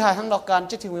ตู้ยี่ห้าห้างนอการ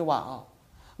จะทิ้งไว้ว่า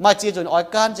มาเจียจนอ่อย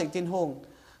การเจตินหง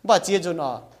ป่ะเจียจน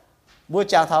บัว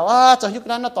จ่าเท้าจะยุค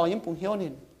นั้นน่ะต่อยิ้มปุ่งเหี้ยวนิ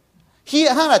นkhi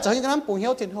hang là cho những cái nắm bùng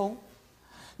hiếu thiên hùng,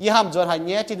 y ham rồi hành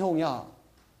nhẹ thiên hùng nhở,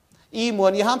 y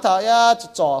muốn y ham thở ya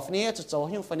trò phần ní trò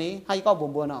hiếu phần ní hay có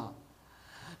buồn buồn à,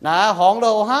 nè hòn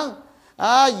đầu hang,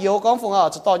 nhiều con phùng à,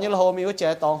 tỏ như là hồ miêu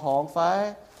trẻ tòng hòn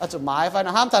phải, chỗ mái phải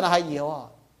là ham thở là hay nhiều à,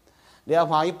 để ông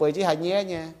hoàng y bơi chỉ hành nhẹ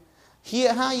nhé, khi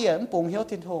hai yếm bùng hiếu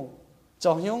thiên hùng,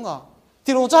 trò hiếu à,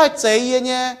 thiên hùng cho hay chế y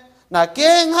nhé, nè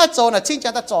kén hai trò là chính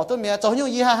chẳng ta trò tôi mẹ trò hiếu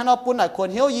y hai nó buồn lại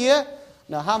quần hiếu y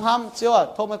nè ham chiếu à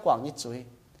thôi mới quảng như chuối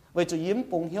vậy chú yếm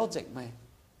bùng hiếu dịch mày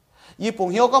y bùng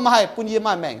hiếu có mà hay bún y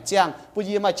mà mèn chiang bún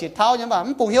y mà chỉ tháo nhưng mà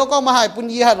bùng hiếu có mà hay bún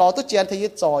y hay lò tôi chèn thì y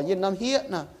trò y năm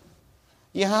hiết nè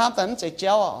อีห้ามแต่นั้นใจเ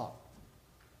จ้า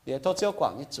เดี๋ยวโทษเจ้ากว่า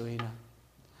งยี่จุยนะ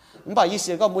มันบอกยี่เ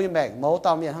สียก็มุยแบ่งเมาต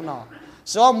ามเมียข้างนอก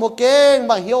ส่วนมุกเก่ง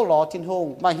มาเหี้ยวหล่อทินหง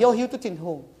มาเหี้ยวหิ้วตุทินห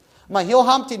งมาเหี้ยว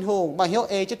ห้ามทินหงมาเหี้ยว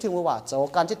จะทินหงว่าโจ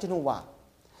การจะทินหงว่า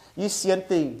ยี่เสียน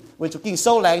ติ่งเวจุกิ่งโ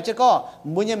ซ่แรงจะก็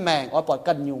มุยแม่งเอาปอด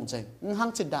กันยุงจริงห้าง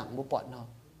จิตดังมุปอดเนาะ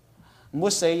มุ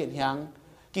เสียอย่างยัง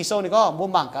กิ่งโซ่นี่ก็มุ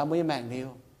หมั่งกับมุยแม่งเดียว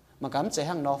มันก็มันใจ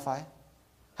ห้างนอไฟ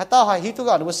ให้ต่อให้ฮิตทุกอ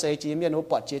ย่างมุเสียจีเมียนมุ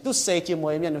ปอดจีตู้เสียจีมว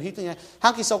ยเมียนฮิตตัวนี้ห้า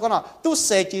งกิ่งโซ่ก็เนาะตู้เ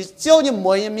สียจีเจ้าเนี่ยม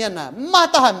วยเมียนน่ะมา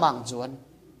ต่อให้หมั่งจวน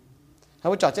ให้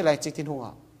ว่าจอดจะแรงจิตทินหง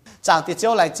จางตีเจ้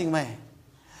าแรงจริงไหม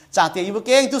จางตีอยู่เ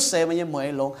ก่งตู้เสียมันยังมวย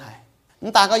ลงหายนั่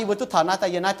นต่างก็อยู่ตู้ถอนหน้าแต่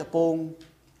ยันหน้าตะปง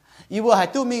อยู่ให้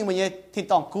ตู้มิงมันยังทิน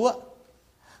ตองกัว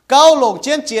เก้าหลงเ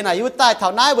จียนเจียนอยู่ใต้เท้า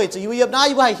หน้าไว้จะอยู่เยี่ยมหน้าอ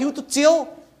ยู่ให้หิวตู้เจียว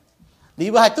หรือ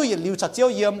ว่าให้ตู้ยันลิวจัดเจียว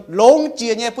เยี่ยมหลงเจี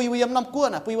ยนเนี่ยปุยเยี่ยมน้ำกัว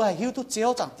น่ะปุยว่าให้หิวตู้เจียว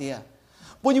จางตี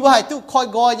ปุยว่าให้ตู้คอย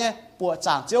กอยเนี่ยปวดจ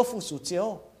างเจียวฟูสูเจียว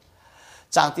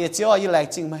จางตีเจียวยี่แรง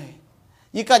จริงไหม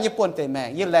ยี่การยี่ปนเตะแม่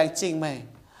ยี่แรงจริงไหม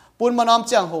ปุนมาน้อมเ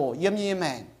จียงโหเยี่ยมยี่แ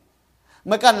ม่เ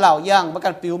มื่อกันเหล่าย่างเมื่อกั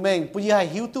นปิวเมงปุยให้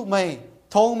หิวตู้เมย์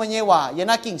ทงมันเนี่ยว่ายัน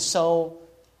น่ากิ่งโซ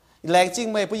แรงจริง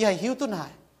เมย์ปุยให้หิวตู้ไหน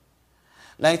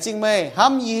แรงจริงเมย์ห้า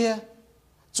มเยี่ย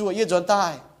จั่วเยี่ยจนตา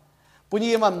ยปุย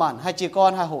ยี่มันให้จีก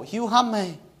รให้โหหิวห้ามเม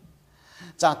ย์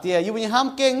จากเตียอยู่ยี่ห้าม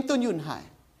เก่งตุนยุ่นหาย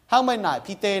ห้ามไม่ไหน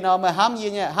พี่เตเนาะมาห้ามยี่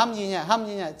เนี่ยห้ามยี่เนี่ยห้าม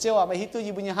ยี่เนี่ยเจ้าว่าไม่หิวตู้อ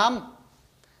ยู่ยี่ห้าม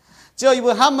เจ้าอยู่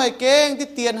ห้ามไม่เก่งที่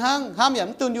เตียนห้ามอย่าง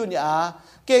ตุนยุ่นเนี่ย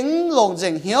เก่งหลงเจ๋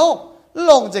งหิวห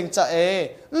ลงเจ๋งจะ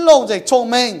หลงเจ๋งชง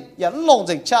เมงอย่างหลงเ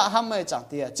จ๋งชะห้ามไม่จาก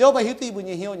เตียเจ้าไปหิวตีบุญ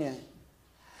ยี่หิวเนี่ย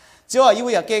เจ้าอยู่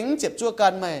อย่างเก่งเจ็บจั่วกั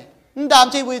นไหมดาม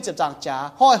ใจบุญเจ็บจางจ๋า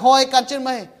หอยกันเช่นไห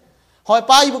มหอย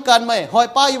ป้าอยู่กันไหมหอย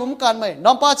ป้าอยู่บุญกันไหมน้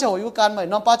องป้าเจ้าอยู่กันไหม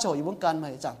น้องป้าเจ้าอยู่บุญกันไหม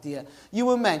จากเตียอยู่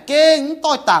บุญแม่เก่งต่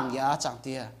อยต่างอย่าจากเ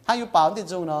ตียให้อยู่เปล่าติด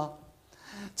จูเนาะ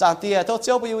จากเตียเท่าเ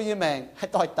จ้าไปอยู่ยี่แม่ให้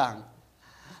ต่อยต่าง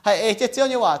ให้เจ้าเจ้า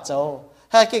เนี่ยว่าเจ้า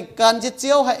ให้เก่งกันเ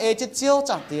จ้าให้เจ้า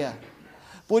จากเตีย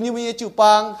ปุญญวิญญาจู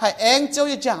ปังให้เองเจ้า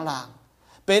จะจางหลัง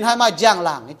เป็นให้มาจางห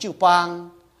ลังให้จูปัง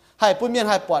ให้ปุญเมียนใ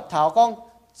ห้ปวดเท้าก้อง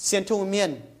เสียนทุ่งเมีย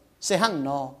นเสียหั่ง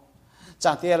นอจ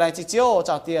ากเตียอะไรจีเจ้าจ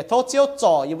ากเตียโทษเจ้า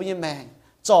จ่ออยู่บนยี่แมง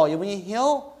จ่ออยู่บนยี่เหี้ยว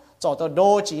จ่อตัวโด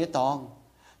จีตอง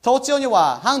โทษเจ้าเนี่ยว่า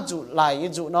หั่งจุไหล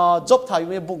จุนอจบเท้าอยู่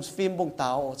บนบุ้งฟิล์มบุ้งเท้า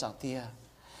จากเตีย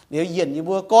เดี๋ยวเย็นอยู่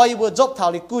บัวก้อยอยู่บัวจบเท้า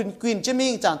เลยกุนจะมิ่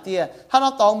งจากเตียถ้าเรา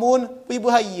ตองมูลไปบัว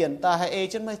ให้เย็นตาให้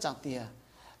เจนไม่จากเตีย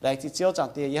แรงจีเจ้าจาก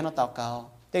เตียยันเราเต่าเก่า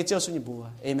เตเจ้าสุญญบัว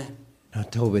เอเมน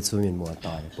โทษไปสุญญบัว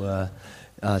ต่อยบัว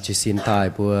จิสินตาย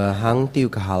บัวหังติว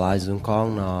กะหาลายจุงกอง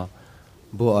เนาะ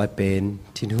บัวอ้อยเป็น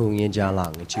ทินหุงเย็นจางหลั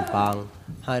งจิปัง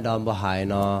ให้ดอมบัวหาย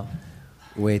เนาะ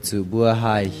เวจูบัวห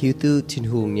ายหิวตู้ทิน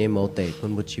หุงเย็นโมเตะค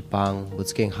นบุจิปังบุ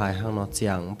เก่งหายหังเนาะเจี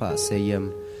ยงปะเสียม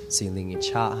สิ่งลิงอิช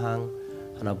าหัง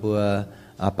ฮะบัว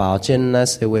เป่าเช่นนะ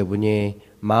เสวบุญเย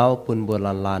เมาปุ่นบัว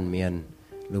ลานเมียน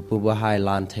หรือปุ่นบัวหายล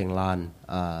านแทงลาน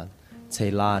ใช้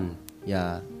ลานอย่า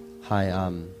ใ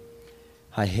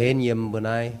ห้เห็นเยี่ยมบนไ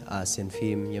อ้เสียนฟิ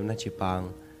ล์มเยี่ยมนักจิปัง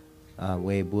เว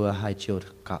บัวให้เจียว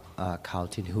ข่าว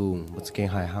ทิ้งหุงบุษเก่ง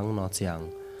ให้หังนอเจียง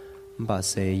บาเ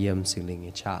ซเยี่ยมสิ่งลิง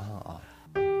อิชาฮะ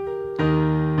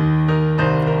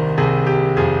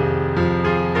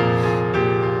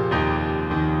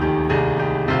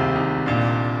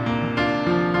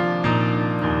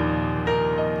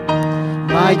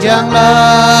mai giang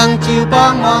lang chiều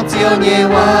băng mong chiều nhẹ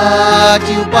hoa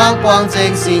chiều băng quang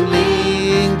danh sinh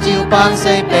linh chiều băng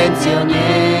xây bên chiều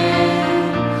nhẹ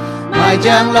mai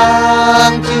giang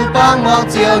lang chiều băng mong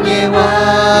chiều nhẹ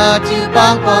hoa chiều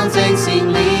băng quang danh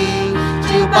sinh linh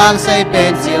chiều băng xây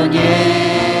bên chiều nhẹ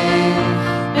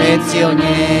chiều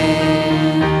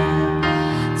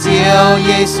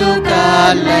Giêsu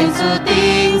cả lành dù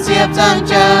tình diệp giang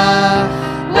cha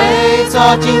lấy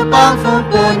cho chiều băng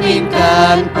phun buồn nhìn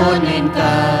cần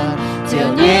chiều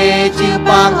nhẹ chiều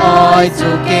băng oi dù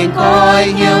kênh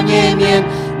coi nhiều nhẹ miên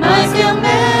mai xiang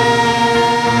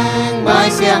mèn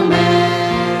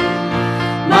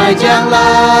mai giang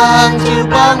lang chiều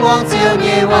băng hoang chiều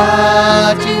nhẹ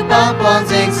hoa chiều băng quang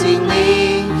danh sinh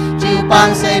linh chiều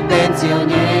băng xây bên chiều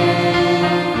nhẹ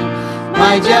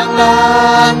mai giang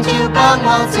lang chiều băng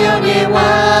hoang chiều nhẹ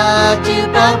hoa chiều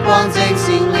băng quang danh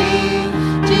sinh linh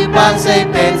chiều băng xây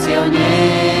bên chiều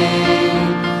nhẹ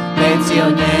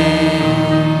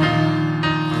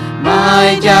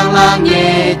mai giang lang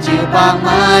nhẹ chiều băng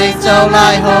mai châu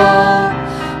lại hồ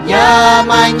ya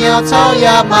mai nhau châu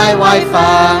ya mai hoài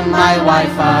phàng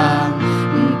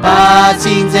ba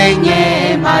xin danh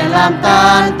nhẹ mai làm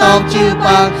tan tông chiều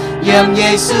băng yếm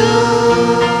Giêsu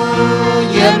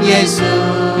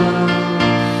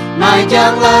mai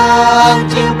giang lang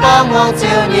chiều băng hoang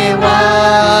chiều nhẹ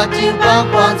hoa chiều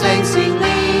băng quang danh sinh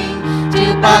linh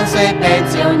chiều bang sẽ bên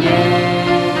chiều nhẹ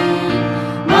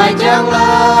mai chẳng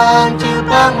lan chịu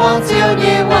bang mong chiều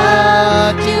nhẹ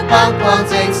hoa chịu bang quang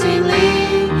danh sinh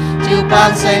linh chịu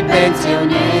bang sẽ bên chiều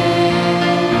nhẹ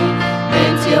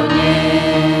bên chiều nhẹ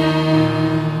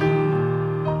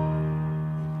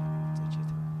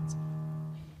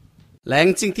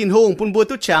lãng chính thiên hùng bún bùa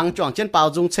tu trắng chọn chân bao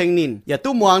dung chen nínอย่า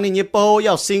ตู้มวงนี่ยี่โป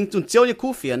要sinhจุนเจียวยี่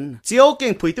คู่เฟียนเจียวเก่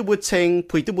งผุยตู้บัวเชง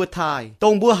ผุยตู้บัวไทยตร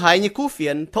งบัวหายยี่คู่เฟี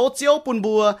ยนโถเจียวปุ่น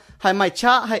บัวให้ไม่ช้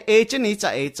าให้เอเจนี้จะ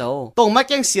เอโจตรงมาแ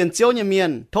กงเสียนเจียวยี่เมีย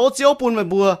นโถเจียวปุ่นไม่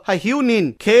บัวให้หิวนิน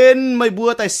เคนไม่บัว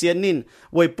แต่เสียนนิน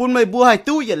ไว้ปุ่นไม่บัวให้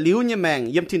ตู้อย่าลิ้วยี่แมง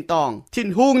เยี่ยมทินตองทิน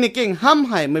หงนี่เก่งห้ำใ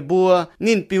ห้ไม่บัว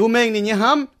นินปิวแมงนี่ยี่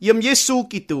ห้ำเยี่ยมเยซู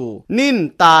กิตูนิน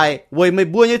ตายไว้ไม่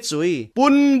บัวยี่จุยปุ่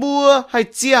นบัวให้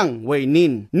เจียงไว้นิ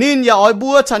นอย่าอ้อยบั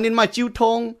วฉันนินมาจิ้วท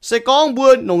งใส่กองบัว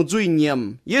นงจุยเงียม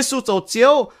เยซูโจเจีย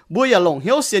วบัวอย่าหลงเ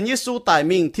หี้ยวเสียนเยซูตาย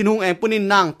มิงทินหงเองปุ่นนิน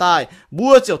นางตายบั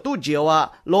วเจียวตู้เจียวอะ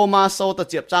โลมาโซตะ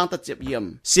เจ็บจางตะเจ็บเยี่ยม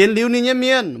เสียนลิ้วนี่ยี่เ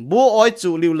มียนบัวอ้อยจู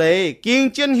ลิ้วเลยกิง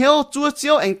เจียนเหี้ยวจัวเจี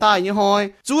ยวเองตายยี่หอย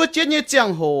จัวเจียนยี่เจียง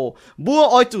โหบัว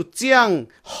อ้อยจูเจียง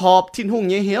หอบทินหง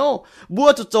ยี่เหี้ยวบัว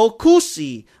จะโจคู่สี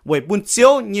ไว้ปุ่นเจีย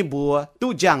วยี่บัว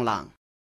ตู้จางหลัง